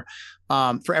newspaper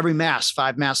for every mass,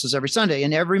 5 masses every Sunday,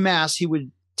 and every mass he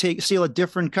would steal a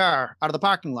different car out of the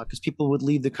parking lot because people would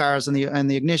leave the cars in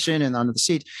the ignition and under the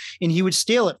seat, and he would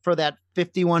steal it for that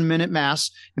 51-minute mass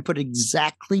and put it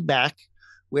exactly back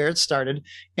where it started.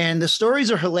 And the stories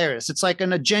are hilarious. It's like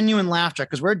a genuine laugh track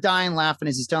because we're dying laughing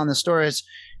as he's telling the stories.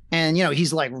 And,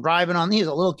 he's like he's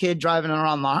a little kid driving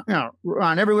around,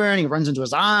 around everywhere, and he runs into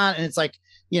his aunt, and it's like,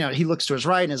 he looks to his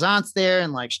right and his aunt's there.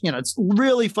 And like, it's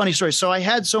really funny stories. So I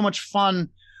had so much fun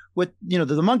with,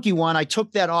 the monkey one. I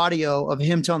took that audio of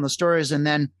him telling the stories, and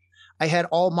then I had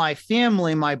all my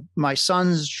family, my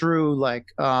sons drew like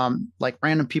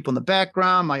random people in the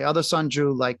background. My other son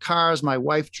drew like cars. My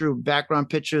wife drew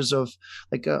background pictures of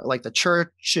like the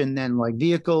church, and then like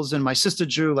vehicles. And my sister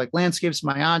drew like landscapes.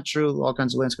 My aunt drew all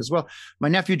kinds of landscapes as well. My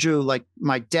nephew drew like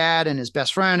my dad and his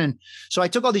best friend. And so I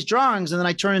took all these drawings, and then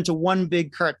I turned into one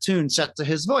big cartoon set to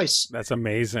his voice. That's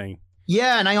amazing.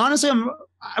 Yeah, and I honestly,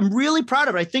 I'm really proud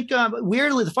of it. I think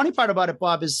weirdly, the funny part about it,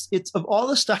 Bob, is it's of all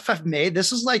the stuff I've made,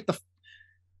 this is like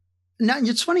now,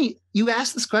 it's funny you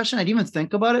asked this question. I didn't even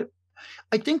think about it.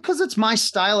 I think because it's my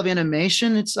style of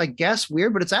animation, it's, I guess,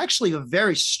 weird, but it's actually a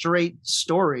very straight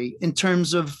story in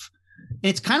terms of,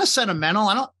 it's kind of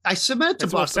sentimental. I submit it to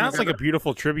Boston. It sounds like a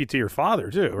beautiful tribute to your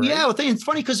father too, right? Yeah, well, it's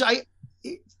funny because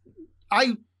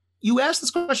you asked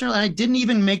this question and I didn't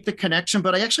even make the connection,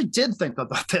 but I actually did think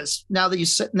about this now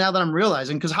that I'm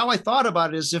realizing, because how I thought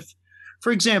about it is, if,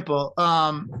 for example,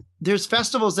 there's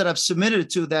festivals that I've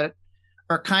submitted to that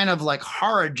are kind of like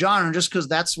horror genre just because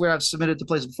that's where I've submitted to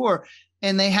places before,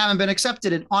 and they haven't been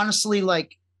accepted. And honestly,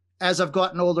 like as I've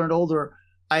gotten older and older,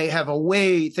 I have a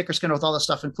way thicker skin with all this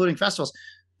stuff, including festivals.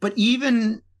 But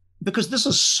even because this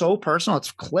is so personal,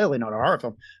 it's clearly not a horror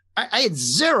film. I had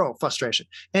zero frustration.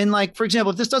 And like, for example,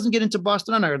 if this doesn't get into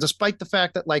Boston Underground, despite the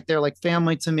fact that like they're like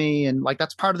family to me, and like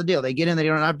that's part of the deal. They get in, they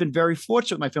don't. I've been very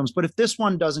fortunate with my films. But if this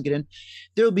one doesn't get in,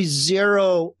 there will be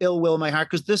zero ill will in my heart,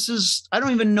 because I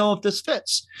don't even know if this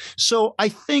fits. So I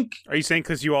think. Are you saying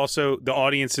because you also, the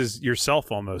audience is yourself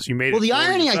almost? You made it. Well, the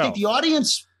irony, yourself. I think the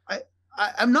audience.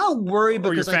 I'm not worried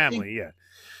because or your family, yeah.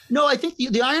 No, I think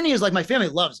the irony is like my family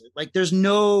loves it. Like this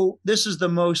is the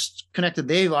most connected.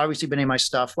 They've obviously been in my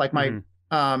stuff. Like my,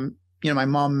 my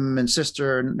mom and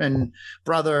sister and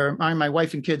brother, my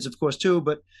wife and kids, of course, too.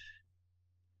 But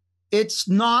it's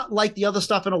not like the other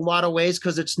stuff in a lot of ways,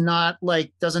 because it's not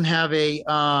like, doesn't have a,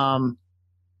 a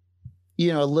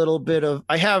little bit of,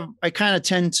 I kind of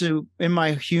tend to, in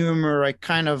my humor, I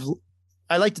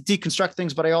like to deconstruct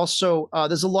things, but I also,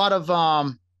 there's a lot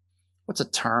of, what's a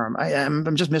term?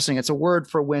 I'm just missing. It's a word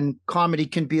for when comedy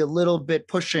can be a little bit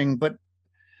pushing, but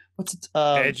what's it?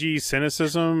 Edgy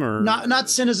cynicism, or not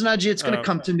cynicism, edgy. It's going to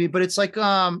come to me, but it's like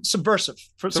subversive.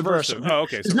 Subversive. Oh,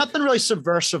 okay. There's nothing really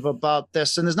subversive about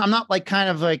this, and I'm not like kind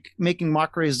of like making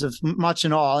mockeries of much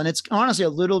and all, and it's honestly a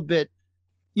little bit.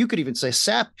 You could even say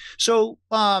sap. So,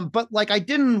 but like I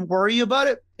didn't worry about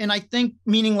it, and I think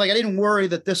meaning like I didn't worry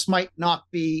that this might not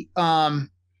be.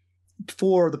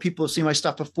 for the people who see my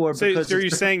stuff before. So you're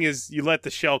saying is you let the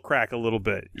shell crack a little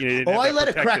bit. I let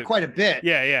it crack quite a bit.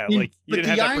 Yeah. Like you didn't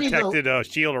have that protected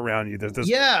shield around you.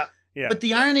 Yeah. But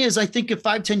the irony is, I think if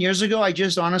 5-10 years ago, I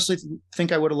just honestly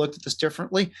think I would have looked at this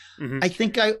differently. Mm-hmm. I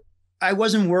think I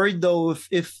wasn't worried though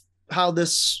if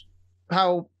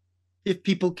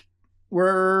people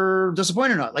were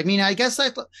disappointed or not. Like, I mean, I guess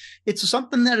it's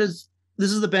something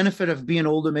this is the benefit of being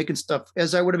older, making stuff.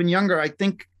 As I would have been younger, I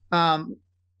think, and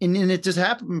it just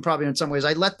happened probably in some ways.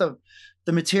 I let the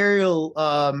material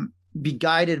be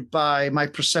guided by my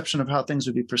perception of how things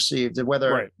would be perceived, and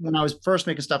whether when I was first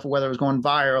making stuff, or whether it was going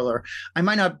viral, or I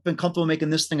might not have been comfortable making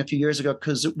this thing a few years ago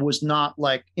because it was not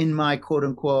like in my quote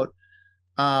unquote,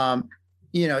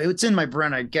 it's in my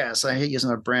brand, I guess. I hate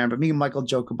using a brand, but me and Michael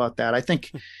joke about that. I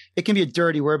think it can be a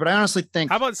dirty word, but I honestly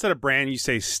think. How about instead of brand, you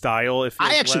say style? If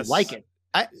I actually like it.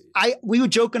 We were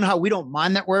joking how we don't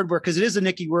mind that word because it is a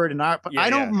nicky word in art, but I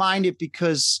don't mind it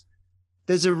because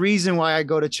there's a reason why I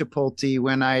go to Chipotle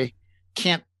when I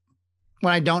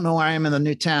don't know where I am in the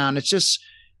new town. It's just,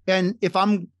 and if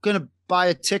I'm going to buy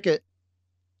a ticket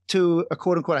to a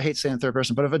quote unquote, I hate saying third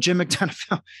person, but if a Jim McDonough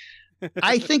film,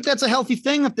 I think that's a healthy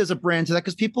thing if there's a brand to that,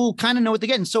 because people kind of know what they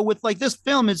get. And so with like this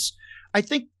film I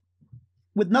think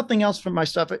with nothing else from my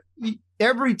stuff,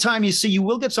 every time you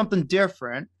will get something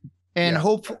different, and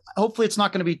hopefully it's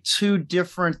not going to be too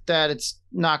different that it's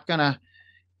not going to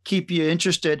keep you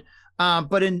interested.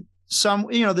 But in some,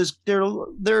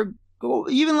 they're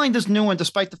even like this new one,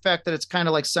 despite the fact that it's kind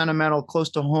of like sentimental, close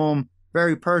to home,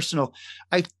 very personal.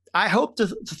 I hope to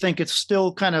think it's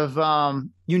still kind of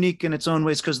unique in its own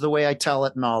ways because of the way I tell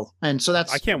it and all. And so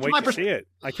I can't wait to see it.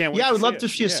 I can't wait. Yeah, I would love to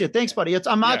see it. Thanks, buddy.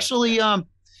 Actually,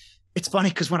 it's funny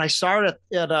because when I started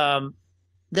at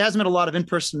there hasn't been a lot of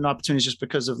in-person opportunities just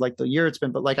because of like the year it's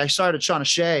been, but like I started at Shawn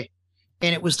O'Shea,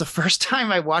 and it was the first time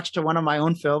I watched one of my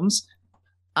own films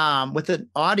with an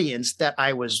audience that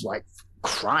I was like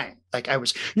crying. Like I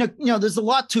was, there's a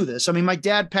lot to this. I mean, my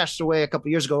dad passed away a couple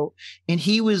of years ago, and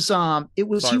he was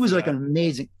like an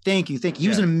amazing, thank you. He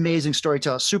was an amazing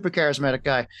storyteller, super charismatic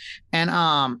guy.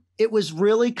 And it was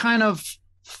really kind of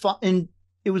fun. And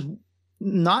it was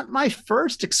not my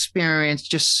first experience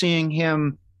just seeing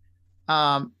him.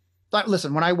 But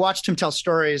listen, when I watched him tell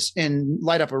stories and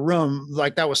light up a room,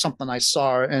 like that was something I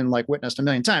saw and like witnessed a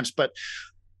million times. But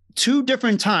 2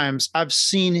 different times I've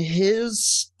seen his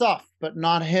stuff, but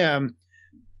not him,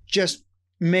 just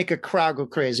make a crowd go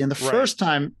crazy. And the first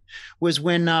time was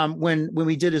when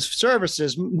we did his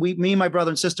services, me, my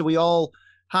brother and sister, we all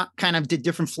kind of did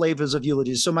different flavors of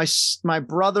eulogies. So my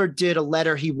brother did a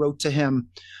letter he wrote to him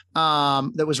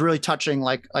that was really touching,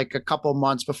 like a couple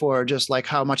months before, just like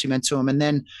how much he meant to him. And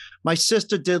then my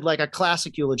sister did like a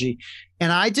classic eulogy,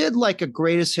 and I did like a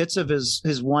greatest hits of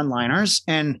his one-liners.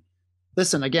 And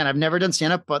listen, again, I've never done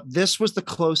stand-up, but this was the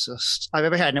closest I've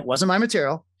ever had, and it wasn't my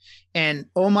material. And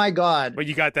oh my God! But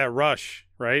you got that rush,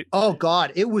 right? Oh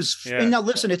God, it was. Yeah. And now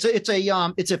listen, it's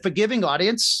a forgiving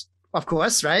audience, of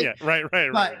course, right? Yeah, right.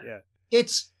 Yeah,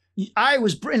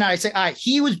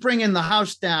 he was bringing the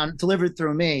house down, delivered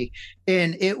through me,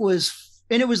 and it was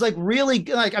like really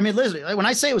like, I mean, literally, like when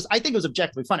I say I think it was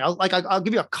objectively funny. I'll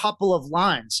give you a couple of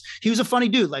lines. He was a funny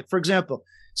dude. Like for example.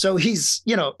 So he's,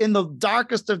 in the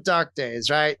darkest of dark days,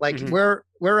 right? Like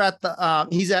we're at the,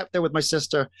 he's out there with my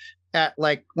sister at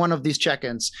like one of these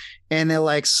check-ins, and they're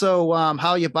like, so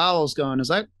how are your bowels going? It's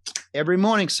like every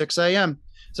morning, 6 a.m.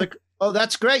 It's like, oh,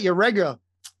 that's great. You're regular.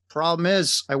 Problem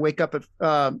is I wake up at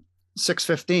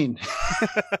 6:15.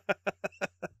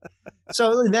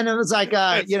 So then it was like,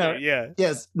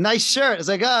 yes, nice shirt. It's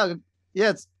like, oh,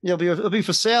 yeah, it'll be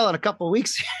for sale in a couple of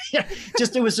weeks.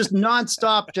 It was just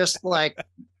nonstop, just like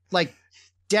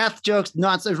death jokes,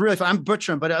 nonsense. It was really fun. I'm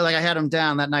butchering, but like I had him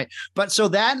down that night. But so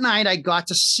that night I got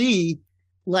to see,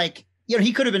 like,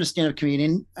 he could have been a stand-up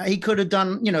comedian. He could have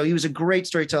done, he was a great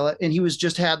storyteller, and he was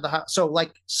just had so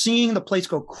like seeing the place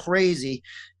go crazy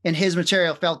and his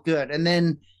material felt good. And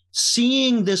then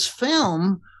seeing this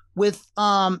film with,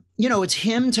 it's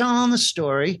him telling the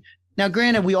story. Now,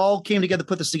 granted, we all came together to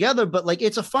put this together, but like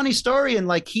it's a funny story, and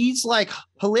like he's like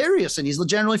hilarious, and he's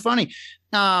generally funny,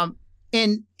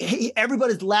 and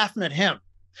everybody's laughing at him.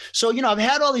 So I've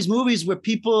had all these movies where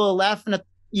people are laughing at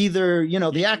either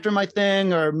the actor in my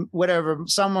thing or whatever.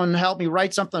 Someone helped me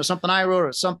write something, or something I wrote,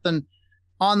 or something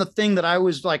on the thing that I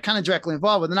was like kind of directly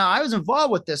involved with. Now I was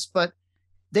involved with this, but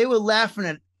they were laughing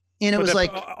at And it was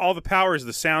like all the power is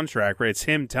the soundtrack, right? It's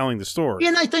him telling the story.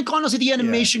 And I think honestly, the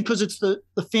animation, because it's the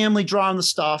family drawing the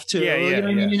stuff too. Yeah, you know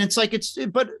what I mean? And it's like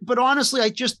but honestly, I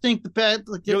just think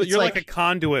you're like a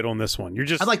conduit on this one. You're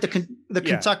just I like the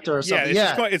conductor or something.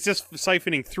 It's just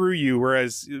siphoning through you,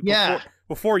 whereas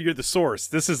before you're the source.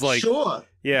 This is like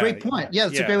great point. Yeah,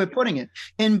 that's a great way of putting it.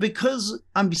 And because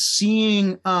I'm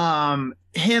seeing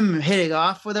him hitting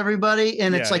off with everybody,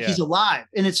 and it's like he's alive,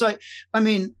 and it's like, I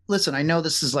mean, listen, I know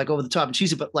this is like over the top and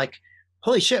cheesy, but like,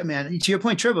 holy shit, man! To your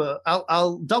point, Tribba,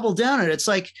 I'll double down on it. It's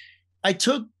like I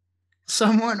took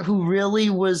someone who really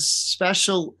was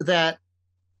special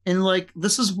and like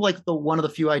this is like one of the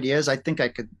few ideas I think I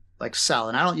could like sell,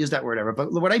 and I don't use that word ever,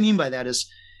 but what I mean by that is,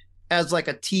 as like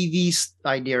a TV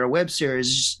idea or a web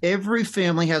series, every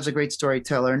family has a great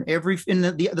storyteller, and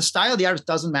the style of the artist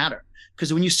doesn't matter,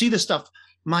 because when you see this stuff,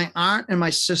 my aunt and my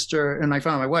sister and I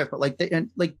found my wife, but like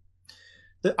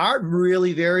the art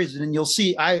really varies, and you'll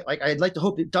see. I'd like to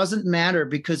hope it doesn't matter,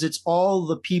 because it's all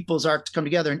the people's art to come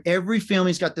together, and every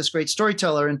family's got this great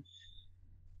storyteller. And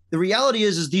the reality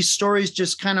is these stories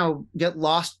just kind of get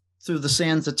lost through the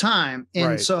sands of time.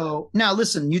 And so now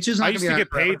listen, YouTube's not I used to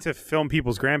get paid to film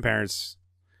people's grandparents.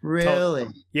 Really?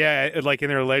 Yeah, like in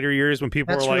their later years when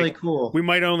people were like, really cool. We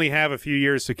might only have a few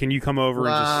years, so can you come over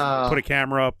and just put a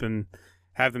camera up and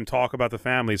have them talk about the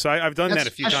family? So I've done that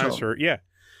a few times for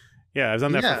I've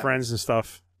done that for friends and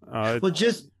stuff. Well,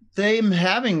 just them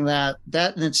having that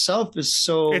in itself is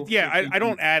so. I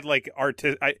don't add like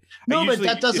artist. But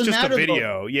that doesn't it's just matter. A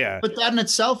video, But that in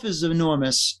itself is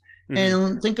enormous. Mm-hmm.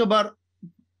 And think about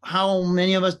how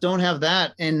many of us don't have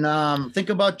that. And think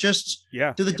about just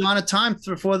to the dawn of time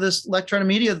before this electronic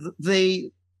media,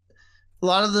 a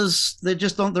lot of those, they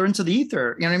just don't, they're into the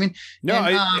ether. You know what I mean? No,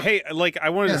 I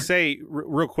wanted to say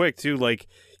real quick too, like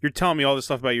you're telling me all this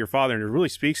stuff about your father, and it really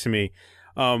speaks to me.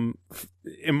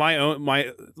 In my own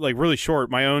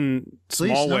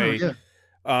small way.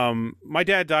 My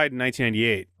dad died in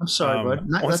 1998. I'm sorry, bud.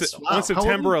 On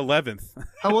September 11th.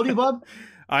 How old are you, Bob?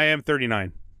 I am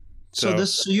 39. So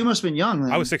you must have been young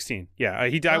then. I was 16. Yeah,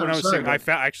 he died when I was 16. I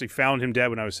actually found him dead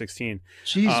when I was 16.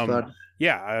 Jeez, bud.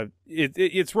 Yeah,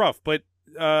 it's rough, but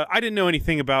I didn't know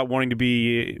anything about wanting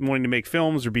to make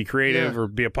films or be creative or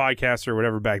be a podcaster or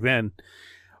whatever back then.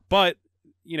 But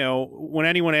you know, when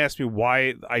anyone asked me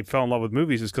why I fell in love with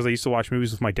movies, is because I used to watch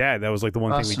movies with my dad. That was like the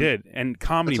one thing we did, and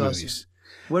comedy movies.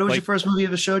 What was your first movie you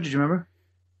ever showed? Did you remember?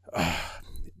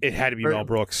 It had to be Mel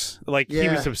Brooks. Like he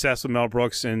was obsessed with Mel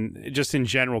Brooks, and just in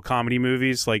general comedy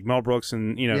movies, like Mel Brooks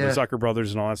and the Zucker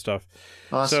brothers and all that stuff.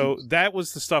 Awesome. So that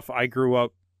was the stuff I grew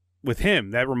up with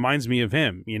him. That reminds me of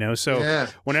him, you know. So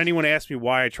when anyone asks me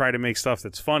why I try to make stuff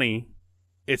that's funny,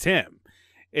 it's him.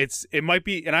 It might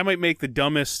be, and I might make the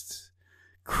dumbest,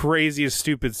 craziest,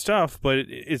 stupid stuff, but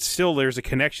it's still, there's a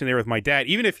connection there with my dad,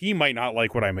 even if he might not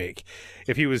like what I make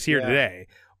if he was here today.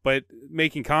 But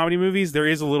making comedy movies, there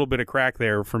is a little bit of crack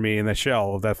there for me in the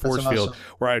shell of that force field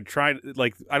where I try,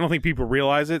 like, I don't think people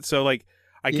realize it. So like,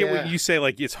 I get what you say,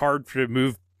 like it's hard to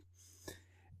move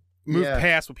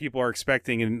past what people are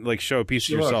expecting and like show a piece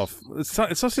of yourself. It's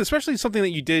especially something that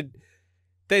you did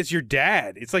that's your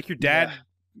dad. It's like your dad,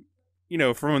 you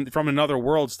know, from another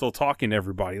world, still talking to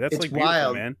everybody. That's like beautiful,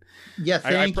 wild, man. Yeah,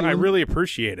 thank you. I really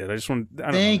appreciate it. I just want.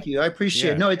 Thank you. I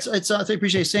appreciate it. No, it's. I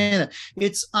appreciate saying that.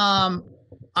 It's.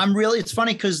 It's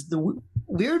funny because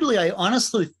weirdly, I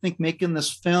honestly think making this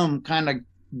film kind of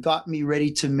got me ready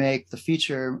to make the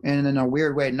feature, and in a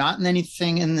weird way, not in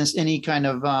anything in this any kind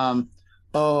of.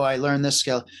 I learned this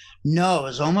skill. No, it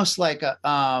was almost like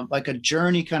a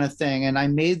journey kind of thing, and I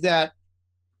made that.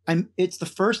 It's the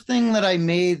first thing that I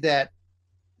made that.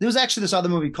 There was actually this other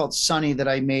movie called Sunny that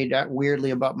I made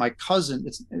weirdly about my cousin.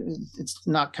 It's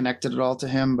not connected at all to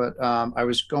him, but I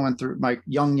was going through, my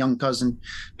young cousin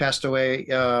passed away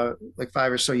like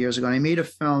 5 or so years ago, and I made a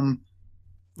film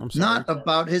not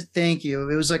about his. Thank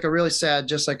you. It was like a really sad,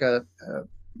 just like a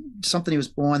something he was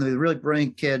born with, a really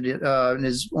brilliant kid and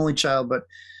his only child, but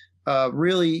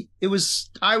really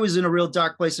I was in a real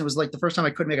dark place, and it was like the first time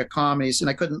I couldn't make a comedy, and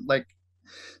I couldn't like.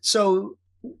 So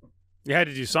you had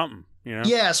to do something. You know?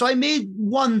 Yeah, so I made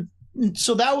one.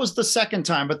 So that was the second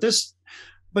time, but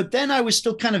then I was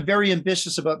still kind of very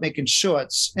ambitious about making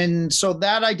shorts, and so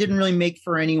that I didn't really make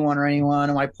for anyone. And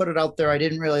when I put it out there, I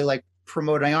didn't really like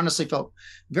promote it. I honestly felt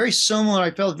very similar.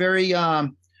 I felt very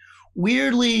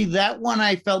weirdly, that one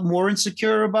I felt more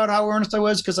insecure about how earnest I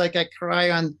was, because like I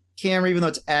cry on camera, even though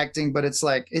it's acting, but it's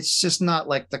like it's just not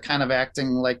like the kind of acting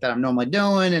like that I'm normally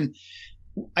doing. And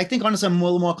I think honestly I'm a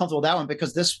little more comfortable with that one,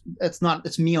 because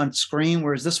it's me on screen,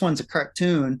 whereas this one's a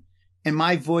cartoon and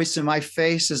my voice and my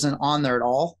face isn't on there at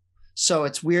all. So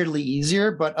it's weirdly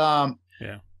easier, but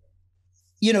yeah.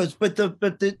 You know, but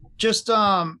the just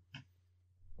I'm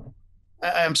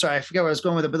sorry, I forget where I was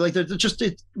going with it, but like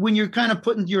when you're kind of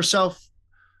putting yourself.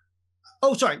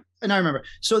 Oh, sorry, and I remember.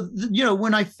 So you know,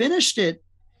 when I finished it,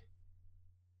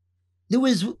 there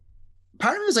was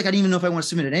part of me was like, I didn't even know if I want to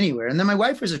submit it anywhere. And then my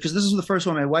wife was, because this is the first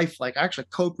one my wife like actually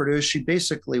co-produced. She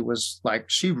basically was like,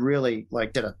 she really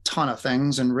like did a ton of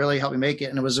things and really helped me make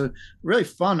it, and it was really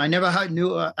fun. I never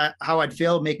knew how I'd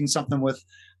feel making something with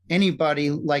anybody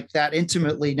like that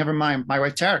intimately, never mind my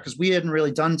wife Tara, because we hadn't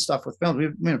really done stuff with film.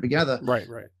 We were together. Right.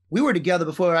 We were together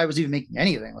before I was even making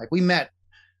anything. Like we met,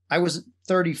 I was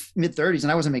mid-30s,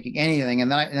 and I wasn't making anything.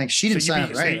 And then she didn't sign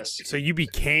up for any of this. So you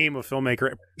became a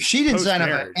filmmaker. She didn't sign up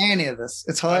for any of this.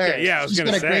 It's hilarious. Okay, yeah, I was going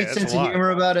to say. She's got a great sense of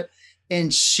humor about it.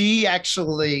 And she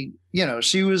actually, you know,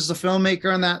 she was the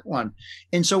filmmaker on that one.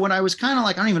 And so when I was kind of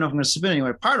like, I don't even know if I'm going to submit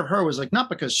anyway, part of her was like, not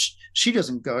because she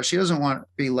doesn't go, she doesn't want to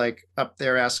be like up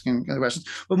there asking questions,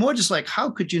 but more just like, how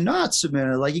could you not submit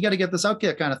it? Like, you got to get this out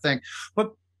there kind of thing.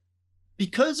 But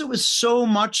because it was so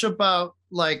much about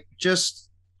like just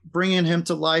bringing him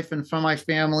to life and for my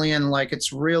family, and like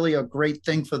it's really a great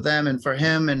thing for them and for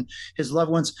him and his loved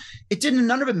ones,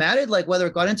 none of it mattered, like whether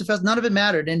it got into fest, none of it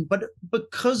mattered. And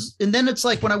and then it's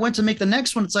like when I went to make the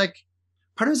next one, it's like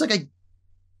part of it's like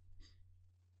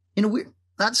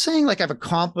not saying like I've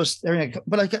accomplished everything,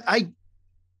 but like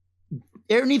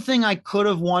anything I could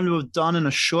have wanted to have done in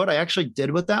a short, I actually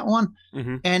did with that one.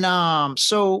 Mm-hmm. And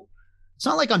so it's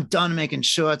not like I'm done making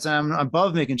shorts and I'm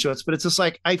above making shorts, but it's just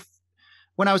like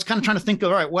when I was kind of trying to think of,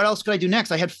 all right, what else could I do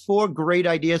next? I had 4 great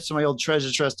ideas to my old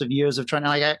treasure chest of years of trying to,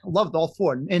 like, I loved all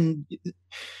 4. And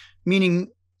meaning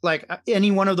like any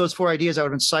one of those 4 ideas, I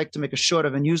would have been psyched to make a short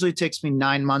of. And usually it takes me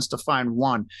 9 months to find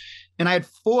one. And I had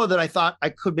 4 that I thought I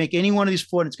could make any one of these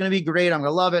 4, and it's going to be great. I'm going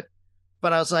to love it.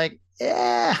 But I was like,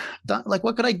 like,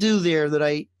 what could I do there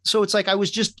so it's like, I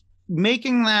was just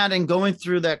making that and going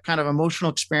through that kind of emotional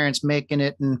experience, making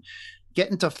it and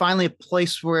getting to finally a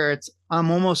place where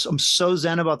I'm so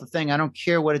zen about the thing. I don't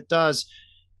care what it does.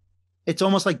 It's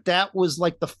almost like that was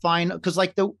like the final, because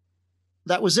like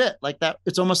that was it. Like that,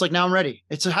 it's almost like now I'm ready.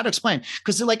 It's hard to explain.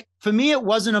 Because like for me, it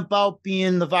wasn't about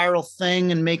being the viral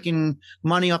thing and making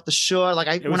money off the shore.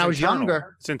 Like when I was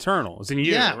younger, it's internal. It's in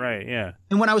you, right? Yeah.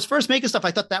 And when I was first making stuff,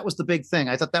 I thought that was the big thing.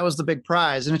 I thought that was the big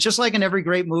prize. And it's just like in every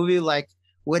great movie, like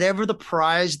whatever the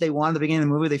prize they want at the beginning of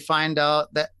the movie, they find out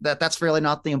that's really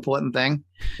not the important thing.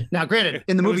 Now, granted,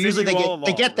 in the movie, usually they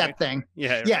get that thing.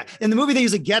 Yeah. In the movie, they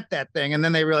usually get that thing, and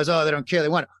then they realize, oh, they don't care. They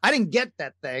want it. I didn't get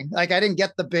that thing. Like, I didn't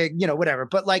get the big, whatever.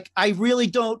 But like, I really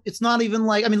don't. It's not even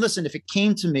like, I mean, listen, if it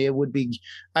came to me,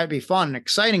 I'd be fun and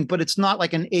exciting. But it's not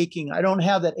like an aching. I don't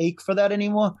have that ache for that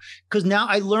anymore, because now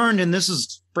I learned, and this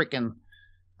is freaking.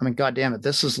 I mean, God damn it,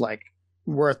 this is like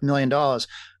worth $1 million.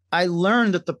 I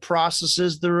learned that the process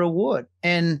is the reward.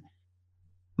 And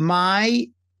my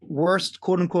worst,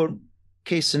 quote unquote,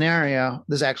 case scenario,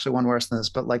 there's actually one worse than this,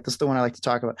 but like this is the one I like to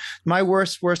talk about. My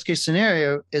worst case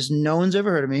scenario is no one's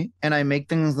ever heard of me, and I make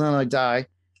things and then I die.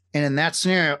 And in that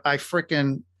scenario, I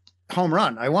freaking home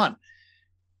run. I won.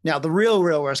 Now, the real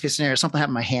worst case scenario is something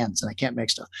happened to my hands and I can't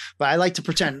make stuff. But I like to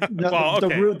pretend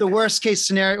the worst case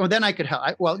scenario, well, then I could help.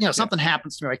 Something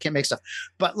happens to me, I can't make stuff.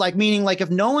 But like, meaning like if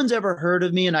no one's ever heard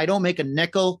of me and I don't make a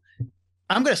nickel,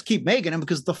 I'm going to keep making them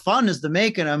because the fun is the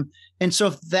making them. And so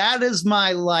if that is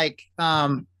my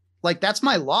that's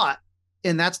my lot.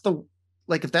 And that's the,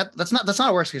 like, if that's not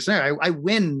a worst case scenario, I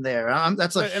win there.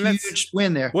 That's a huge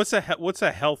win there. What's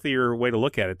a healthier way to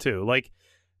look at it too? Like,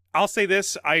 I'll say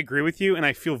this, I agree with you, and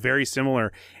I feel very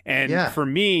similar. And for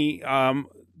me,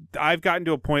 I've gotten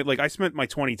to a point, like I spent my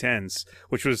 2010s,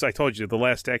 which was, I told you, the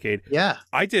last decade. Yeah.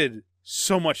 I did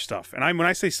so much stuff. And when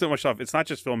I say so much stuff, it's not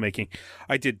just filmmaking.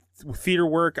 I did theater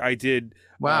work. I did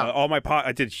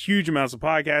I did huge amounts of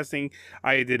podcasting.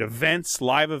 I did events,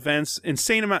 live events,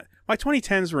 insane amount. My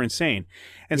 2010s were insane.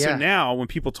 And so now when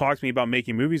people talk to me about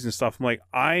making movies and stuff, I'm like,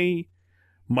 I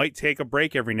might take a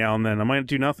break every now and then. I might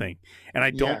do nothing. And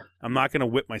I'm not going to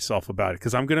whip myself about it,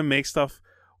 because I'm going to make stuff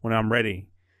when I'm ready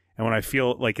and when I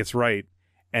feel like it's right.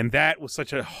 And that was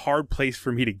such a hard place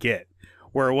for me to get,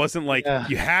 where it wasn't like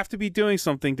you have to be doing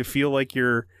something to feel like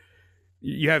you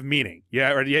have meaning.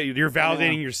 You're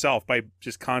validating yourself by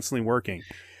just constantly working.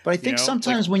 But I think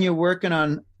sometimes when you're working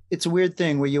on, it's a weird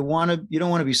thing where you don't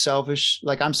want to be selfish.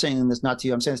 Like, I'm saying this not to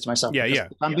you, I'm saying this to myself. If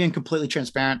I'm being completely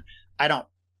transparent,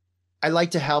 I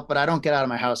like to help, but I don't get out of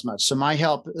my house much. So my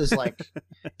help is like,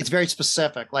 it's very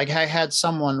specific. Like, I had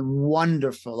someone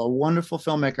wonderful, a wonderful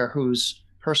filmmaker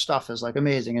her stuff is like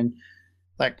amazing. And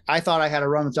like, I thought I had a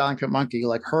run with Delinquent Monkey,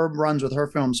 like her runs with her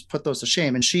films, put those to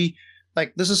shame. And she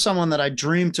like this is someone that I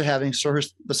dreamed to having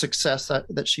the success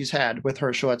that she's had with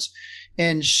her shorts.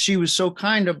 And she was so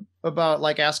kind of about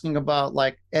like asking about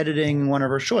like editing one of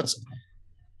her shorts,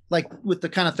 like with the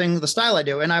kind of thing, the style I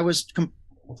do. And I was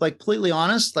like completely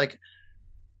honest, like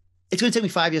it's going to take me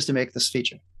 5 years to make this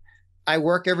feature. I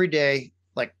work every day,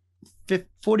 like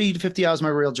 40 to 50 hours, my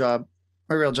real job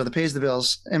that pays the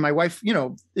bills. And my wife, you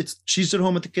know, she's at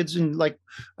home with the kids, and like,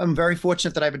 I'm very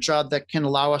fortunate that I have a job that can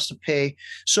allow us to pay.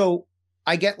 So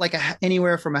I get like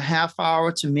anywhere from a half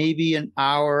hour to maybe an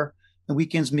hour, and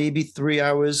weekends, maybe 3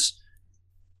 hours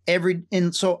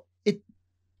and so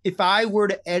if I were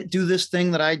to do this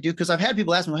thing that I do, because I've had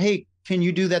people ask me, hey, can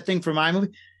you do that thing for my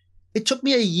movie? It took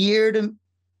me a year to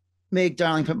make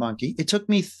Darling Pit Monkey. It took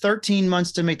me 13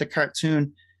 months to make the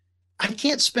cartoon. I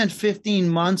can't spend 15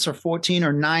 months or 14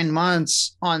 or 9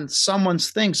 months on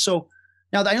someone's thing. So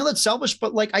now I know that's selfish,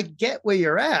 but like, I get where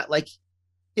you're at. Like,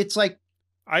 it's like,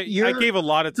 I gave a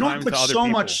lot of time to other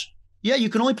people. Yeah, you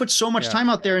can only put so much time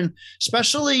out there. And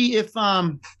especially if,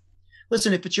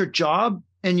 listen, if it's your job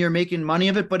and you're making money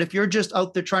of it, but if you're just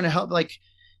out there trying to help, like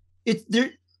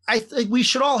I think we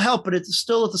should all help, but it's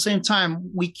still at the same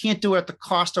time, we can't do it at the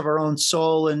cost of our own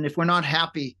soul. And if we're not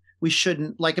happy, we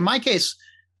shouldn't. Like in my case,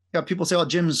 you know, people say, well,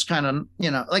 Jim's kind of,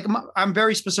 you know, like I'm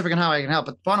very specific on how I can help.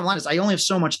 But the bottom line is I only have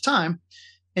so much time.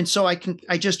 And so I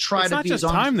just try to be. It's not just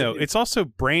time though. It's also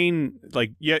brain.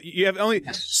 Like you have only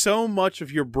so much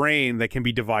of your brain that can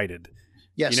be divided.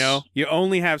 Yes. You know, you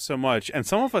only have so much. And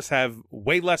some of us have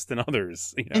way less than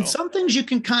others. You know? And some things you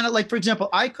can kind of like, for example,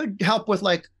 I could help with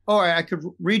like, I could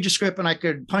read your script and I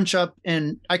could punch up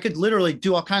and I could literally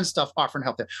do all kinds of stuff, offer and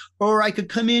help there. Or I could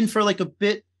come in for like a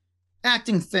bit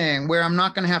acting thing where I'm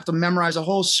not going to have to memorize a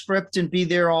whole script and be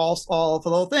there all for the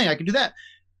whole thing. I could do that.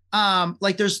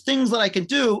 Like there's things that I can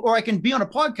do, or I can be on a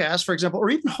podcast, for example, or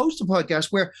even host a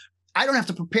podcast where I don't have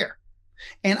to prepare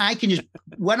and I can just,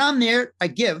 when I'm there, I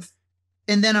give,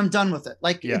 and then I'm done with it.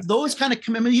 Like those kind of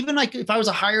commitment, even like if I was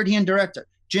a hired hand director,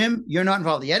 Jim, you're not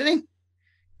involved in the editing,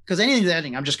 because anything with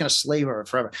editing, I'm just going to slave over it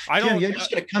forever. You're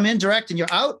just going to come in, direct, and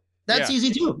you're out. That's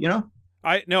easy too, you know?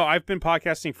 I've been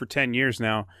podcasting for 10 years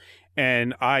now.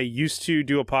 And I used to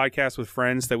do a podcast with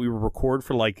friends that we would record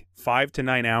for like 5 to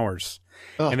 9 hours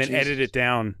and then edit it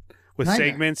down with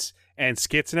segments and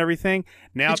skits and everything.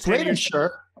 Now it's great, I'm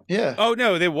sure. Yeah. Oh,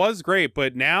 no, it was great.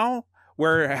 But now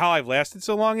how I've lasted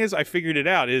so long is I figured it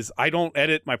out is I don't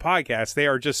edit my podcasts. They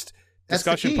are just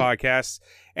discussion podcasts.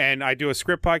 And I do a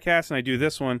script podcast and I do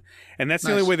this one. And that's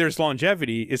the only way there's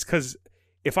longevity is because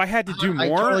if I had to do more. I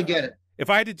totally get it. If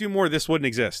I had to do more, this wouldn't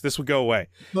exist. This would go away.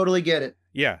 Totally get it.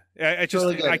 Yeah. I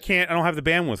don't have the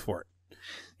bandwidth for it.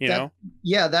 You know?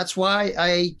 Yeah. That's why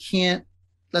I can't,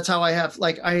 that's how I have,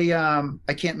 like,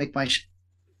 I can't make my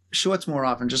shorts more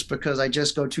often just because I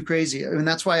just go too crazy. I mean,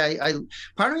 that's why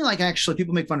part of me, like, actually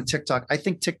people make fun of TikTok. I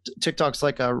think TikTok's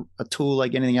like a tool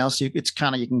like anything else. It's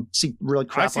kind of, you can see really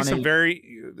crap on it. I see some very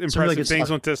impressive things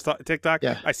on TikTok.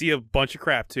 Yeah. I see a bunch of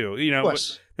crap too. You know,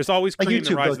 there's always cream like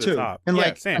that rises to the top. And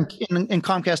like in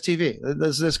Comcast TV,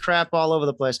 there's this crap all over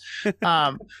the place.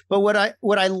 But what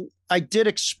I did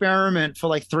experiment for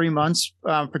like 3 months,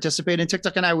 participate in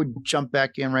TikTok, and I would jump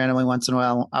back in randomly once in a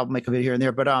while. I'll make a video here and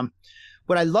there. But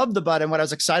what I loved about it and what I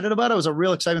was excited about, it was a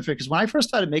real excitement for me, because when I first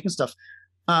started making stuff,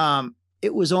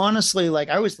 it was honestly like,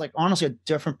 I was like honestly a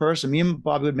different person. Me and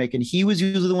Bobby would make, and he was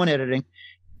usually the one editing.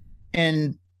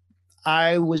 And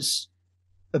I was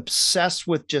obsessed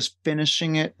with just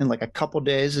finishing it in like a couple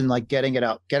days and like getting it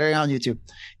on YouTube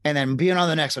and then being on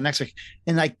the next week.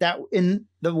 And like that, in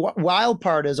the wild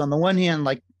part is, on the one hand,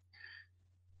 like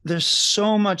there's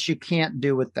so much you can't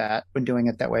do with that when doing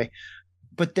it that way.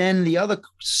 But then the other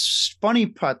funny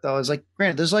part though is, like,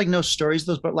 granted, there's like no stories,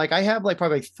 but like I have like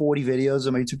probably like 40 videos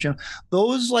on my YouTube channel.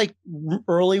 Those like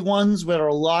early ones where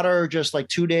a lot are just like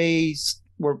 2 days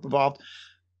were involved.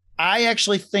 I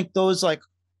actually think those like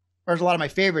are a lot of my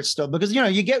favorites still, because, you know,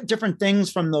 you get different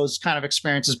things from those kind of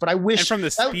experiences, but I wish. And from the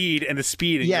speed and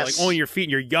you're like on your feet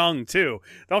and you're young too.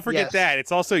 Don't forget that.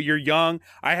 It's also, you're young.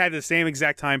 I had the same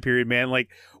exact time period, man. Like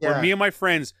where me and my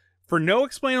friends, for no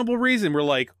explainable reason, we're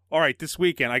like, all right, this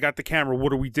weekend I got the camera.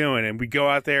 What are we doing? And we go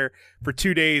out there for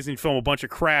 2 days and film a bunch of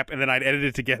crap, and then I'd edit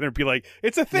it together and be like,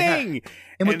 it's a thing. Yeah.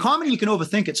 And with comedy, you can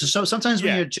overthink it. So sometimes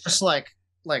when you're just like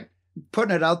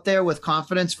putting it out there with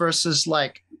confidence versus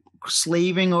like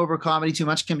slaving over comedy too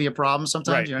much can be a problem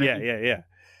sometimes. Right. You know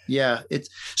Yeah. It's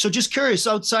so, just curious,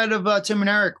 outside of Tim and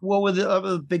Eric, what were the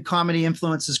other big comedy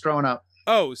influences growing up?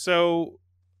 Oh, so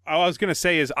all I was going to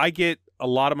say is I get a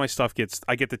lot of my stuff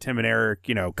I get the Tim and Eric,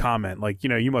 comment like,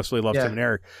 you must really love Tim and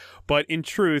Eric. But in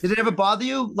truth, did it ever bother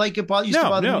you? Like it used to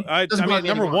bother me? I mean,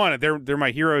 number one, they're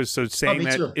my heroes, so saying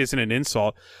that too. isn't an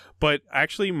insult. But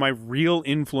actually, my real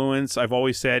influence, I've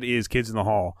always said, is Kids in the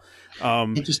Hall.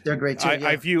 They're great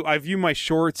too. I view my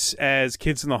shorts as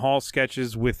Kids in the Hall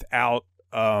sketches without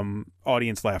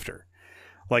audience laughter.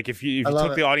 Like if you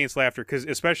took the audience laughter, because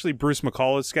especially Bruce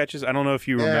McCullough's sketches, I don't know if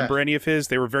you remember any of his.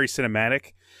 They were very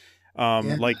cinematic.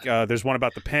 Like there's one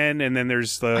about the pen, and then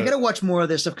there's the. I gotta watch more of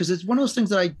this stuff because it's one of those things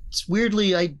that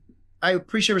I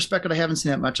appreciate, respect, but I haven't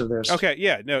seen that much of theirs. Okay,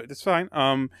 yeah, no, that's fine.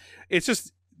 It's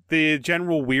just the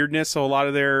general weirdness of a lot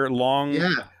of their long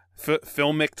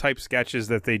filmic type sketches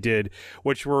that they did,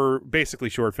 which were basically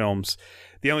short films.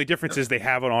 The only difference is they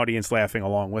have an audience laughing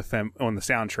along with them on the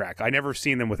soundtrack. I never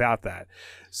seen them without that.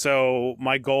 So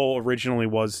my goal originally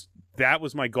was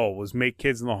make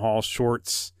Kids in the Hall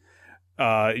shorts. You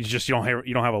don't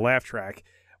have a laugh track,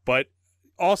 but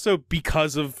also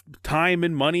because of time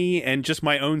and money and just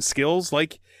my own skills,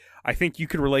 like I think you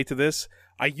could relate to this.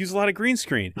 I use a lot of green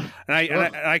screen, and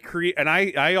I create, and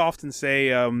I often say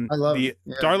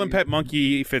Darlin' Pet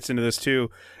Monkey fits into this too,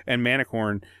 and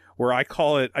Manicorn, where I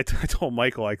call it. I told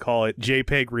Michael I call it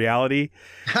JPEG reality,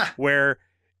 where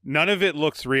none of it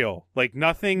looks real. Like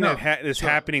nothing that is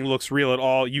happening looks real at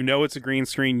all. You know it's a green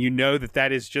screen. You know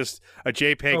that is just a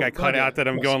JPEG I cut out that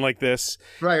I'm going like this.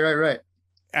 Right.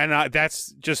 And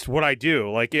that's just what I do.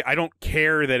 Like, I don't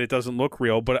care that it doesn't look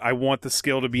real, but I want the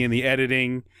skill to be in the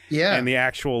editing and the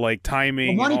actual, like,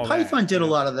 timing. Well, Monty Python did a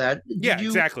lot of that.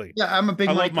 Exactly. Yeah, I'm a big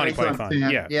Monty Python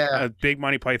fan. Yeah, a big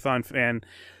Monty Python fan.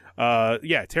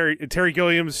 Terry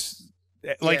Gilliam's,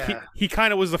 like, he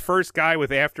kind of was the first guy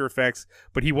with After Effects,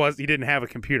 but he didn't have a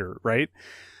computer, right?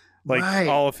 Like,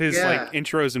 all of his, like,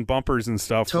 intros and bumpers and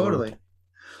stuff. Totally.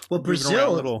 Well,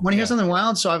 Brazil, when he has something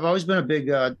wild, so I've always been a big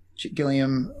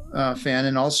Gilliam fan,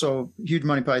 and also huge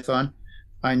Monty Python.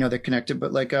 I know they're connected,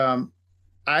 but like I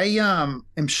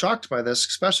am shocked by this,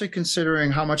 especially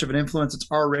considering how much of an influence it's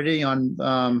already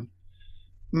on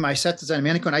my set design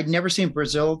Manicorn. I'd never seen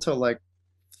Brazil till like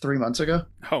 3 months ago.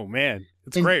 Oh man,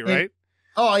 it's great, right?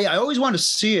 Oh yeah, I always wanted to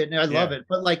see it, and I love it.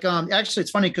 But like actually,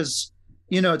 it's funny because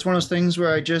it's one of those things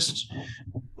where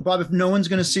Bob, if no one's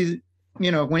going to see.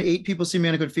 When 8 people see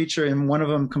Manicorn feature and one of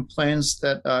them complains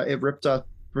that it ripped up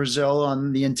Brazil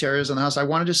on the interiors on the house, I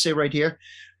want to just say right here,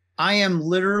 I am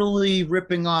literally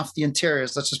ripping off the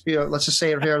interiors. Let's just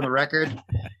say it here on the record,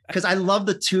 because I love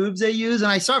the tubes they use,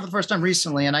 and I saw it for the first time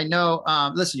recently. And I know,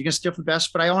 listen, you can steal for the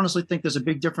best, but I honestly think there's a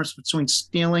big difference between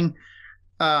stealing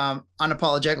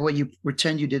unapologetic what you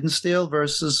pretend you didn't steal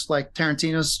versus like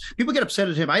Tarantino's. People get upset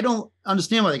at him. I don't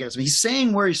understand why they get upset. He's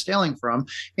saying where he's stealing from,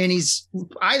 and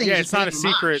I think it's not a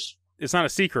secret. It's not a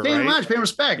secret, pay right? homage, pay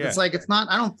respect. Yeah. It's like it's not.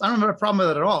 I don't have a problem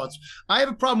with it at all. I have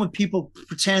a problem with people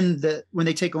pretend that when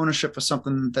they take ownership for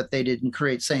something that they didn't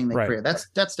create, saying they created.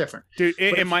 That's different. Dude,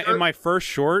 in my first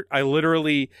short, I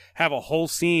literally have a whole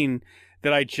scene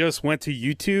that I just went to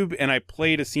YouTube and I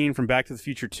played a scene from Back to the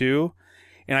Future 2.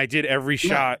 And I did every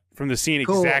shot from the scene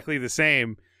exactly the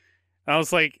same. I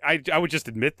was like, I would just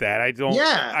admit that. I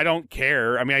don't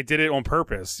care. I mean, I did it on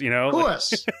purpose, Of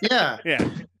course. Yeah. Yeah.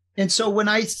 And so when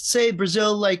I say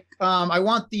Brazil, like, I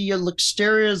want the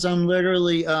exteriors, I'm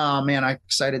literally, I'm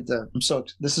excited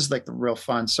this is like the real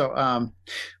fun. So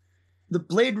the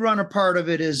Blade Runner part of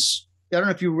it is, I don't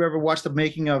know if you ever watched the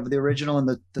making of the original and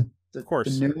of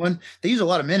course. the new one. They use a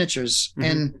lot of miniatures. Mm-hmm.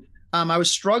 And I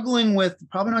was struggling with,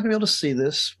 probably not going to be able to see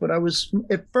this, but I was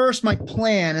at first my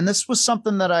plan, and this was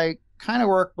something that I kind of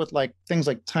worked with, like things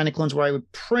like Tiny Clones, where I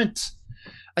would print.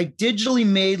 I digitally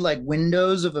made like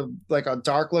windows of a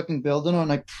dark looking building,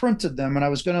 and I printed them, and I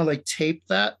was going to like tape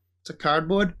that to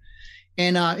cardboard,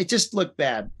 and it just looked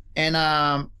bad. And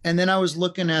then I was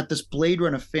looking at this Blade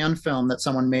Runner fan film that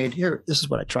someone made. Here, this is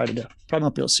what I tried to do. Probably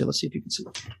not be able to see. Let's see if you can see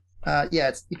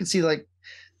it. You can see like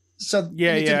so.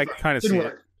 Yeah, I kind of see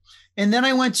it. And then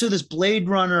I went to this Blade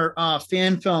Runner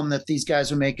fan film that these guys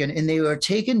were making, and they were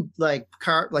taking like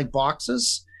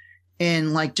boxes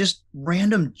and like just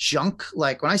random junk.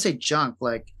 Like when I say junk,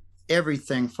 like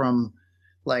everything from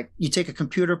like you take a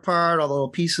computer part, all the little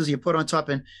pieces you put on top,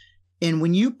 and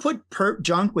when you put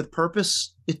junk with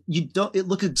purpose, it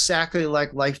looks exactly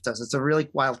like life does. It's a really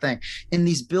wild thing. And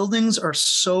these buildings are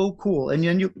so cool. And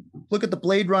then you look at the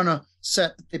Blade Runner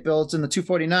set that they built in the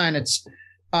 249. It's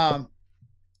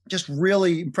just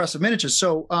really impressive miniatures.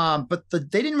 So, but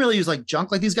they didn't really use like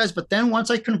junk like these guys. But then once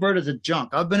I converted to junk,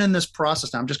 I've been in this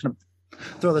process now. I'm just going to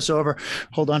throw this over.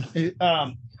 Hold on.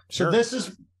 Sure. So this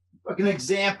is like an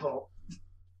example.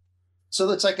 So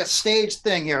it's like a staged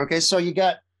thing here. Okay. So you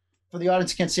got for the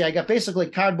audience can't see, I got basically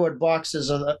cardboard boxes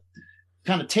of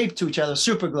kind of taped to each other,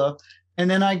 super glue. And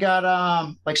then I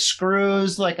got like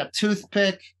screws, like a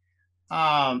toothpick.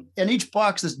 And each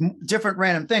box is different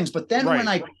random things. But then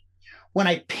when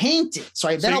I paint it,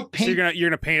 I'll paint. So you're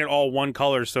gonna paint it all one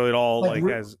color, so it all like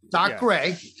has dark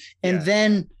gray, and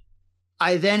then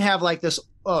I have like this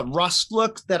rust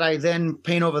look that I then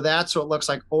paint over that, so it looks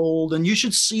like old. And you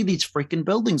should see these freaking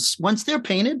buildings once they're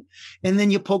painted, and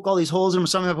then you poke all these holes in them.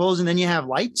 Some have holes, and then you have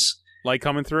light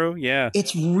coming through. Yeah,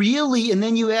 it's really, and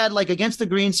then you add like against the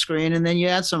green screen, and then you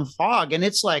add some fog, and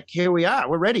it's like, here we are,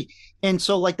 we're ready. And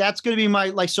so like that's going to be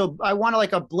my so I want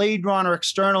like a Blade Runner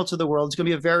external to the world. It's going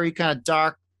to be a very kind of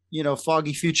dark,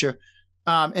 foggy future.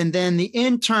 And then the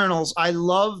internals, I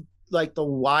love like the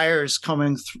wires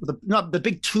coming through the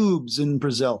big tubes in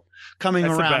Brazil coming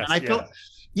that's around. The best, and I feel.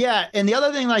 Yeah. And the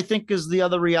other thing that I think is the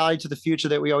other reality to the future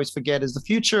that we always forget is the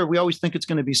future. We always think it's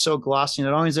going to be so glossy, and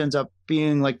it always ends up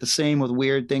being like the same with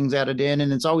weird things added in,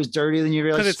 and it's always dirtier than you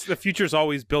realize. Because the future is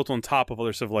always built on top of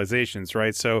other civilizations,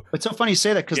 right? So it's so funny you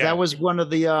say that, because that was one of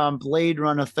the Blade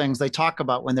Runner things they talk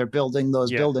about when they're building those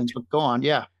buildings. But go on.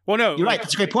 Yeah. Well, no, you're right.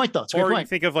 That's a great point, though. It's a great point. You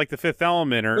think of like the Fifth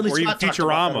Element or even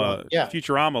Futurama.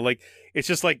 Futurama. Like it's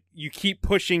just like you keep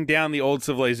pushing down the old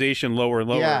civilization lower and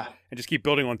lower, and just keep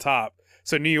building on top.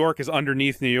 So New York is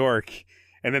underneath New York,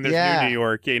 and then there's new New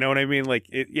York. You know what I mean? Like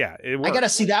it works. I got to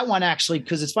see that one actually,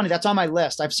 because it's funny. That's on my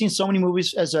list. I've seen so many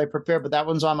movies as I prepare, but that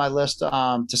one's on my list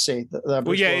to see.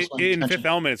 In Fifth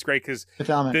Element, it's great because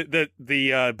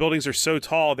the buildings are so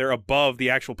tall, they're above the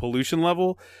actual pollution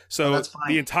level. So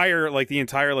the entire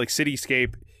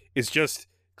cityscape is just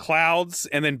clouds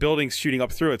and then buildings shooting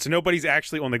up through it, so nobody's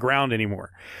actually on the ground anymore.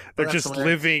 They're just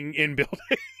living in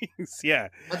buildings.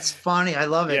 That's funny. I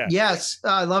love it. Yes,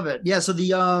 I love it. So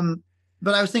the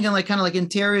but I was thinking like kind of like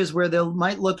interiors where they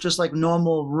might look just like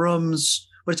normal rooms,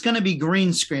 but it's going to be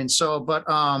green screen. So but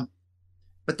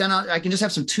then I can just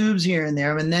have some tubes here and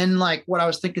there. And then like what I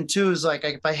was thinking too is like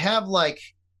if I have like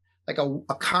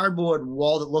a cardboard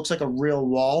wall that looks like a real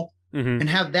wall, and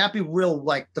have that be real,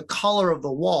 like the color of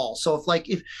the wall. So if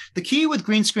the key with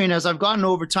green screen, as I've gotten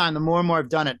over time, the more and more I've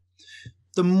done it,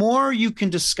 the more you can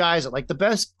disguise it. Like the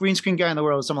best green screen guy in the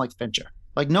world is someone like Fincher.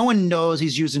 Like no one knows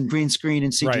he's using green screen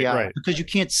and CGI because you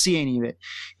can't see any of it.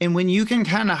 And when you can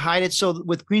kind of hide it, so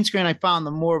with green screen, I found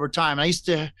the more over time. And I used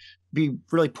to be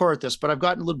really poor at this, but I've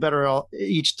gotten a little better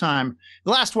each time.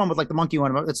 The last one with like the monkey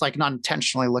one, it's like not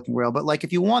intentionally looking real, but like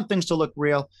if you want things to look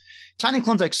real, Tiny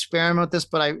Clones, I experiment with this,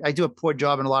 but I do a poor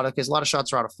job in a lot of cases. A lot of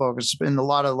shots are out of focus, and a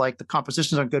lot of like the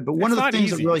compositions aren't good. But one of the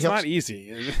things that really helps. It's not easy.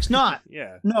 It's not.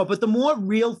 No, but the more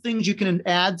real things you can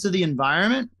add to the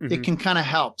environment, it can kind of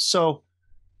help. So,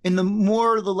 and the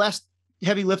less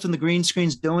heavy lifting the green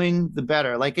screen's doing, the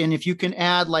better. Like, and if you can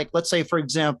add, like, let's say, for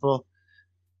example,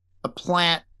 a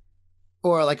plant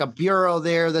or like a bureau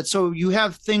there, that so you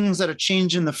have things that are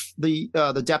changing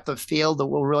the depth of field that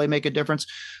will really make a difference.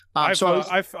 I've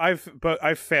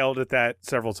failed at that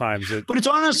several times. But it's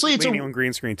honestly, it's leaning on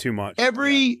green screen too much. I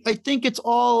think it's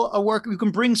all a work. You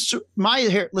can bring my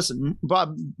hair. Listen,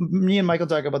 Bob, me and Michael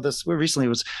talk about this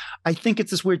recently. I think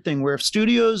it's this weird thing where if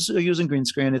studios are using green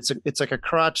screen, it's like a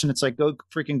crutch, and it's like go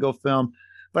film.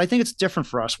 But I think it's different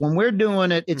for us when we're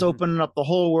doing it. It's opening up the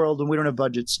whole world, and we don't have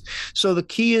budgets. So the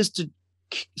key is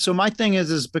so my thing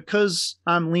is because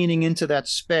I'm leaning into that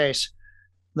space.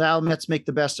 Now let's make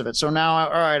the best of it. So now, all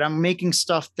right, I'm making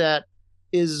stuff that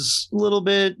is a little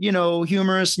bit,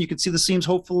 humorous, and you can see the seams,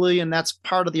 hopefully, and that's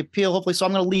part of the appeal, hopefully. So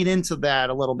I'm going to lean into that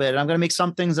a little bit. And I'm going to make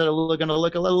some things that are going to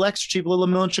look a little extra cheap, a little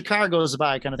million Chicago goes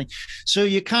by kind of thing. So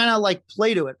you kind of like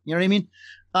play to it. You know what I mean?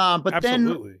 But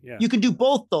Absolutely, then you can do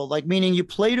both though, like meaning you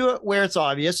play to it where it's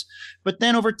obvious, but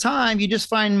then over time you just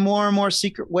find more and more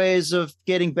secret ways of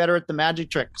getting better at the magic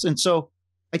tricks. And so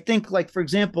I think, like, for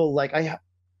example, like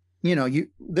one of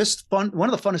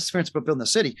the funnest experiences about building a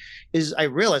city is I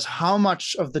realize how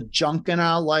much of the junk in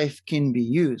our life can be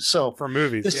used. So for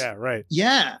movies,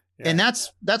 and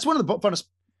that's one of the funnest.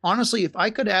 Honestly, if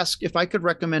I could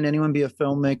recommend anyone be a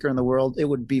filmmaker in the world, it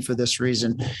would be for this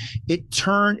reason.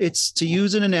 It's to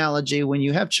use an analogy, when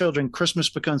you have children, Christmas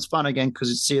becomes fun again because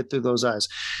you see it through those eyes.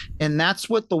 And that's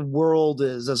what the world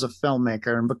is as a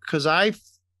filmmaker. And because I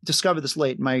discovered this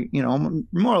late in my,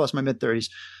 more or less my mid-30s,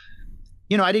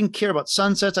 I didn't care about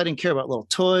sunsets. I didn't care about little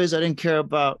toys. I didn't care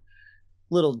about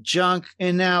little junk.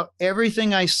 And now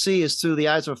everything I see is through the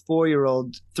eyes of a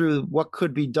 4-year-old, through what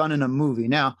could be done in a movie.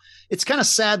 Now, it's kind of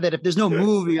sad that if there's no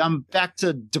movie, I'm back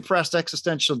to depressed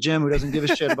existential Jim who doesn't give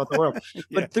a shit about the world.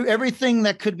 But through everything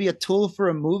that could be a tool for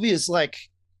a movie is like,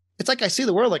 it's like I see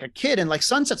the world like a kid, and like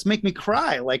sunsets make me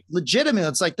cry, like legitimately.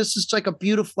 It's like, this is like a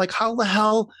beautiful, like, how the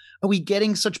hell are we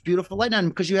getting such beautiful light? And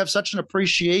because you have such an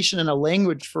appreciation and a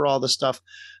language for all this stuff,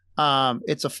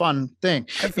 it's a fun thing.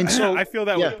 And so I feel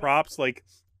that with props, like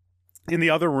in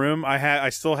the other room, I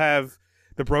still have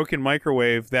the broken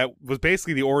microwave that was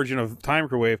basically the origin of time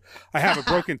microwave. I have a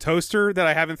broken toaster that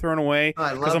I haven't thrown away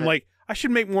because I'm like, I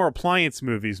should make more appliance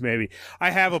movies. Maybe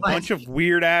I have a bunch of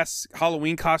weird ass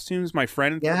Halloween costumes my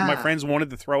friends wanted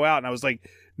to throw out, and I was like,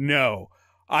 no,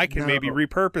 I can maybe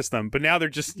repurpose them. But now they're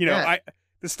just, the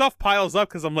stuff piles up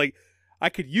because I'm like, I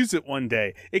could use it one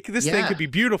day. This thing could be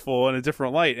beautiful in a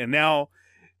different light, and now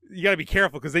you got to be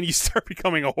careful because then you start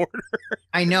becoming a hoarder.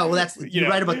 I know. Well, you're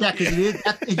right about that, because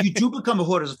you do become a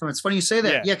hoarder. It's funny you say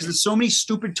that. Yeah, because there's so many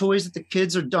stupid toys that the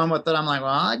kids are done with that I'm like, well,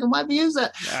 I can maybe use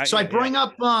that. So I bring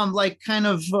up like kind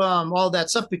of all that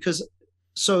stuff because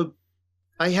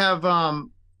I have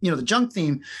the junk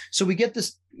theme. So we get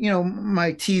this,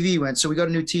 my TV went. So we got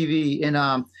a new TV,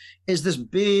 and is this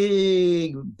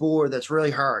big board that's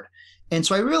really hard. And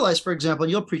so I realized, for example,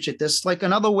 and you'll appreciate this, like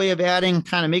another way of adding,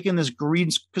 kind of making this green,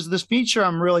 because this feature,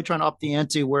 I'm really trying to up the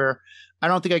ante where I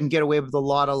don't think I can get away with a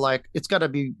lot of like, it's got to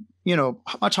be,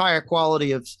 much higher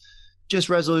quality of just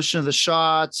resolution of the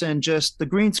shots and just the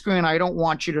green screen. I don't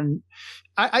want you to,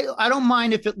 I don't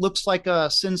mind if it looks like a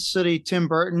Sin City, Tim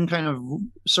Burton kind of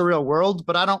surreal world,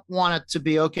 but I don't want it to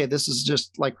be, okay, this is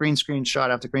just like green screen shot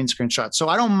after green screen shot. So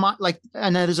I don't mind, like,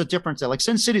 and that is a difference there. Like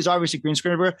Sin City is obviously green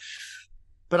screen everywhere.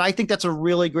 But I think that's a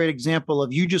really great example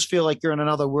of, you just feel like you're in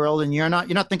another world, and you're not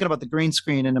thinking about the green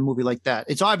screen in a movie like that.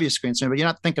 It's obvious green screen, but you're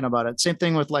not thinking about it. Same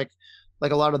thing with like a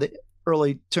lot of the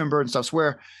early Tim Burton stuff,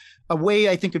 where a way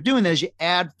I think of doing that is you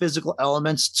add physical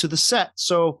elements to the set.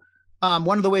 So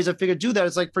one of the ways I figured to do that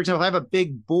is, like, for example, if I have a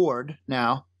big board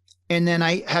now, and then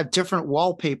I have different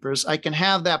wallpapers, I can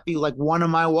have that be like one of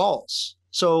my walls.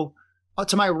 So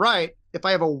to my right, if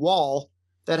I have a wall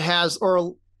that has,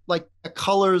 or like the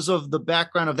colors of the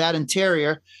background of that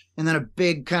interior, and then a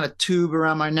big kind of tube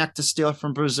around my neck to steal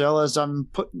from Brazil, as I'm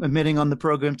admitting on the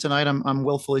program tonight, I'm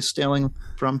willfully stealing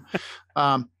from.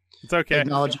 It's okay.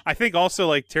 I think also,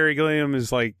 like, Terry Gilliam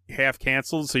is like half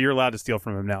canceled, so you're allowed to steal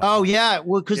from him now. Oh yeah,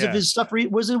 well, because of his stuff.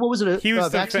 What was it? He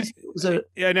was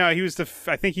he was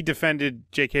I think he defended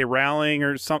J.K. Rowling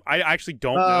or something. I actually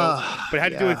don't know, but it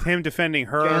had to do with him defending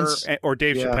her or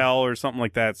Dave Chappelle or something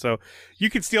like that. So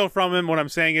you can steal from him. What I'm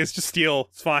saying is, just steal.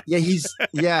 It's fine. Yeah, he's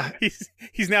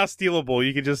now stealable.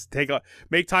 You can just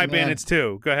make time bandits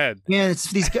too. Go ahead. Yeah,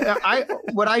 it's these.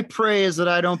 What I pray is that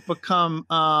I don't become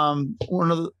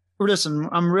one of the. Listen,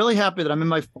 I'm really happy that I'm in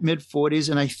my mid 40s,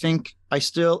 and I think I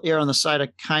still err on the side of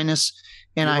kindness,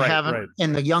 and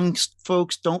and the young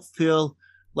folks don't feel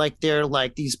like they're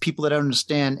like these people that don't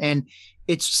understand. And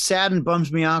it's sad and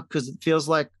bums me out, because it feels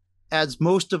like, as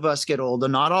most of us get older,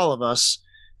 not all of us,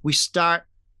 the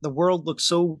world looks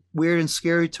so weird and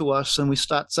scary to us, and we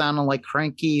start sounding like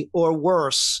cranky or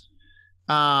worse,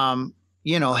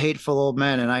 hateful old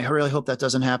men. And I really hope that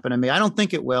doesn't happen to me. I don't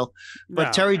think it will,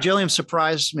 but Terry Gilliam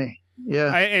surprised me.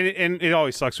 Yeah. And it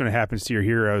always sucks when it happens to your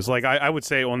heroes. Like I would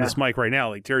say on this mic right now,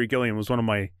 like Terry Gilliam was one of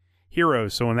my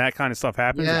heroes. So when that kind of stuff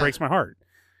happens, it breaks my heart.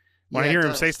 When I hear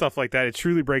him say stuff like that, it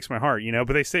truly breaks my heart,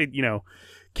 but they say,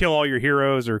 kill all your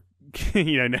heroes, or,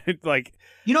 like,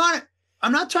 what?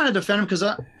 I'm not trying to defend him, because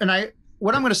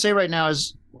what I'm going to say right now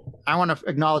is, I want to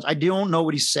acknowledge I don't know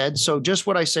what he said. So just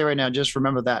what I say right now, just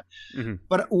remember that. Mm-hmm.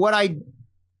 But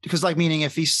because like, meaning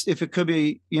if it could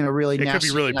be, really nasty. It could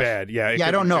be really bad. Yeah.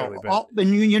 I don't know.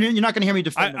 Then you're not going to hear me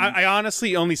defend him. I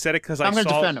honestly only said it because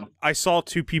I saw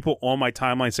two people on my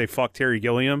timeline say, fuck Terry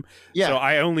Gilliam. Yeah. So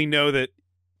I only know that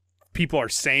people are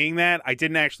saying that. I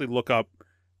didn't actually look up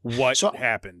what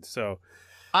happened. So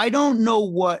I don't know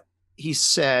what he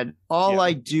said. All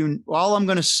I'm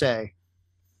going to say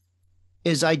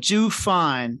is, I do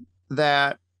find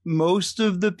that most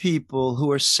of the people who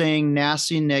are saying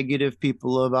nasty, negative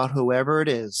people about whoever it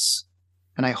is,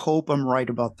 and I hope I'm right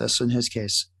about this in his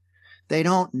case, they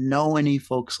don't know any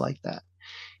folks like that.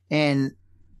 And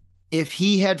if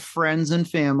he had friends and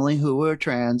family who were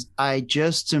trans, I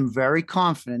just am very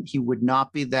confident he would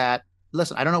not be that.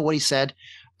 Listen, I don't know what he said.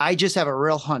 I just have a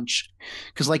real hunch,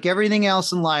 because like everything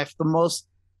else in life, the most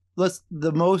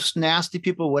nasty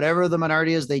people, whatever the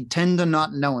minority is, they tend to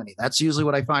not know any. That's usually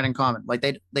what I find in common. Like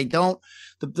they don't,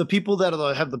 the people that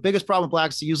have the biggest problem with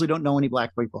blacks, they usually don't know any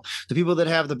black people. The people that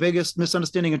have the biggest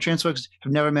misunderstanding of trans folks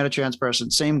have never met a trans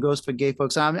person. Same goes for gay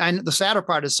folks. And the sadder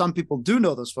part is, some people do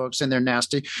know those folks and they're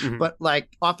nasty, but like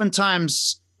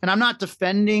oftentimes, and I'm not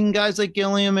defending guys like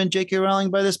Gilliam and J.K. Rowling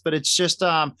by this, but it's just,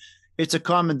 it's a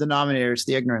common denominator. It's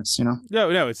the ignorance, you know?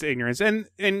 No, it's the ignorance. And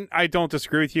I don't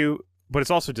disagree with you, but it's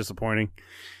also disappointing.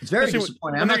 It's very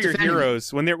disappointing. When they're your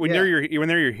heroes, when they're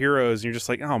your heroes, and you're just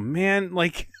like, oh man,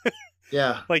 like,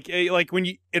 yeah, like when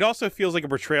you, it also feels like a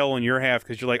betrayal on your half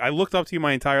because you're like, I looked up to you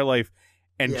my entire life,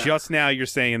 and just now you're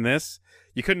saying this.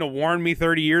 You couldn't have warned me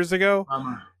 30 years ago.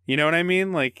 You know what I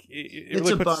mean? Like, it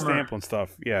really puts a stamp on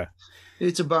stuff. Yeah,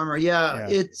 it's a bummer. Yeah.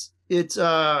 It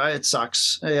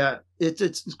sucks. Yeah,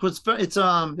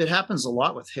 it happens a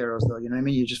lot with heroes, though. You know what I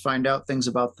mean? You just find out things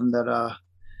about them that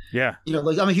you know,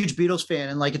 like I'm a huge Beatles fan,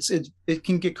 and like it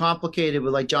can get complicated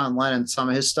with like John Lennon, some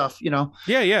of his stuff, you know.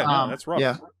 No, that's rough.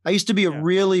 Yeah, I used to be a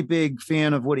really big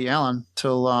fan of Woody Allen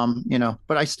till you know,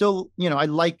 but I still, you know, I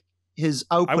like his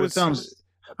output of films.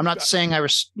 I'm not saying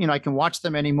I can watch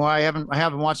them anymore. I haven't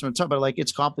watched them a ton, but like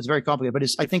it's very complicated. But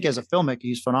I think as a filmmaker,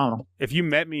 he's phenomenal. If you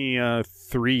met me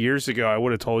 3 years ago, I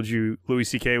would have told you Louis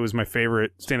C.K. was my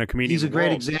favorite stand-up comedian. He's a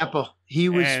great example. He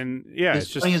was, and it's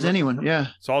just funny as anyone. Yeah,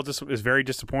 it's all just is very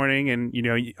disappointing, and you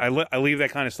know, I leave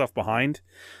that kind of stuff behind.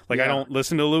 Like I don't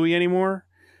listen to Louis anymore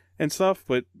and stuff,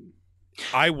 but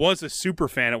I was a super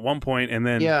fan at one point, and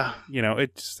then you know,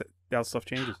 it just that stuff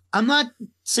changes. I'm not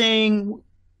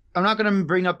going to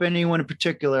bring up anyone in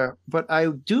particular, but I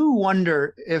do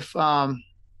wonder if I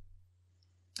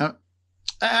don't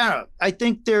know. I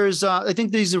think these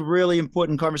are really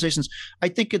important conversations. I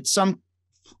think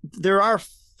there are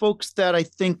folks that I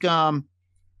think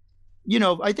you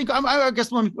know, I think I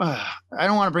guess I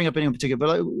don't want to bring up anyone in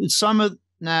particular, but some of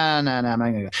I'm not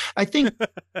gonna go. I think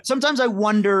sometimes I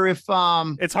wonder if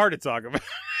it's hard to talk about.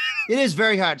 It is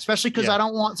very hard, especially because I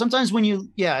don't want sometimes when you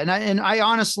and I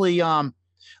honestly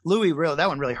Louis, really, that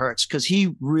one really hurts because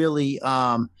he really,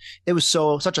 it was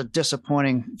such a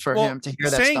disappointing for him to hear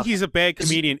that stuff. Saying he's a bad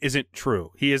comedian isn't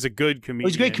true. He is a good comedian.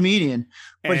 He's a great comedian,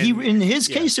 but in his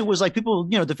case, it was like people,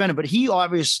 you know, defended, but he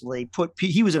obviously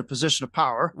he was in a position of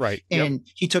power, right? And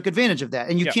he took advantage of that,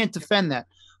 and you can't defend that.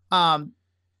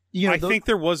 You know, I think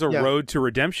there was a road to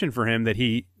redemption for him that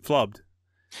he flubbed.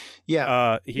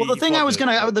 Yeah. Well, the thing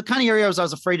the kind of area I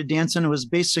was afraid to dance in was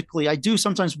basically, I do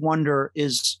sometimes wonder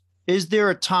is there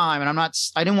a time, and I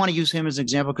didn't want to use him as an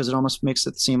example because it almost makes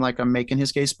it seem like I'm making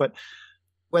his case, but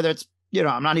whether it's, you know,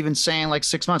 I'm not even saying like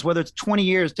 6 months, whether it's 20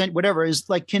 years, 10, whatever, is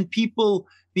like, can people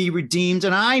be redeemed?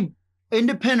 And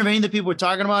independent of any of the people we're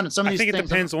talking about, and some of these things. I think it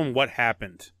depends on what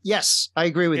happened. Yes, I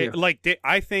agree with you. Like,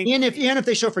 I think. And if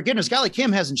they show forgiveness, Golly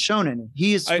Kim hasn't shown any.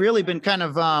 He has really been kind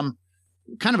of a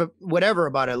whatever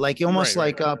about it. Like almost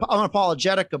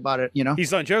unapologetic about it, you know? He's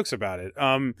done jokes about it.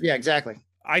 Yeah, exactly.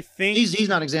 I think he's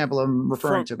not an example I'm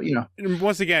referring to, but you know.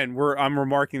 Once again, I'm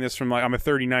remarking this from like I'm a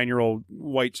 39-year-old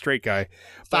white straight guy.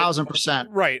 1,000%.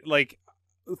 Right. Like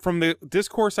from the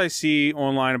discourse I see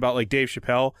online about like Dave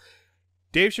Chappelle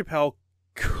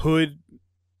could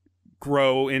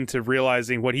grow into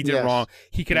realizing what he did wrong.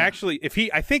 He could actually,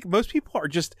 I think most people are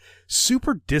just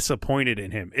super disappointed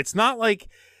in him. It's not like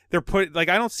they're I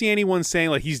don't see anyone saying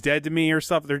like he's dead to me or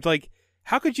stuff. They're like,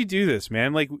 how could you do this,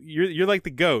 man? Like you're like the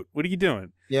GOAT. What are you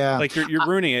doing? Yeah. Like you're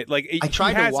ruining it. Like I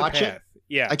tried to watch it.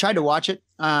 Yeah. I tried to watch it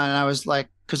and I was like,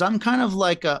 cause I'm kind of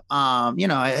like a, you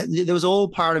know, there was an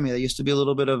old part of me that used to be a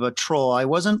little bit of a troll. I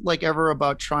wasn't like ever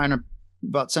about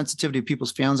sensitivity of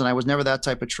people's feelings. And I was never that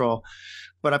type of troll,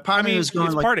 but a part of me was going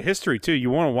it's part of history too. You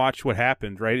want to watch what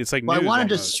happened, right? It's like, I wanted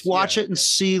to watch it and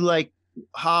see like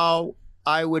how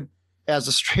I would, as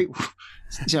a straight,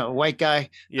 you know, white guy,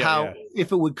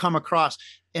 if it would come across.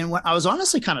 And what I was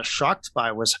honestly kind of shocked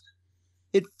by was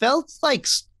it felt like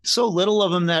so little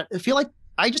of him that I feel like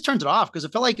I just turned it off because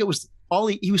it felt like it was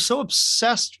he was so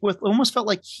obsessed with, almost felt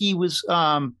like he was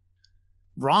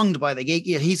wronged by the gay.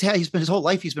 He's been his whole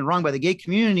life. He's been wronged by the gay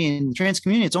community and the trans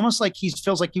community. It's almost like he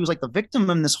feels like he was like the victim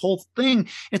in this whole thing. And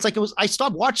it's like, I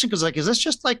stopped watching because like, is this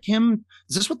just like him?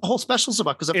 Is this what the whole special is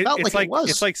about? Because it felt like it was.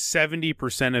 It's like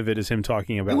 70% of it is him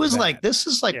talking about. It was like, this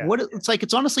is like what it's like.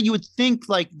 It's honestly, you would think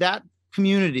like that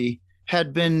community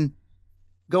had been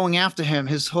going after him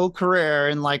his whole career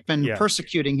and like been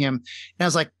persecuting him. And I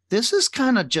was like, this is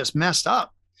kind of just messed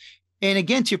up. And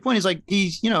again, to your point,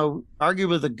 he's, you know,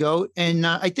 arguably the GOAT. And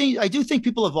I do think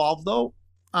people evolve though.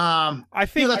 I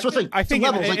think that's what I think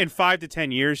in 5 to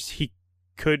 10 years, he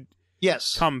could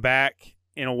come back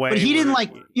in a way. But he didn't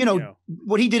you know,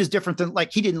 what he did is different than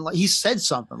like, he said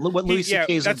something. What Louis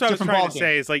C.K. is that's what I was trying to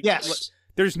say is like,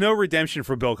 there's no redemption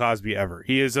for Bill Cosby ever.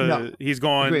 He is he's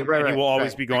gone and he will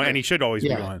always be gone and he should always be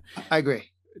gone. I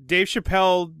agree. Dave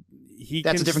Chappelle,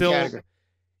 that's a different category.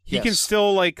 He can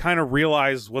still like kind of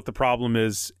realize what the problem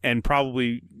is and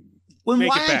probably why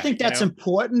I think that's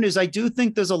important is I do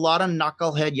think there's a lot of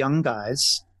knucklehead young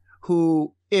guys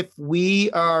who if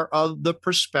we are of the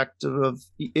perspective of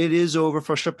it is over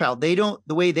for Chappelle,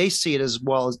 the way they see it as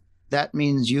well as that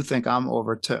means you think I'm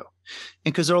over too.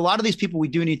 And because there are a lot of these people we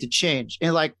do need to change.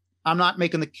 And like, I'm not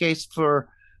making the case for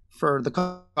the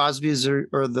Cosbys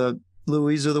or the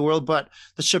Louis of the world, but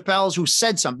the Chappelles who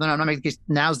said something, I'm not making the case,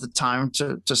 now's the time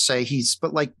to say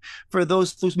but like for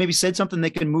those who maybe said something, they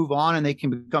can move on and they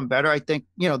can become better. I think,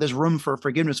 there's room for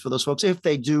forgiveness for those folks if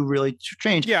they do really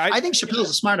change. Yeah, I think Chappelle's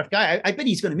a smart enough guy. I bet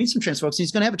he's going to meet some trans folks.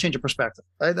 He's going to have a change of perspective.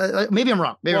 Maybe I'm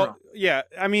wrong. I'm wrong. Yeah,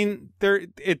 I mean, there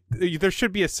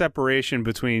should be a separation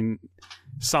between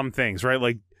some things, right?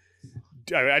 Like,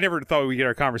 I never thought we'd get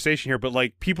our conversation here, but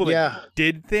like people that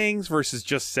did things versus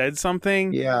just said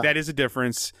something, that is a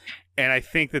difference. And I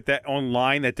think that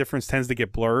online, that difference tends to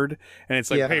get blurred. And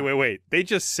it's like, hey, wait, they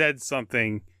just said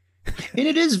something. And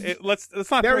it is let's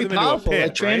not very throw them powerful. Into a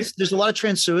pit, right? There's a lot of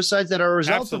trans suicides that are a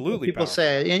result Absolutely of what people powerful.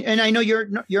 say. And I know you're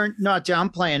not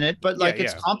downplaying it, but like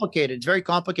it's complicated. It's very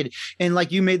complicated. And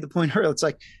like you made the point earlier, it's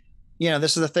like,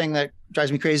 this is the thing that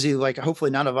drives me crazy. Like,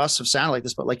 hopefully none of us have sounded like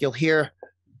this, but like you'll hear,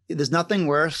 there's nothing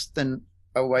worse than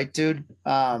a white dude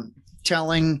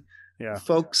telling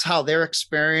folks how their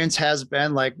experience has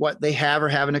been, like what they have or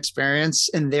haven't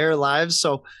experienced in their lives.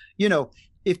 So,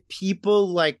 if people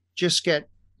like just get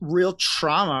real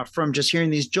trauma from just hearing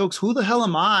these jokes, who the hell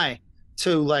am I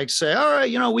to like say, all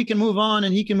right, we can move on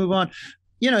and he can move on.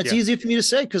 It's easy for me to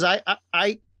say because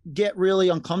I get really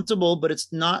uncomfortable, but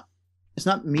it's not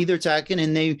me they're attacking.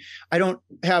 And I don't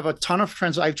have a ton of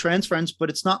friends. I have trans friends, but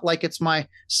it's not like it's my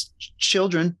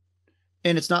children.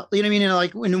 And it's not, you know what I mean? And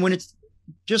like when it's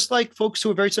just like folks who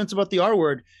are very sensitive about the R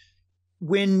word,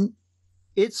 when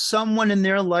it's someone in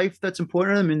their life that's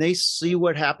important to them and they see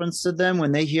what happens to them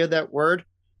when they hear that word,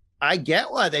 I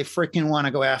get why they freaking want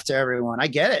to go after everyone. I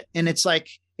get it. And it's like,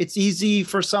 it's easy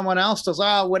for someone else to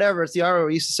say, whatever. It's the R word.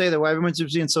 We used to say that why everyone's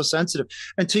being so sensitive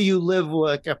until you live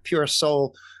like a pure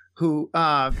soul who,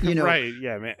 right.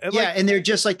 Yeah, man. And they're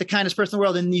just like the kindest person in the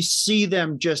world. And you see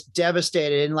them just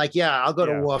devastated and like, I'll go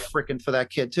to war freaking for that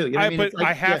kid too. You know what I mean? But like,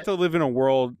 I have to live in a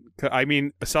world. I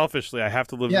mean, selfishly, I have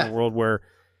to live in a world where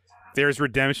there's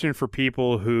redemption for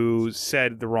people who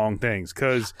said the wrong things.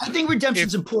 Because I think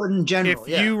redemption's important in general.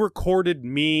 If you recorded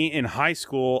me in high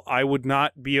school, I would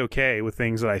not be okay with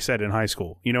things that I said in high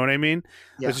school. You know what I mean?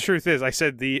 Yeah. The truth is, I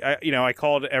said I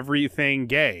called everything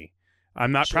gay.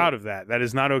 I'm not proud of that. That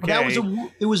is not okay.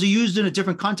 It was used in a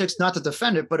different context, not to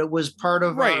defend it, but it was part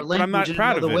of our language. But I'm not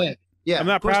proud of it. Way. Yeah, I'm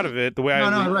not proud of it the way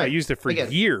I used it for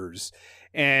years.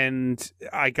 And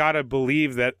I gotta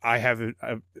believe that I've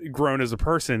grown as a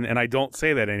person, and I don't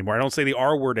say that anymore. I don't say the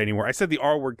R word anymore. I said the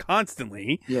R word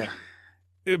constantly. Yeah.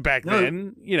 Back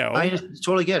then, I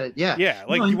totally get it. Yeah. Yeah.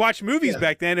 Like you watch movies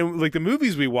back then, and like the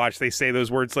movies we watch, they say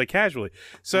those words like casually.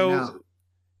 So,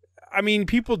 I mean,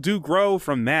 people do grow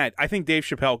from that. I think Dave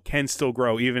Chappelle can still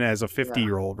grow even as a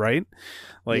 50-year-old, right?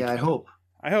 Like, I hope.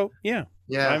 Yeah.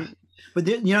 Yeah. But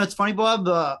it's funny,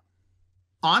 Bob.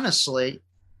 Honestly,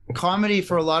 comedy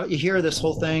for a lot of, you hear this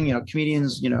whole thing,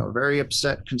 comedians, very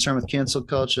upset, concerned with cancel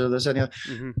culture, this and the other.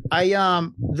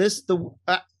 Mm-hmm.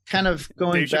 Kind of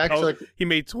going Dave back Chappelle, to like, he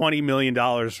made $20 million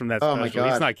from that special. My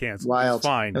God. He's not canceled. Wild. He's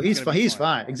fine. No, he's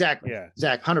fine. Exactly. Yeah.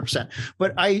 Exactly. 100%.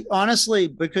 But I honestly,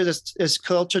 because as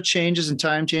culture changes and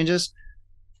time changes,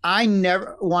 I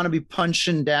never want to be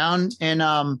punching down. And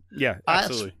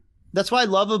absolutely. That's what I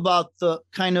love about the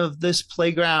kind of this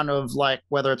playground of like,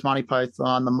 whether it's Monty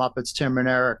Python, the Muppets, Tim and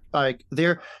Eric, like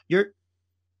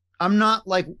I'm not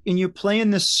like, and you're playing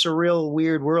this surreal,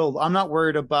 weird world. I'm not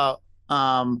worried about,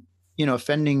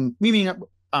 offending.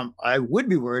 I would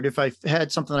be worried if I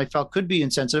had something I felt could be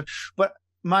insensitive, but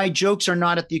my jokes are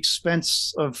not at the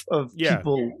expense of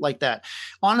people like that.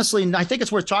 Honestly, and I think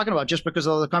it's worth talking about just because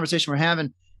of the conversation we're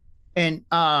having. And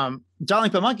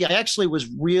Darling But Monkey, I actually was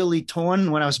really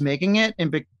torn when I was making it. And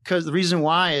because the reason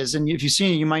why is, and if you've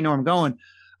seen it, you might know where I'm going.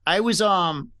 I was,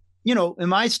 in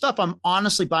my stuff, I'm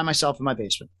honestly by myself in my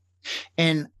basement.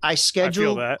 And I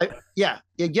schedule. I feel that.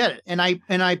 You get it. And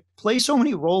I play so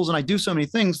many roles and I do so many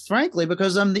things, frankly,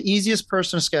 because I'm the easiest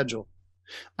person to schedule.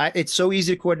 It's so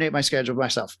easy to coordinate my schedule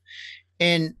myself.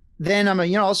 And then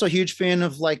I'm also a huge fan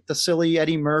of like the silly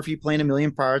Eddie Murphy playing a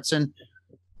million parts. And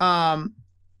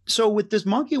so with this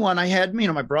monkey one, I had,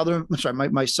 my brother,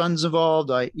 my son's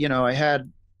involved. I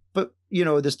had, but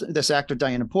this actor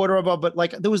Diana Porter involved, but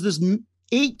like there was this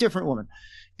 8 different women,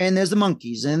 and there's the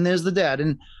monkeys and there's the dad.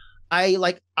 And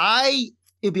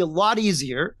it'd be a lot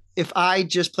easier if I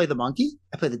just play the monkey,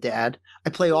 I play the dad, I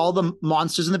play all the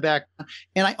monsters in the back,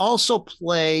 and I also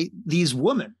play these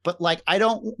women. But like,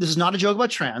 this is not a joke about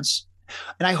trans,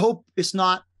 and I hope it's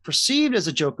not perceived as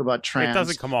a joke about trans. It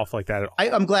doesn't come off like that at all.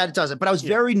 I'm glad it doesn't, but I was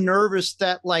very nervous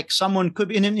that like someone could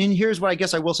be, and here's what I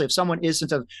guess I will say. If someone is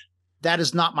sensitive, that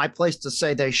is not my place to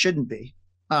say they shouldn't be.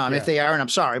 If they are, and I'm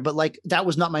sorry, but like that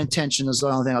was not my intention is the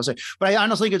only thing I'll say. But I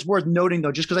honestly think it's worth noting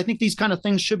though, just because I think these kind of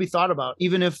things should be thought about,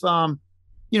 even if,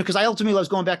 because I ultimately was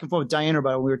going back and forth with Diana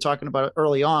about it. We were talking about it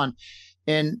early on.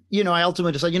 And, I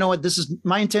ultimately decided, you know what, this is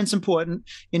my intent's important.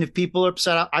 And if people are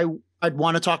upset, I'd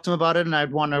want to talk to them about it. And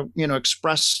I'd want to,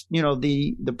 express,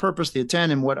 the purpose, the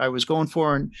intent and what I was going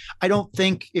for. And I don't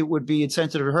think it would be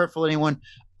insensitive or hurtful to anyone.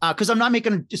 Cause I'm not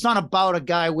it's not about a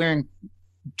guy wearing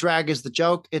drag is the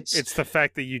joke. It's the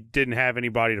fact that you didn't have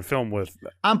anybody to film with.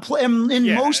 Most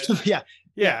of, I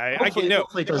was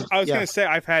going to say,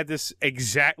 I've had this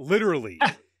literally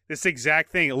this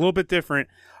exact thing, a little bit different.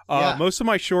 Most of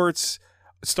my shorts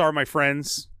star my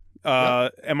friends,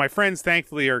 and my friends,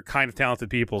 thankfully, are kind of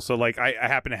talented people. So, like, I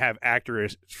happen to have actor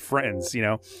friends,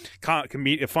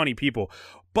 funny people,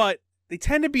 but they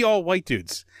tend to be all white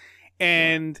dudes.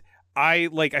 And I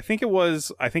think it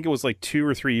was like 2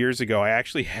 or 3 years ago. I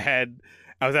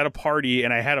was at a party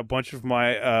and I had a bunch of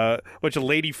my bunch of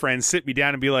lady friends sit me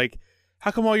down and be like,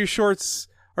 "How come all your shorts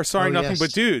are starring nothing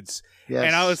but dudes?" Yes.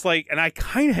 And I was like, and I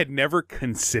kind of had never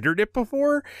considered it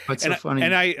before. That's so funny.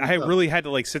 And I really had to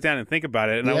like sit down and think about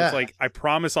it. And I was like, I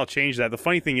promise I'll change that. The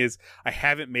funny thing is, I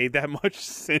haven't made that much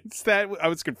since that I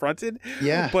was confronted.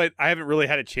 Yeah. But I haven't really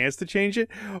had a chance to change it.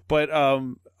 But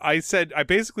I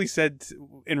basically said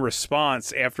in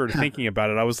response after thinking about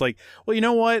it, I was like, well, you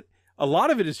know what? A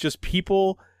lot of it is just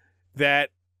people that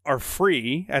are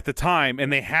free at the time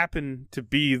and they happen to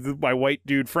be my white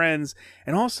dude friends.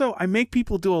 And also I make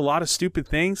people do a lot of stupid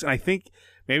things. And I think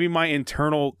maybe my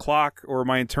internal clock or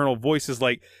my internal voice is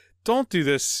like, don't do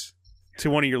this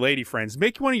to one of your lady friends.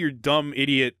 Make one of your dumb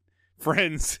idiot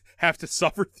friends have to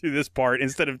suffer through this part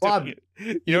instead of Bob, doing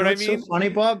it. You know what I mean? So funny,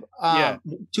 Bob.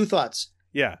 Two thoughts.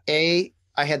 Yeah. A,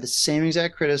 I had the same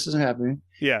exact criticism happening.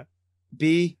 Yeah.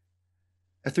 B,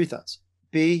 three thoughts.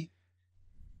 B,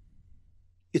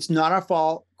 it's not our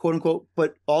fault, quote unquote,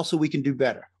 but also we can do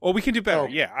better. Oh, we can do better.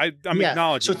 I'm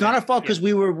acknowledging. So it's not our fault because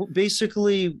we were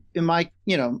basically in my,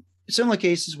 similar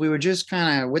cases, we were just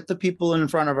kind of with the people in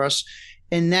front of us.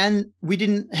 And then we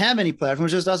didn't have any platform,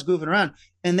 it was just us goofing around.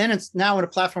 And then it's now in a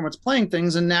platform that's playing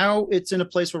things. And now it's in a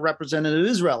place where representative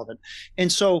is relevant. And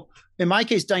so in my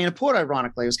case, Diana Porter,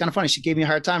 ironically, it was kind of funny. She gave me a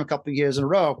hard time a couple of years in a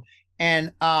row.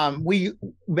 And we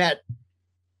met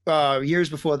years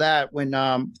before that when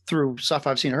through stuff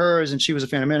I've seen hers, and she was a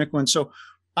fan of Manicorn. So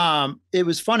it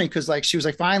was funny because like she was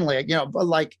like, finally, but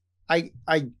like I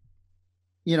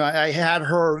had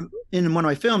her in one of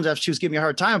my films after she was giving me a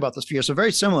hard time about this for years. So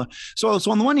very similar. So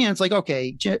on the one hand, it's like,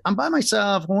 okay, I'm by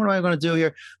myself. What am I going to do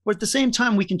here? But at the same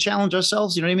time, we can challenge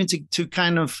ourselves, you know what I mean? To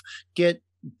kind of get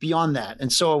beyond that.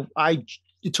 And so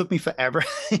it took me forever.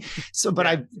 But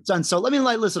I've done so. Let me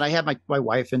listen, I have my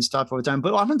wife and stuff all the time,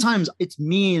 but oftentimes it's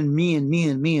me and me and me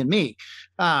and me and me.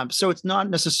 So it's not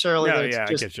necessarily that it's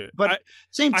just, I get you. But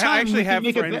same time,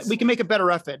 we can make a better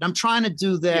effort. And I'm trying to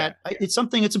do that. Yeah. It's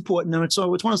something that's important. And it's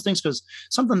one of those things, because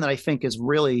something that I think is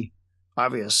really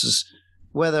obvious is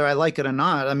whether I like it or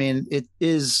not. I mean, it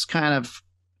is kind of,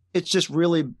 it's just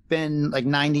really been like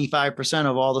 95%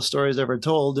 of all the stories ever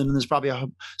told. And there's probably a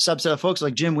subset of folks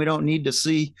like, Jim, we don't need to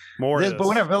see more this, but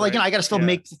whatever. But like, I got to still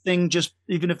make the thing just,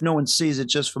 even if no one sees it,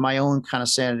 just for my own kind of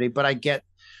sanity. But I get,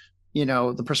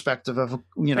 the perspective of,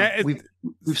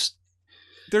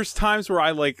 there's times where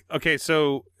I like, okay,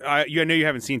 so I know you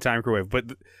haven't seen Time Crave, but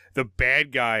the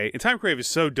bad guy in Time Crave is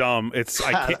so dumb.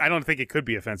 I don't think it could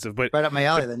be offensive, but right up my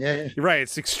alley then. Yeah. Right.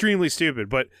 It's extremely stupid,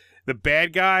 but the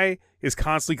bad guy is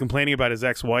constantly complaining about his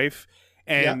ex-wife,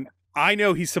 and I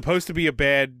know he's supposed to be a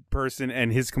bad person,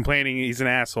 and his complaining, he's an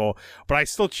asshole. But I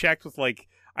still checked with I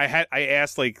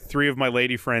asked like 3 of my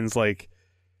lady friends, like,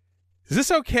 is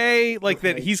this okay? Like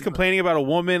that he's complaining about a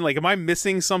woman? Like, am I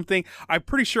missing something? I'm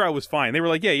pretty sure I was fine. They were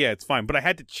like, yeah, it's fine. But I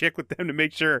had to check with them to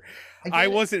make sure I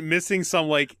wasn't missing some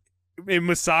like in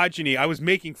misogyny. I was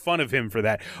making fun of him for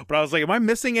that, but I was like, am I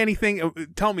missing anything?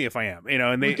 Tell me if I am,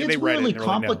 and they read it. It's really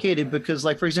complicated because,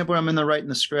 like, for example, when I'm in the writing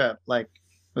the script, like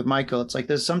with Michael, it's like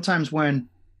there's sometimes when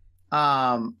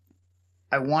I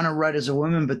want to write as a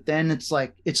woman, but then it's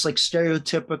like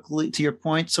stereotypically, to your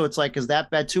point, so it's like, is that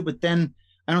bad too? But then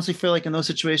I honestly feel like in those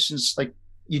situations, like,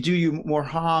 you do more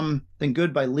harm than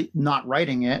good by not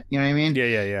writing it, you know what I mean?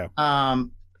 Yeah.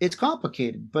 it's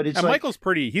complicated, but it's and like, Michael's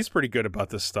he's pretty good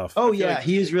about this stuff. Oh yeah,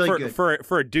 he is really good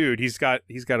for a dude. He's got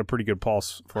a pretty good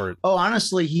pulse for it. Oh,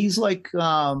 honestly, he's like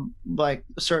a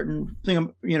certain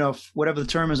thing, whatever the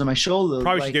term is on my shoulder.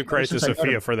 Probably should give credit to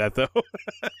Sophia for that though.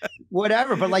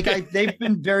 Whatever, but they've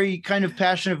been very kind of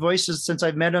passionate voices since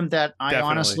I've met them. That I Definitely.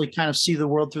 Honestly kind of see the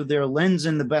world through their lens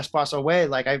in the best possible way.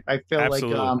 Like I feel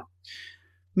Absolutely. Like,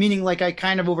 meaning like I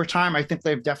kind of over time, I think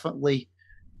they've definitely.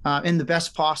 In the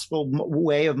best possible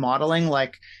way of modeling.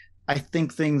 Like, I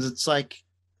think things, it's like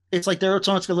they're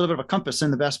almost a little bit of a compass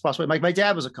in the best possible way. Like my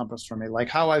dad was a compass for me, like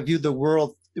how I viewed the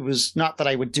world. It was not that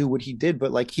I would do what he did,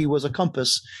 but like he was a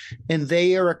compass, and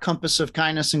they are a compass of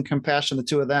kindness and compassion, the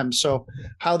two of them. So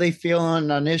how they feel on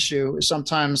an issue,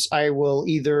 sometimes I will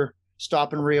either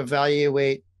stop and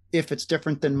reevaluate if it's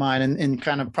different than mine and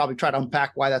kind of probably try to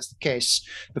unpack why that's the case,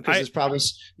 because it's probably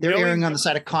they're erring on the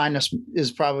side of kindness is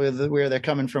probably where they're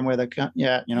coming from,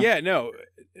 no,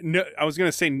 I was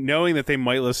gonna say, knowing that they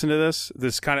might listen to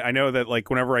this kind of, I know that like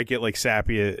whenever I get like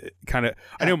sappy,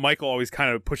 I know Michael always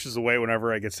kind of pushes away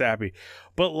whenever I get sappy,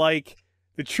 but like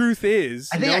the truth is,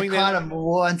 I think I caught him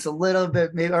once a little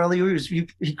bit, maybe early.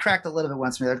 He cracked a little bit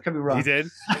once. Maybe I could be wrong. He did.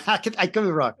 I could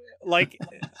be wrong. Like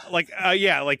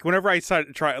whenever I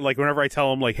whenever I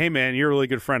tell him like, hey man, you're a really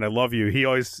good friend, I love you. He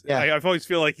always, I always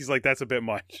feel like he's like, that's a bit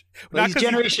much. Well, he's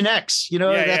Generation X,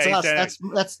 that's us.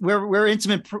 That's we're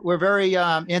intimate. We're very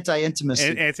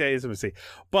anti-intimacy. Anti-intimacy.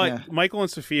 But Michael and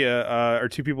Sophia are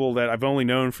two people that I've only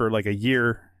known for like a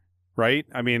year, right?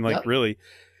 I mean, like really.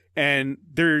 And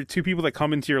there are two people that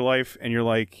come into your life and you're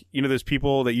like, there's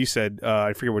people that you said,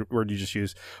 I forget what word you just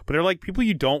used, but they're like people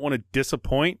you don't want to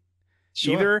disappoint.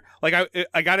 Sure. Either like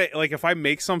I gotta, like if I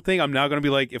make something, I'm now gonna be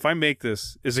like, if I make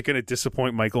this, is it gonna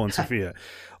disappoint Michael and Sophia?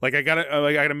 Like I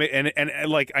gotta make, and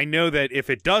like I know that if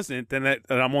it doesn't, then that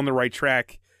I'm on the right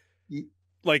track,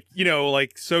 like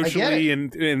like socially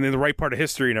and in the right part of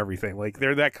history and everything. Like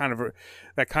they're that kind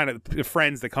of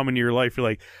friends that come into your life. You're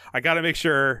like, I gotta make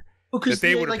sure that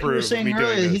they would like approve. You were saying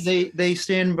earlier, they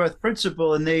stand by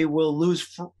principle, and they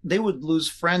would lose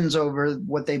friends over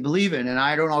what they believe in, and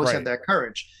I don't always have that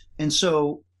courage. And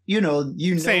so, they're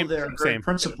very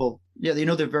principled. Yeah,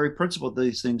 they're very principled,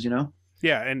 these things,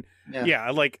 Yeah, and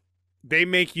like they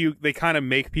kind of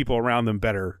make people around them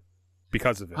better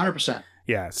because of it. 100%.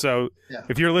 Yeah, so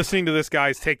if you're listening to this,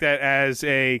 guys, take that as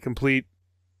a complete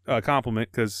compliment,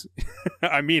 because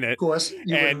I mean it. Of course.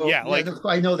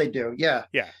 I know they do. Yeah.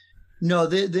 Yeah. No,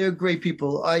 they're great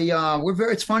people.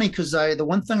 It's funny because the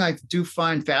one thing I do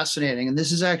find fascinating, and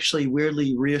this is actually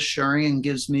weirdly reassuring and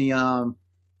gives me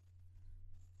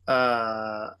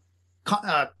kind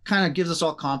of gives us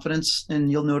all confidence,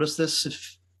 and you'll notice this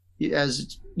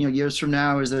as years from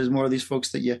now, as there's more of these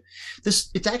folks that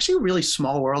it's actually a really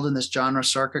small world in this genre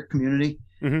circuit community,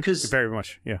 because very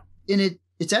much, yeah. And it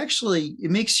makes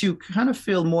you kind of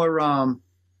feel more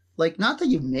like, not that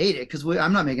you've made it, because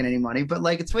I'm not making any money, but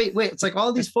like it's it's like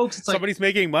all these folks, it's like somebody's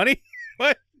making money.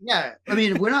 What? Yeah, I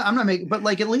mean I'm not making, but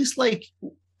like at least like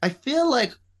I feel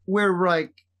like we're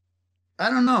like, I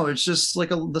don't know. It's just like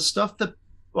the stuff that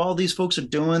all these folks are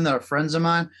doing that are friends of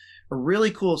mine are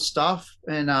really cool stuff.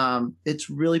 And it's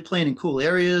really playing in cool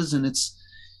areas. And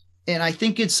I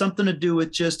think it's something to do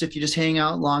with just, if you just hang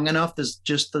out long enough, there's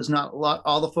not a lot,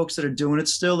 all the folks that are doing it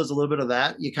still, there's a little bit of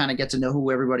that. You kind of get to know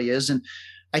who everybody is. And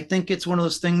I think it's one of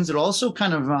those things that also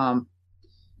kind of,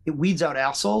 it weeds out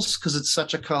assholes, because it's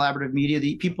such a collaborative media.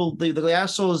 The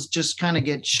assholes just kind of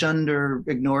get shunned or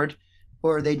ignored,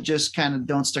 or they just kind of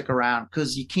don't stick around,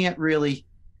 because you can't really,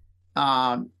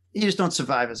 you just don't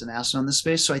survive as an asshole in this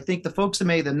space. So I think the folks that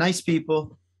make the nice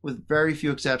people, with very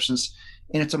few exceptions,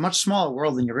 and it's a much smaller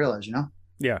world than you realize,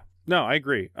 Yeah, no, I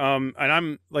agree. And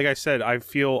I'm, like I said, I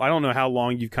don't know how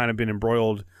long you've kind of been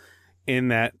embroiled in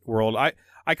that world.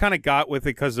 I kind of got with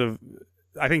it because of,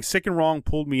 I think Sick and Wrong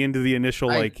pulled me into the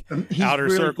initial outer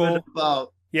really circle.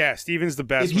 Yeah, Steven's the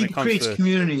best when it comes to... He creates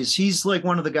communities. He's like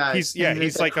one of the guys.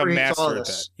 He's like a master at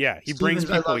that. Yeah, he brings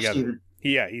people together.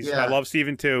 Steven. I love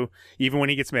Steven too, even when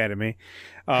he gets mad at me.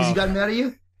 Has he gotten mad at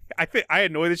you? I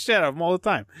annoy the shit out of him all the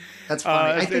time. That's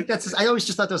funny. I always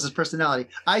just thought that was his personality.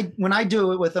 When I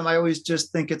do it with him, I always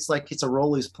just think it's like it's a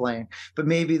role he's playing. But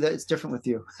maybe that it's different with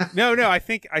you. No. I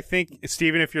think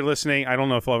Steven, if you're listening, I don't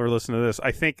know if I'll ever listen to this.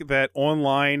 I think that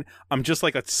online, I'm just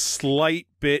like a slight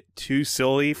bit too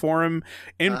silly for him.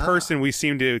 In person, we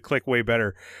seem to click way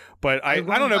better. But I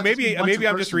don't know. Maybe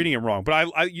I'm just reading him wrong. But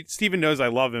Steven knows I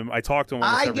love him. I talk to him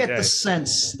almost every day. I get the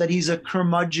sense that he's a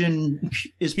curmudgeon.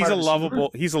 He's a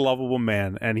lovable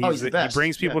man, and he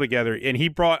brings people together. And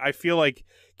I feel like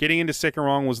getting into Sick and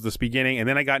Wrong was this beginning, and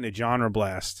then I got into Genre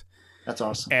Blast. That's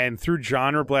awesome. And through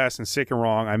Genre Blast and Sick and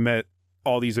Wrong, I met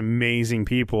all these amazing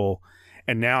people,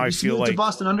 and now I feel like to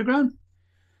Boston Underground.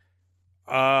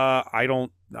 I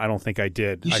don't think I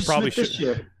did. I probably should. This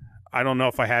year. I don't know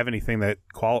if I have anything that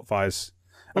qualifies.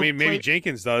 Well, I mean, maybe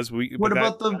Jenkins does. What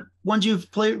about the ones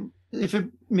you've played? If it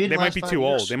made they might be too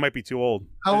old. They might be too old.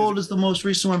 How old is the most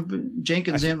recent one?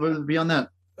 Jenkins and beyond that?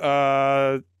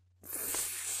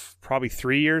 Probably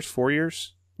 3 years, 4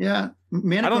 years. Yeah,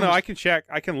 I don't know. I can check.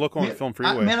 I can look on Film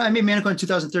Freeway. I made Manicorn in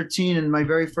 2013, and my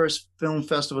very first film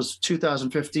festival was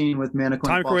 2015 with Manicorn.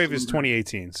 Time Wave is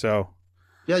 2018. So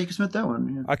yeah, you can submit that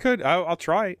one. Yeah. I could. I'll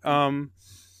try.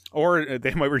 Or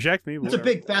they might reject me. It's a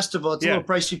big festival. It's a little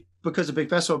pricey because of a big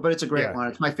festival, but it's a great one.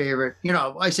 It's my favorite. You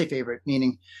know, I say favorite,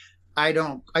 meaning I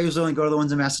usually only go to the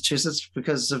ones in Massachusetts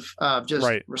because of just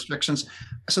restrictions.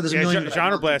 So there's a million.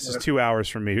 Genre Blast is 2 hours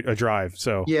from me, a drive.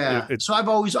 So so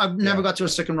I've never got to a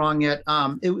Sick and Wrong yet.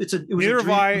 It was neither have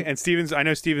I. And Steven's. I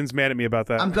know Steven's mad at me about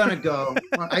that. I'm gonna go.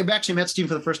 I've actually met Steven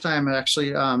for the first time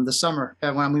this summer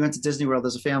when we went to Disney World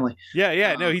as a family.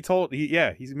 Yeah. No, he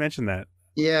mentioned that.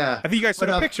 Yeah, I think you guys took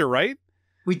a picture, right?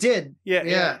 We did.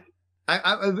 Yeah.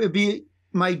 It'd be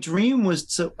my dream was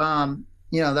to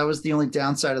that was the only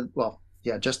downside of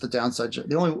just the downside.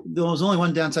 There was only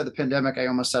one downside of the pandemic. I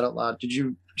almost said out loud. Did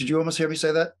you almost hear me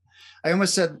say that? I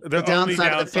almost said the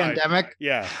downside of the pandemic.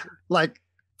 Yeah. Like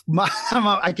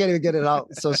I can't even get it out.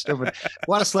 It's so stupid.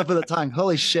 What a slip of the tongue.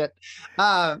 Holy shit.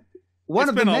 One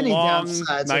of the many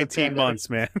downsides. 19 months,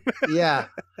 man. Yeah.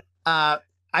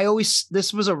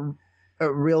 This was a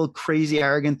real crazy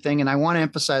arrogant thing, and I want to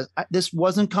emphasize this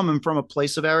wasn't coming from a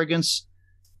place of arrogance,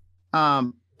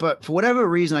 but for whatever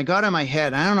reason I got in my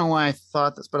head, I don't know why I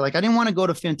thought this, but like I didn't want to go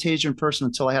to Fantasia in person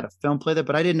until I had a film play there,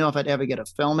 but I didn't know if I'd ever get a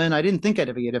film in. I didn't think I'd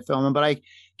ever get a film in, but I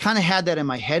kind of had that in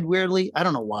my head weirdly. I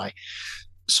don't know why.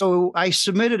 So I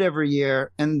submitted every year,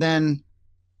 and then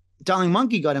Darling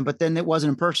Monkey got in, but then it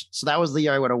wasn't in person, so that was the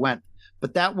year I would have went.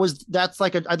 But that's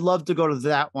like I'd love to go to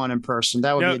that one in person.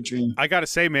 That would be a dream. I gotta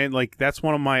say, man, like that's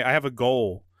one of my. I have a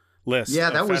goal list.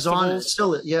 Yeah, that was on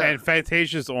still. Yeah, and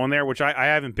Fantasia's on there, which I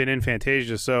haven't been in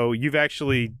Fantasia. So you've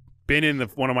actually been in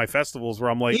one of my festivals where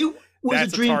I'm like, it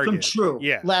was a dream come true.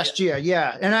 Yeah, last year.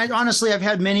 Yeah, and I've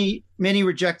had many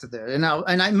rejected there, and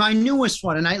my newest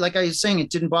one, and I was saying, it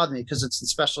didn't bother me because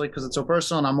it's so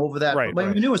personal, and I'm over that. Right. But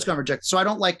my newest got rejected, so I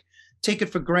don't take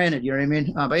it for granted. You know what I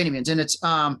mean? By any means, and it's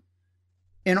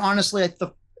And honestly,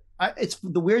 it's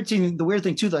the weird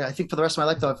thing too. That I think for the rest of my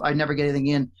life, though, if I never get anything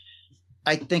in,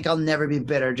 I think I'll never be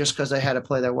bitter just because I had to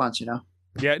play there once. You know?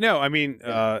 Yeah. No. I mean,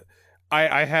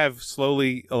 I have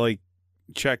slowly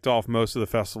checked off most of the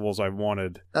festivals I've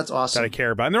wanted. That's awesome. That I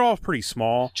care about, and they're all pretty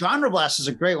small. Genre Blast is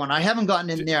a great one. I haven't gotten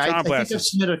in there. I think I've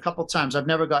submitted a couple times. I've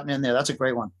never gotten in there. That's a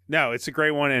great one. No, it's a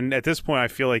great one, and at this point, I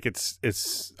feel like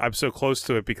it's I'm so close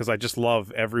to it because I just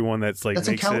love everyone that's like.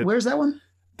 Where's that one?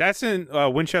 That's in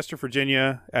Winchester,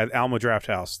 Virginia, at Alma Draft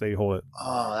House. They hold it.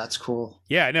 Oh, that's cool.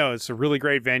 Yeah, no, it's a really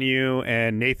great venue,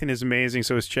 and Nathan is amazing.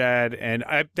 So is Chad, and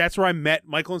that's where I met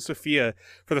Michael and Sophia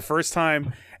for the first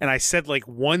time. And I said like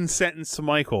one sentence to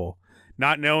Michael,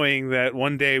 not knowing that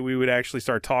one day we would actually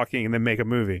start talking and then make a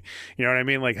movie. You know what I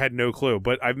mean? Like, had no clue.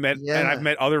 But I've met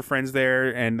other friends there,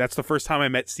 and that's the first time I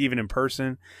met Steven in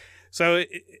person. So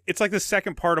it's like the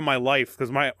second part of my life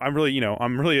because I'm really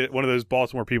one of those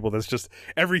Baltimore people that's just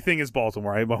everything is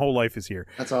Baltimore. My whole life is here.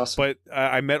 That's awesome. But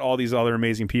I met all these other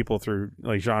amazing people through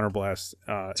like Genre Blast.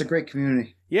 It's a great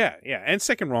community. Yeah, and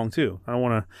Sick and Wrong too. I don't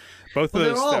want to both of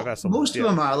those festivals. Most of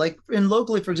them are like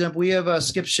locally, for example, we have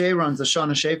Skip Shea runs the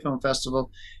Shauna Shea Film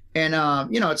Festival, and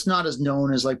it's not as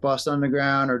known as like Boston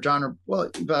Underground or Genre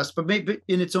Blast, but maybe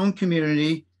in its own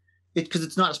community. Because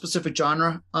it's not a specific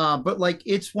genre, but like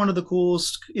it's one of the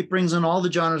coolest. It brings in all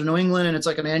the genres of New England, and it's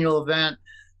like an annual event.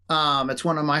 It's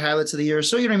one of my highlights of the year.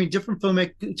 So you know what I mean.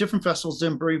 Different festivals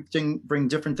bring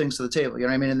different things to the table. You know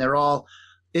what I mean, and they're all.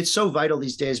 It's so vital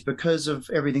these days because of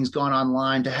everything's gone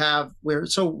online. To have where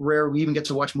it's so rare we even get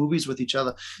to watch movies with each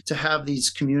other. To have these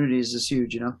communities is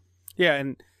huge. You know. Yeah,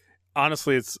 and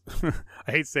honestly, it's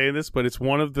I hate saying this, but it's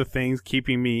one of the things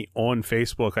keeping me on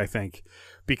Facebook. I think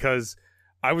because.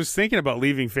 I was thinking about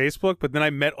leaving Facebook, but then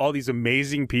I met all these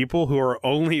amazing people who are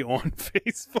only on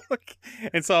Facebook.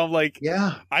 And so I'm like,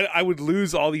 I would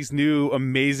lose all these new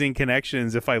amazing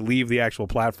connections if I leave the actual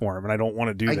platform, and I don't want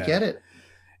to do that. I get it.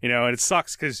 You know, and it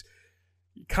sucks because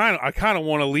I kind of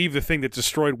want to leave the thing that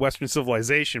destroyed Western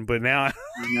civilization, but now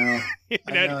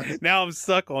now I'm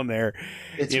stuck on there.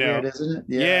 It's weird, isn't it?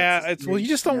 Yeah, you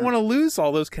just don't want to lose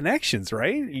all those connections,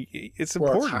 right? It's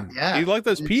important. You like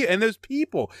those people, and those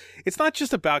people. It's not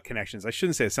just about connections. I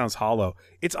shouldn't say it sounds hollow.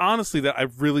 It's honestly that I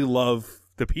really love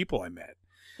the people I met.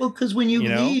 Well, because when you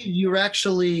leave, you're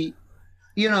actually,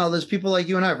 there's people like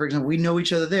you and I, for example, we know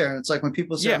each other there. And it's like when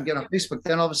people say I'm getting on Facebook,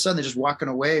 then all of a sudden they're just walking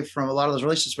away from a lot of those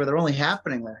relationships where they're only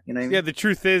happening there. You know what I mean? Yeah, the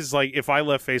truth is, like, if I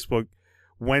left Facebook,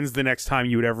 when's the next time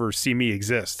you would ever see me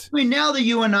exist? I mean, now that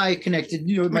you and I connected,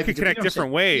 it we could connect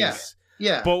different ways.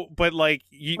 Yeah. But like,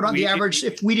 but on the average,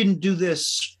 if we didn't do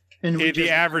this, and the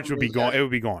average would be gone. It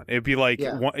would be gone. It'd be like,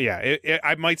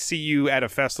 I might see you at a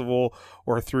festival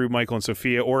or through Michael and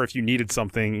Sophia, or if you needed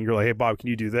something, you're like, hey, Bob, can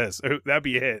you do this? That'd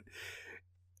be it.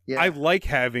 Yeah. I like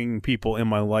having people in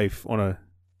my life on a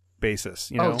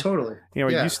basis. Oh, totally. I'm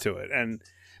used to it, and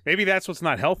maybe that's what's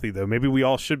not healthy, though. Maybe we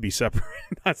all should be separate,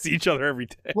 not see each other every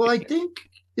day. Well, I think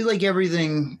like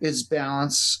everything is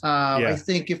balance. I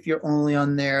think if you're only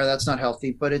on there, that's not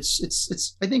healthy. But I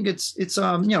think it's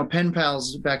pen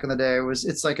pals back in the day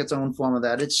it's like its own form of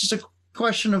that. It's just a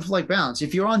question of like balance.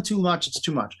 If you're on too much, it's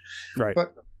too much. Right.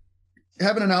 But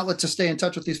having an outlet to stay in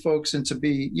touch with these folks and to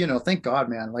be, thank God,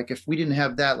 man. Like if we didn't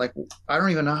have that, like I don't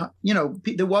even know.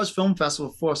 There was film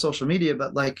festival before social media,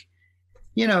 but like,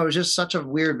 it was just such a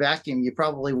weird vacuum. You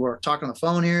probably were talking on the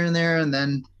phone here and there, and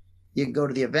then you go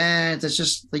to the event. It's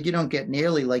just like you don't get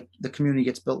nearly like the community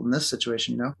gets built in this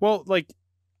situation, Well, like,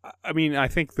 I mean, I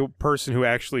think the person who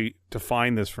actually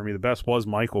defined this for me the best was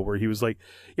Michael, where he was like,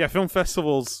 yeah, film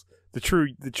festivals, the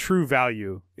true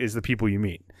value is the people you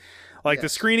meet. Like the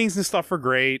screenings and stuff are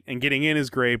great and getting in is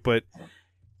great, but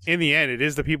in the end, it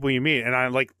is the people you meet. And I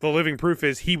like the living proof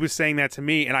is he was saying that to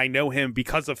me, and I know him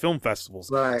because of film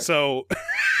festivals. Right. So,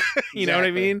 you know what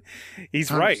I mean? He's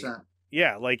 100%. Right.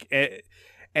 Yeah. Like,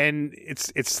 and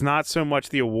it's not so much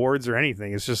the awards or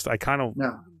anything. It's just I kind of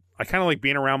like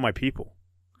being around my people.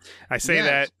 I say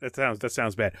that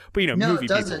sounds bad, but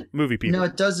movie people. No,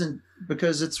 it doesn't,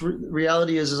 because it's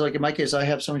reality is like in my case, I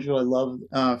have so many people I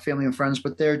love, family and friends,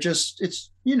 but they're just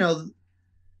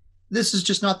this is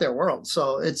just not their world.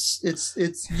 So it is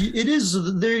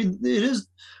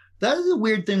that is a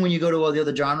weird thing when you go to all the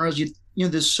other genres.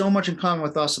 There's so much in common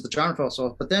with us at the genre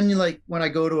festival, but then when I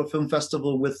go to a film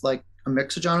festival with like a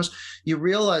mix of genres, you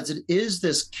realize it is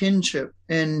this kinship.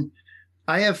 And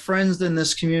I have friends in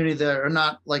this community that are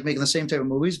not like making the same type of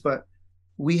movies, but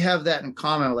we have that in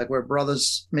common. Like we're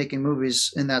brothers making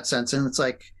movies in that sense. And it's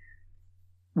like,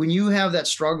 when you have that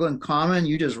struggle in common,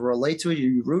 you just relate to it.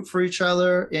 You root for each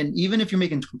other. And even if you're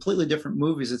making completely different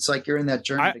movies, it's like you're in that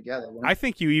journey together. I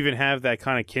think you even have that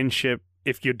kind of kinship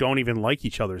if you don't even like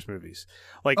each other's movies.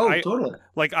 Like, totally.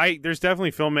 Like there's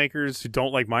definitely filmmakers who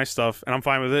don't like my stuff, and I'm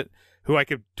fine with it, who I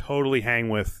could totally hang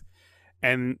with.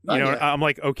 And, I'm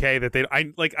like, okay, that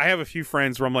I have a few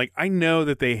friends where I'm like, I know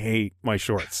that they hate my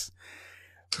shorts,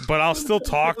 but I'll still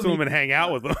talk to them and hang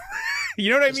out with them.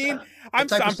 You know what I mean? I'm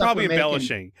probably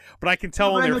embellishing, but I can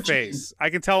tell on their face. I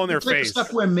can tell on their face. The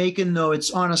stuff we're making, though,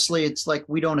 it's like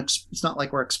we don't. It's not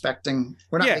like we're expecting.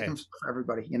 We're not making for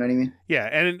everybody. You know what I mean? Yeah,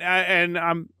 and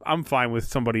I'm fine with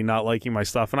somebody not liking my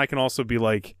stuff, and I can also be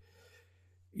like,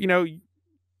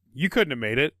 you couldn't have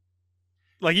made it.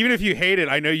 Like, even if you hate it,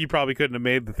 I know you probably couldn't have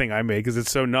made the thing I made because it's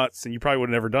so nuts, and you probably would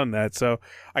have never done that. So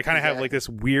I kind of have like this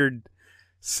weird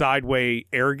sideway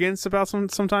arrogance about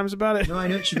sometimes about it. No, I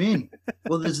know what you mean.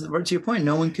 Well, to your point,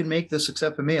 no one can make this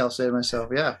except for me, I'll say to myself.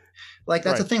 Yeah. Like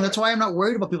that's the thing. That's why I'm not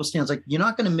worried about people's stands. Like, you're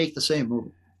not going to make the same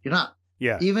movie. You're not.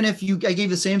 Yeah. Even if I gave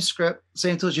the same script,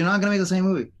 same tools, you're not going to make the same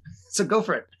movie. So go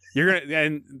for it.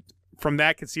 And from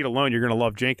that conceit alone, you're going to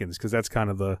love Jenkins because that's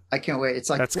kind of the. I can't wait. It's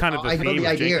like that's kind of the theme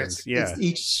of Jenkins. It's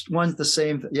each one's the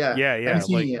same. Yeah. Yeah. I haven't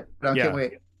seen it yet, but I can't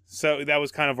wait. So that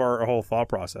was kind of our whole thought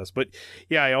process. But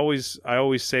yeah, I always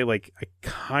say like I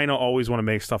kind of always want to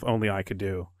make stuff only I could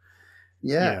do.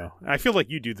 Yeah. I feel like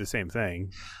you do the same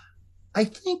thing. I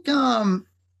think part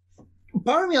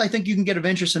of me, I think you can get of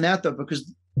interest in that though,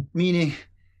 because meaning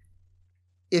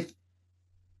if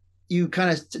you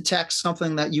kind of tack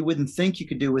something that you wouldn't think you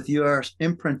could do with your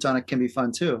imprint on it can be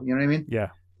fun too. You know what I mean? Yeah.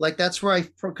 Like that's where I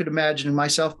could imagine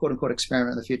myself, quote unquote,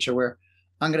 experiment in the future where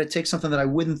I'm going to take something that I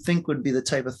wouldn't think would be the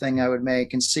type of thing I would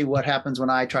make and see what happens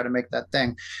when I try to make that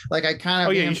thing. Like I kind of.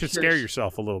 Oh yeah, you should scare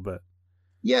yourself a little bit.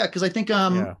 Yeah, because I think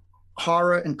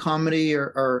horror and comedy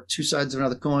are two sides of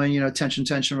another coin.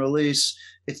 Tension, release.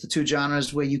 It's the two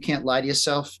genres where you can't lie to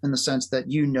yourself in the sense that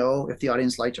if the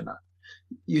audience liked or not.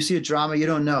 You see a drama, you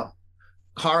don't know.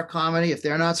 Horror comedy, if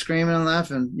they're not screaming and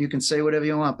laughing, you can say whatever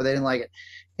you want, but they didn't like it.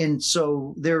 And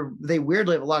so they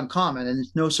weirdly have a lot in common. And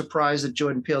it's no surprise that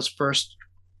Jordan Peele's first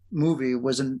movie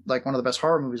was in like one of the best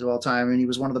horror movies of all time, and he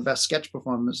was one of the best sketch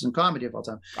performers in comedy of all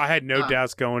time. I had no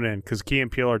doubts going in because Key and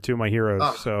Peele are two of my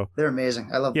heroes. So they're amazing.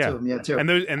 I love two of them, too.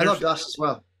 And I love Dust as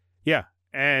well. Yeah,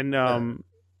 and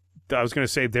I was going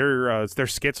to say their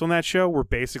skits on that show were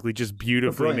basically just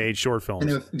beautifully made short films.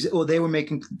 And they were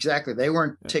making they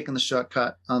weren't taking the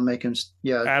shortcut on making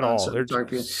at all. They're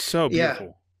so beautiful.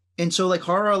 Yeah. And so like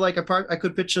horror, like I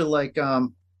could picture like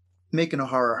making a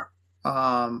horror,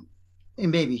 and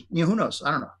maybe who knows?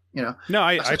 I don't know. No,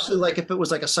 especially like if it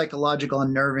was like a psychological,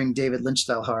 unnerving David Lynch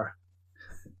style horror.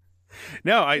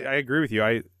 No, I agree with you.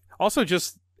 I also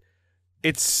just.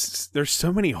 There's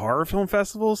so many horror film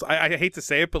festivals. I hate to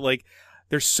say it, but like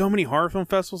there's so many horror film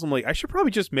festivals. I'm like, I should probably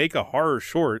just make a horror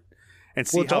short and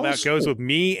see how that goes with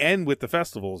me and with the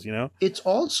festivals, It's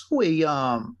also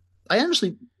I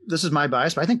honestly, this is my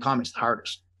bias, but I think comedy's the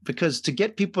hardest because to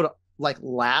get people to like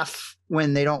laugh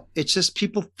when they don't, it's just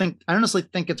people I honestly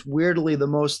think it's weirdly the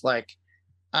most like,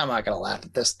 I'm not going to laugh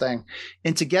at this thing.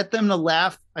 And to get them to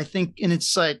laugh, I think, and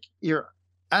it's like,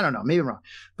 I don't know, maybe I'm wrong,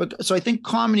 but so I think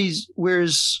comedies,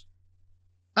 whereas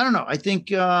I don't know, I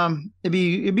think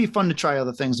it'd be fun to try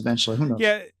other things eventually. Who knows?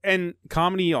 Yeah, and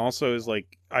comedy also is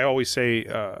like I always say.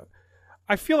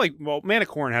 I feel like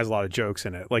Manicorn has a lot of jokes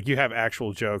in it. Like you have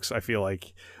actual jokes. I feel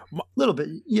like a little bit,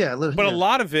 yeah, but a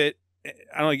lot of it.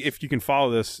 I don't know if you can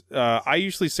follow this. I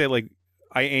usually say like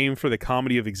I aim for the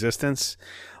comedy of existence.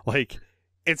 Like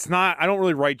it's not. I don't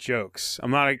really write jokes.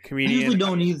 I'm not a comedian. I usually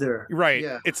don't either. Right.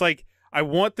 Yeah. It's like. I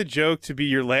want the joke to be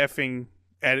you're laughing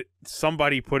at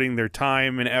somebody putting their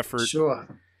time and effort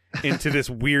into this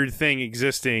weird thing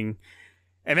existing.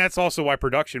 And that's also why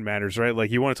production matters, right? Like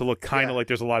you want it to look kind of like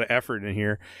there's a lot of effort in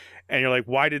here. And you're like,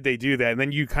 why did they do that? And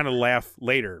then you kind of laugh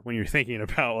later when you're thinking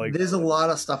about like... There's a lot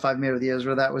of stuff I've made with years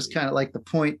where that was kind of like the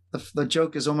point. The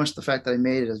joke is almost the fact that I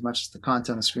made it as much as the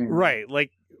content of the screen. Right.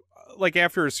 Like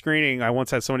after a screening, I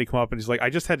once had somebody come up and he's like, I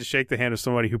just had to shake the hand of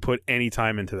somebody who put any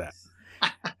time into that.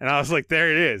 And I was like,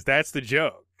 there it is. That's the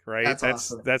joke, right? That's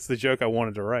awesome. That's the joke I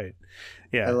wanted to write.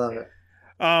 Yeah. I love it.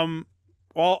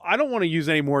 Well, I don't want to use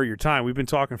any more of your time. We've been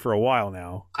talking for a while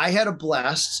now. I had a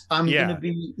blast.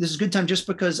 This is a good time just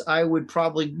because I would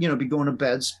probably, be going to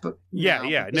bed. But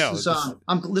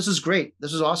this is great.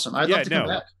 This is awesome. I'd love to come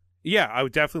back. Yeah, I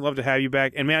would definitely love to have you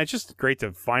back. And man, it's just great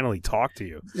to finally talk to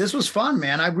you. This was fun,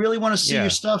 man. I really want to see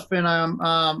your stuff. And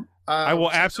I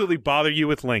will absolutely bother you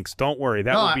with links. Don't worry.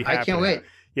 That will be happening. I can't wait.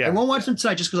 Yeah. I won't watch them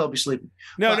tonight just because I'll be sleeping.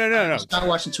 No. I'll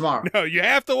watch them tomorrow. No, you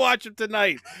have to watch them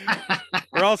tonight,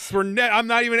 or else I'm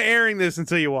not even airing this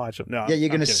until you watch them. No. Yeah, you're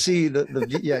gonna see the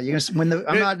you're gonna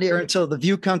I'm not there until the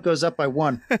view count goes up by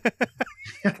 1.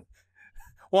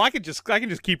 Well, I can just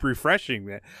keep refreshing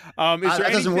that.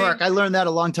 That doesn't work. I learned that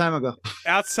a long time ago.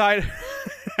 Outside,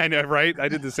 I know, right? I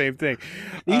did the same thing.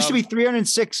 There used to be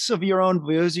 306 of your own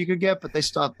views you could get, but they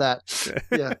stopped that.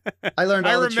 Yeah, I learned.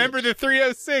 I remember the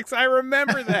 306. I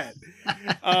remember that.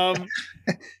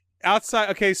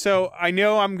 Outside, okay, so I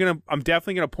know I'm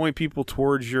definitely gonna point people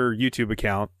towards your YouTube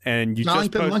account, and you Darling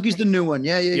Pet Monkey's the new one.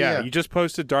 Yeah. You just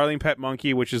posted Darling Pet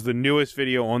Monkey, which is the newest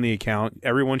video on the account.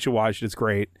 Everyone should watch it. It's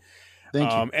great. Thank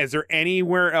you. Is there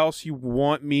anywhere else you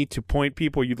want me to point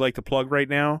people you'd like to plug right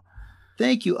now?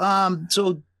 Thank you.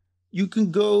 So you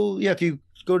can go, if you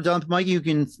go to Darling Pet Monkey, you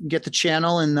can get the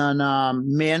channel, and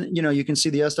then you can see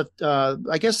the other stuff.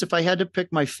 I guess if I had to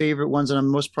pick my favorite ones that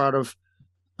I'm most proud of,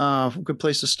 a good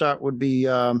place to start would be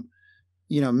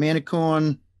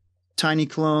Manicorn, Tiny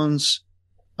Clones.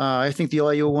 I think the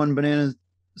Audio One Banana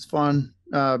is fun.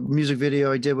 Music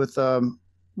video I did with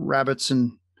rabbits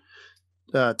and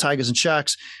tigers and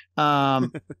sharks. I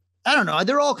don't know.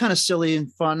 They're all kind of silly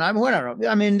and fun. I don't know.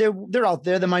 I mean, they're out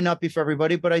there. They might not be for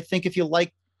everybody, but I think if you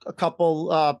like a couple,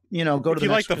 go to the next. If you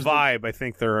like the vibe, I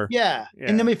think they're yeah.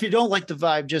 And then if you don't like the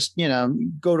vibe, just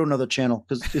go to another channel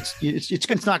because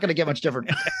it's not going to get much different.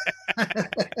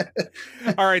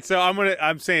 All right, so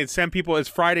I'm saying send people. It's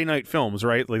Friday Night Films,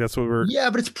 right? Like that's what we're. Yeah,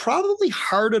 but it's probably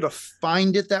harder to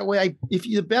find it that way.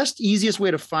 The easiest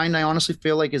way to find, I honestly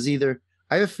feel like, is either.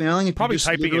 I have a feeling if probably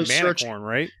typing in Manicorn,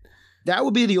 right? That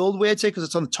would be the old way, I'd say, because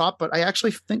it's on the top. But I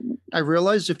actually think I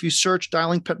realized if you search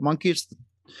Darling Pet Monkey,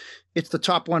 it's the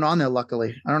top one on there.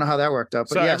 Luckily, I don't know how that worked out.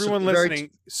 But so everyone listening,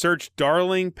 search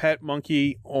Darling Pet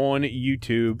Monkey on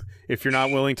YouTube if you're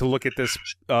not willing to look at this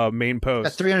main post.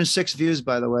 Got 306 views,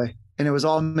 by the way, and it was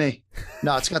all me.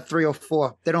 No, it's got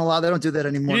 304. They don't do that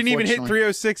anymore. You didn't even hit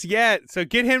 306 yet, so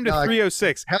get him to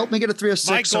 306. Help me get a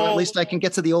 306, so at least I can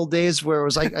get to the old days where it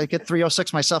was I get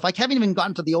 306 myself. I haven't even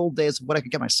gotten to the old days of what I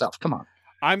could get myself. Come on.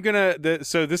 I'm gonna.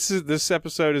 So this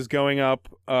episode is going up.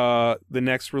 The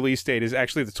next release date is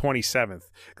actually the 27th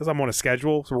because I'm on a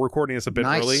schedule, so we're recording this a bit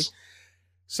early.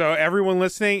 So everyone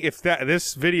listening, if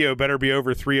this video better be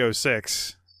over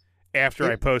 306,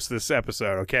 after I post this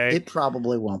episode. Okay, it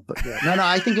probably won't, but yeah. No,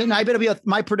 I think I better be.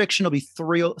 My prediction will be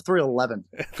 311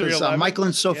 because Michael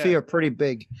and Sophia are pretty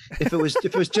big. If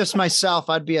it was just myself,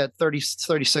 I'd be at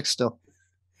 36 still.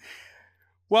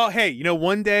 Well, hey,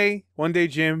 one day,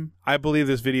 Jim, I believe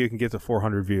this video can get to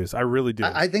 400 views. I really do.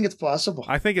 I think it's possible.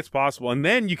 I think it's possible, and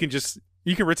then you can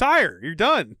retire. You're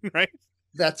done, right?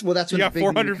 That's when you got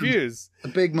 400 views. The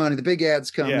big money, the big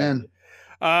ads come in.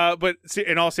 But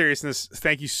in all seriousness,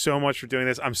 thank you so much for doing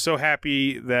this. I'm so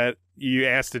happy that you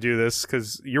asked to do this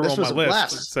because you're on my list.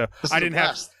 Blast. So I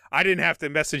didn't have to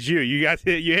message you. You asked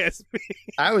me.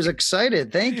 I was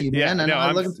excited. Thank you, man. And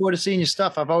I'm looking forward to seeing your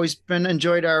stuff. I've always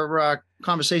enjoyed our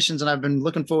conversations, and I've been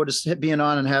looking forward to being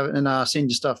on and seeing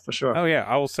your stuff for sure. Oh yeah,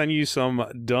 I will send you some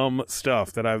dumb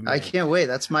stuff that I've made. I can't wait.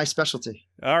 That's my specialty.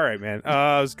 All right, man. It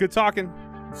was good talking.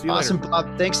 See you awesome, later.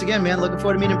 Bob. Thanks again, man. Looking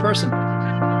forward to meeting in person.